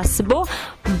Impossible.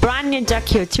 Brand new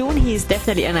Jackie tune. He's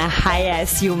definitely on a high, I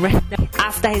assume, right now,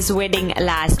 after his wedding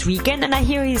last weekend. And I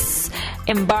hear he's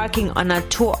embarking on a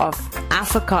tour of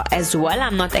Africa as well.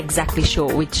 I'm not exactly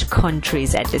sure which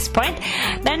countries at this point.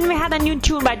 Then we had a new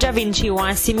tune by Da Vinci,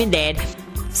 Wanna See Me Dead.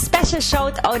 Special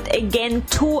shout out again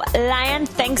to Lion.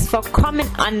 Thanks for coming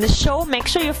on the show. Make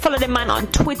sure you follow the man on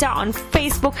Twitter, on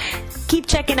Facebook. Keep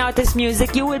checking out his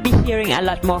music. You will be hearing a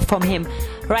lot more from him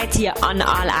right here on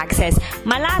All Access.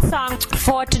 My last song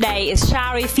for today is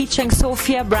Shari featuring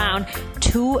Sophia Brown,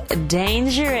 Too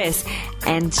Dangerous.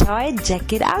 Enjoy,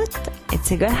 check it out.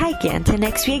 It's a good hike. Until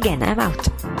next week again, I'm out.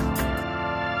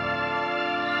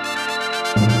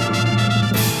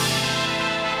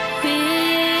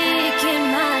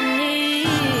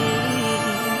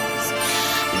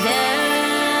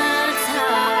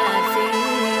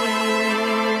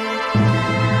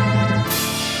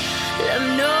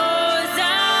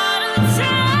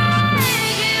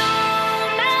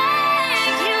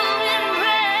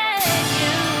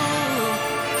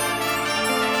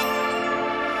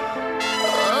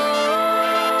 Oh,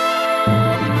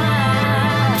 my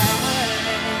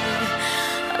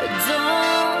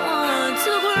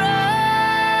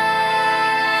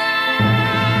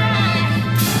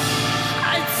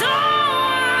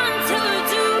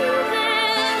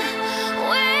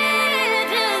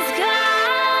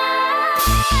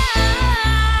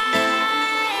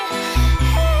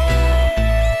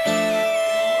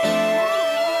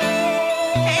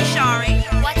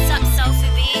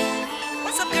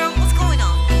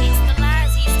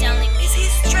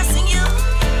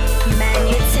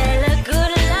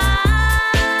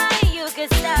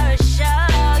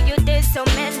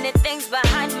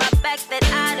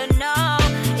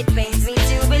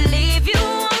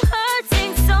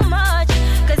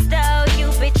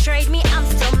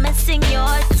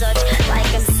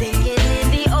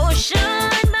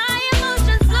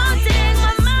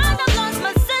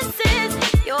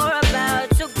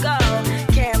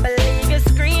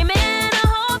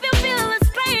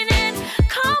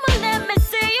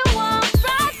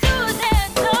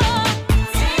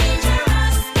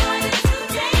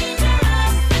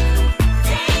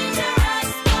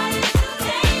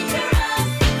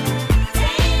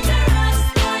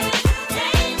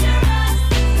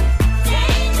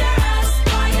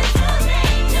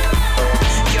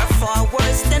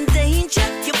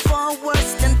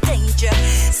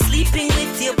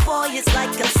like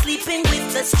I'm sleeping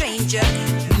with a stranger.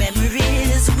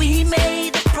 Memories we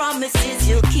made, promises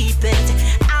you'll keep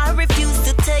it. I refuse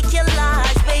to take your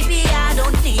lies, baby, I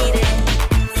don't need it.